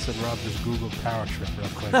chat said Rob just Googled Power Trip real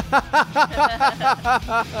quick.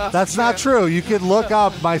 That's not true. You can look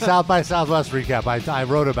up my South by Southwest recap. I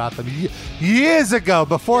wrote about them years ago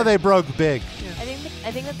before they broke big.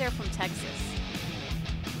 I think that they're from Texas.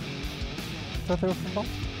 I thought they were from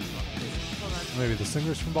Baltimore. Hold on. Maybe the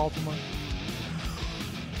singer's from Baltimore.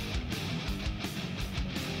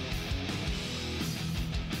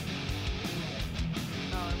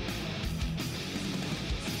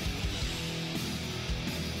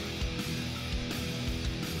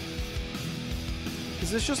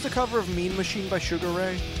 Is this just a cover of Mean Machine by Sugar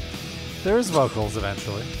Ray? There's vocals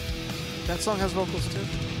eventually. That song has vocals too.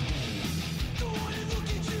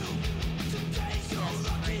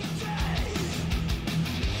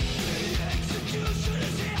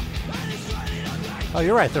 Oh,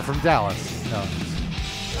 you're right. They're from Dallas. No.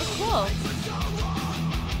 Oh, cool.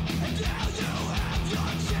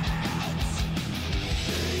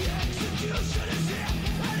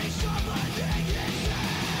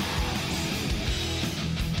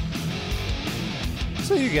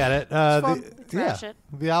 So you get it. Thrash it.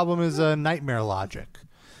 The album is Nightmare Logic.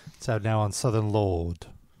 It's out now on Southern Lord.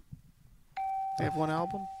 They have one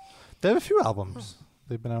album? They have a few albums.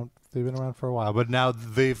 They've been around for a while, but now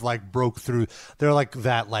they've like broke through. They're like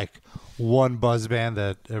that one buzz band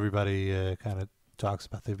that everybody kind of talks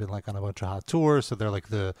about. They've been like on a bunch of hot tours, so they're like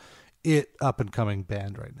the up and coming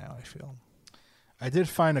band right now, I feel. I did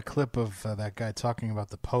find a clip of that guy talking about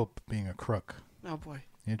the Pope being a crook. Oh boy.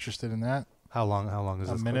 You interested in that? How long is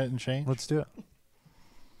a this? minute clip? and change? Let's do it.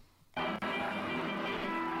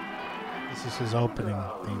 This is his opening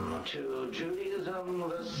theme. To Judaism,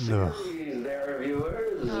 the Ugh. series there,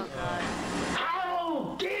 viewers.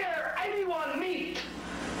 How dare anyone meet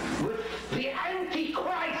with the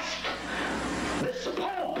Antichrist? This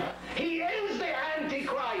Pope, he is the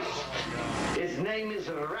Antichrist. His name is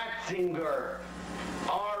Ratzinger.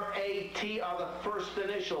 R-A-T are the first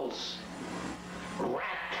initials. Ratzinger.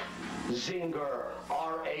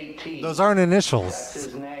 R-A-T. Those aren't initials. That's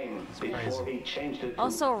his name before he changed it to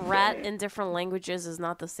Also, rat in different languages is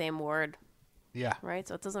not the same word. Yeah. Right?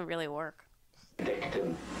 So it doesn't really work.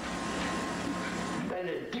 Benedictum.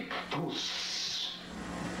 Benedictus.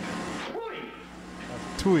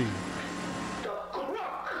 Tui.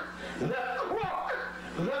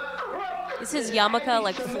 Is his yarmulke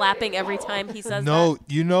like flapping every time he says No,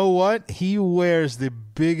 you know what? He wears the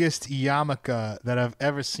biggest yarmulke that I've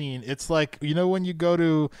ever seen. It's like, you know when you go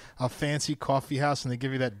to a fancy coffee house and they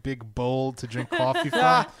give you that big bowl to drink coffee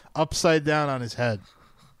from? Upside down on his head.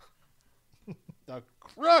 The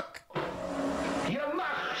crook!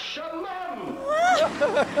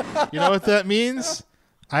 You know what that means?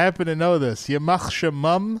 I happen to know this. Yamach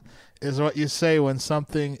Shemam is what you say when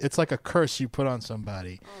something, it's like a curse you put on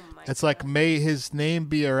somebody. It's like, may his name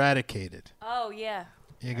be eradicated. Oh, yeah.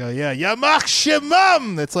 You go, yeah, Yamach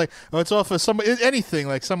Shemam! It's like, oh, it's all for somebody, anything,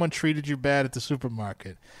 like someone treated you bad at the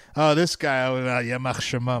supermarket. Oh, this guy, Yamach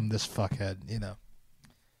Shemam, this fuckhead, you know.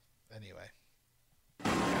 Anyway.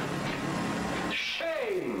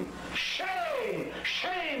 Shame! Shame!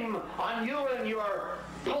 Shame on you and your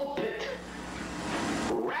pulpit.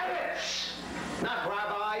 Rabbits! Not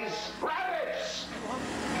rabbis, rabbits!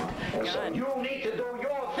 So you need to do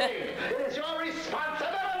your thing. It is your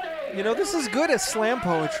responsibility! You know, this is good at slam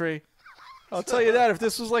poetry. I'll tell you that. If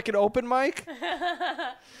this was like an open mic.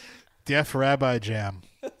 Deaf Rabbi Jam.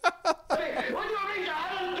 Hey, what do you mean to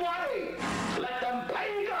 120? Let them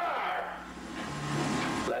linger!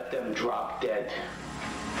 Let them drop dead.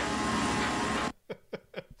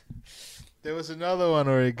 There was another one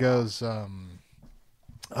where he goes,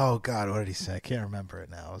 oh God, what did he say? I can't remember it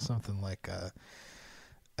now. It was something like,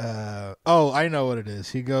 oh, I know what it is.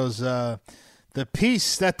 He goes, the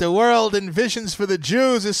peace that the world envisions for the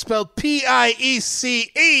Jews is spelled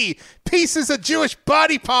P-I-E-C-E. Pieces of Jewish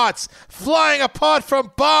body parts flying apart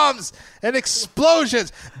from bombs and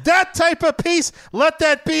explosions. That type of peace, let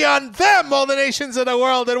that be on them, all the nations of the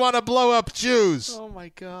world that want to blow up Jews. Oh my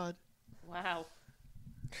God. Wow.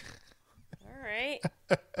 All right.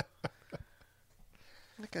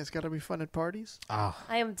 That guy's got to be fun at parties. Oh.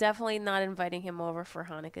 I am definitely not inviting him over for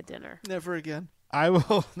Hanukkah dinner. Never again. I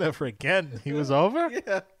will never again. He was over?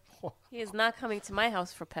 Yeah. He is not coming to my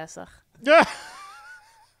house for Pesach. Yeah.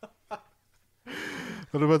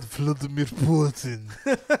 What about Vladimir Putin?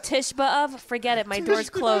 Tish B'Av? Forget it. My door's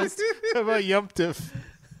closed. How about Yom Tif?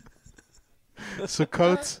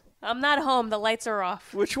 Sukkot? I'm not home. The lights are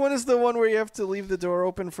off. Which one is the one where you have to leave the door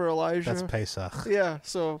open for Elijah? That's Pesach. Yeah,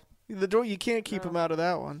 so the door, you can't keep him out of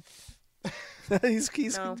that one. he's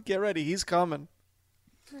Get ready. He's coming.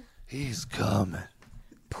 He's coming.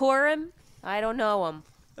 Purim? I don't know him.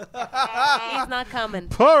 He's not coming.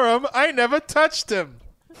 Purim, I never touched him.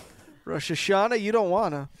 Rosh Hashanah, you don't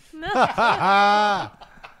wanna.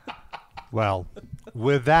 Well,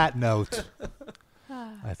 with that note,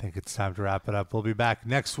 I think it's time to wrap it up. We'll be back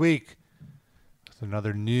next week with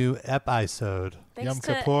another new episode. Thanks Yom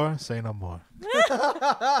to- Kippur, say no more.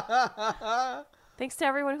 Thanks to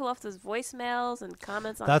everyone who left us voicemails and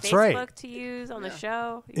comments on That's Facebook right. to use on the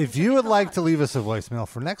show. If you would like to leave us a voicemail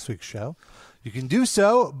for next week's show, you can do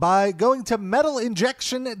so by going to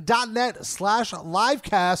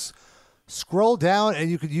metalinjection.net/livecast. Scroll down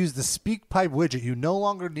and you could use the SpeakPipe widget. You no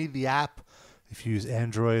longer need the app. If you use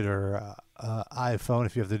Android or iPhone,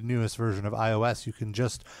 if you have the newest version of iOS, you can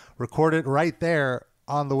just record it right there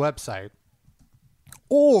on the website.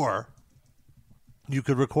 Or you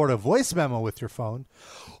could record a voice memo with your phone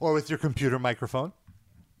or with your computer microphone.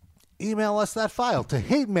 Email us that file to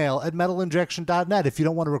hatemail@metalinjection.net. If you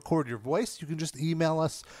don't want to record your voice, you can just email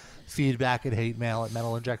us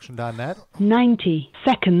feedback@hatemail@metalinjection.net. 90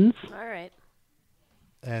 seconds. All right.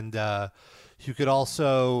 And you could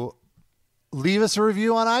also leave us a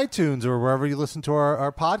review on iTunes or wherever you listen to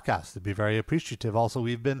our podcast. It'd be very appreciative. Also,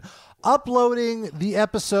 we've been uploading the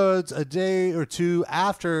episodes a day or two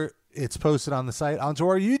after it's posted on the site onto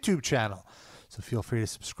our YouTube channel. So feel free to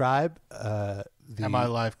subscribe. The MI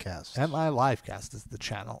Livecast. MI Livecast is the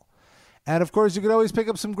channel. And, of course, you can always pick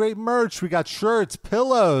up some great merch. We got shirts,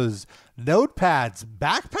 pillows, notepads,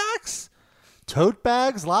 backpacks, tote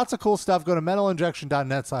bags, lots of cool stuff. Go to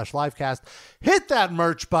metalinjection.net/livecast. Hit that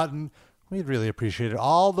merch button. We'd really appreciate it.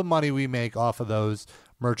 All the money we make off of those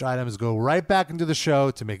merch items go right back into the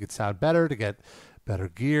show to make it sound better, to get better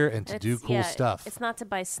gear, and to do cool stuff. It's not to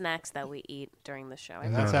buy snacks that we eat during the show.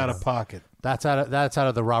 And that's out of pocket. That's out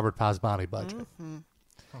of the Robert Pasbani budget.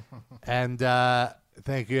 And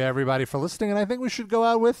thank you everybody for listening. And I think we should go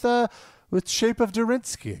out with Shape of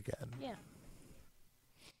Dorinsky again. Yeah.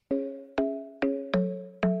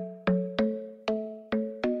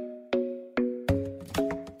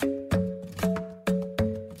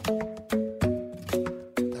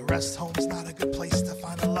 The rest home's not a good place to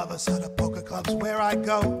find a lover, so the poker club's where I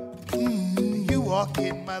go. You walk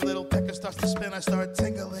in, my little pecker starts to spin, I start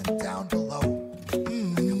tingling down below. I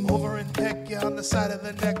come over and peck you on the side of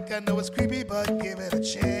the neck. I know it's creepy, but give it a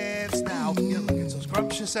chance now. You're looking so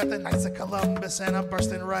scrumptious at the Knights of Columbus, and I'm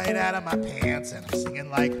bursting right out of my pants. And I'm singing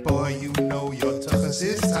like, boy, you know your tuchus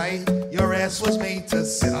is tight. Your ass was made to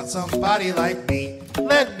sit on somebody like me.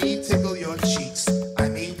 Let me tickle your cheeks. I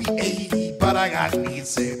may be 80, but I got needs.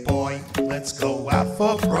 Say, boy, let's go out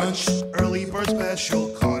for brunch. Early bird special,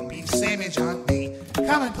 corned beef sandwich on me.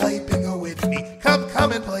 Come and play bingo with me.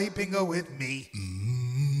 Come and play bingo with me.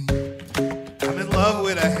 I'm in love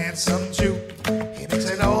with a handsome Jew. He makes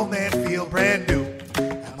an old man feel brand new.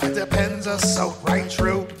 And my depends are so right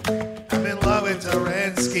true. I'm in love with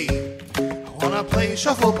Dorinsky. I wanna play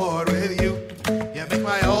shuffleboard with you. You make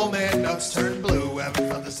my old man nuts turn blue. Haven't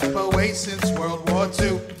felt this type of way since World War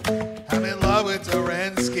II. I'm in love with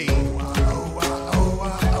Dorinsky.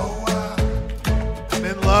 I'm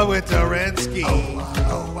in love with Dorinsky.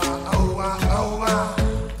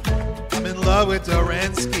 I'm in love with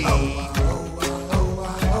Dorinsky.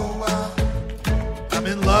 I'm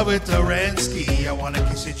in love with Dorinsky. I wanna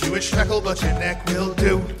kiss your Jewish freckle, but your neck will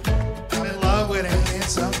do. I'm in love with a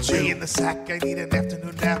handsome Jew. Lay in the sack, I need an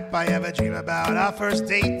afternoon nap. I ever dream about our first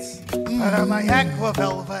date. Put on my aqua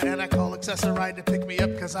velva and I call Accessoride to pick me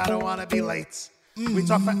up, cause I don't wanna be late. We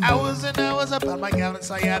talk for hours and hours about my gown and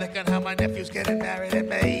sciatic and how my nephew's getting married in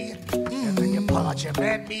May. And then you pull out your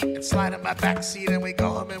man meat and slide in my backseat and we go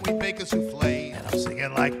home and we bake a souffle. And I'm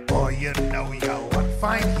singing like, boy, you know you're one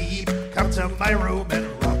fine heap. Come to my room and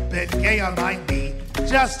rub it gay on my knee.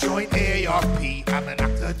 Just join AARP. I'm an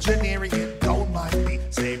octogenarian, don't mind me.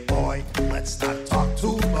 Say, boy, let's not talk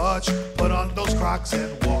too much. Put on those Crocs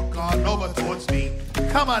and walk on over towards me.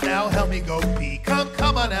 Come on now, help me go pee.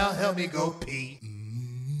 Come on now, help me go pee.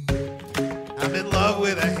 I'm in love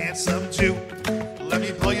with a handsome Jew. Let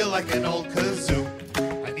me blow you like an old kazoo.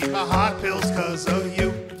 I need my heart pills cause of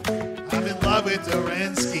you. I'm in love with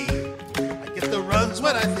Dorinsky. I get the runs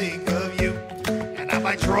when I think of you. And now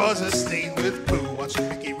my drawers are stained with poo. Watching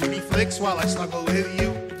Mickey Rooney flicks while I snuggle with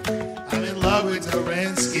you. I'm in love with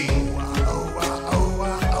Dorinsky.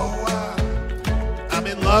 I'm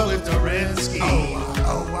in love with Dorinsky.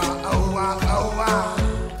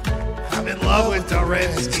 I'm in love with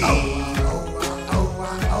Dorinsky.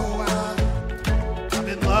 I'm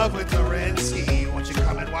in love with Dorinsky. Won't you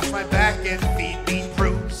come and wash my back and feed me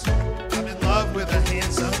prunes? I'm in love with a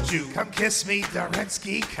handsome Jew. Come kiss me,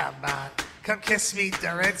 Dorinsky, come on. Come kiss me,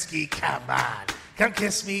 Dorinsky, come on. Come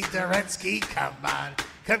kiss me, Dorinsky, come on.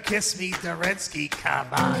 Come kiss me, Dorensky, come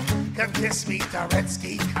on. Come kiss me,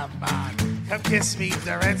 Dorensky, come on. Come kiss me,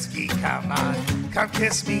 Dorensky, come on. Come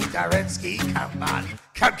kiss me, Dorensky, come on.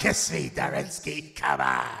 Come kiss me, Dorensky, come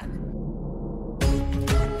on.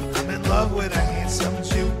 I'm in love with a handsome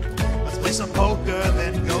Jew. Let's play some poker,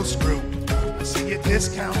 then go screw. I see your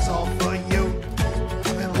discounts all for you.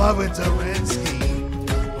 I'm in love with Dorensky.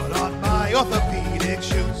 Put on my orthopedic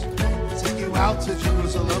shoes. Take you out to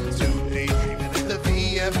Jerusalem to daydreaming at the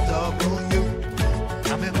VFW.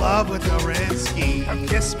 I'm in love with Dorensky. Come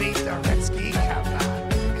kiss me, Dorensky, come on.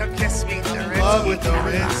 Come kiss me, Dorensky. I'm in love with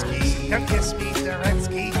Dorensky. Come kiss me,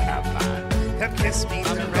 Dorensky, come on. Come kiss me,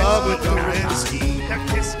 Dorensky. I'm in love with Dorensky. Come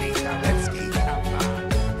kiss me, Dorensky, come on.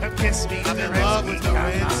 Come kiss me, Dorensky. I'm in love with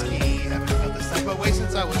Dorensky. Haven't felt this type of way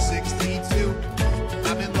since I was 62.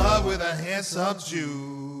 I'm in love with a handsome Jew.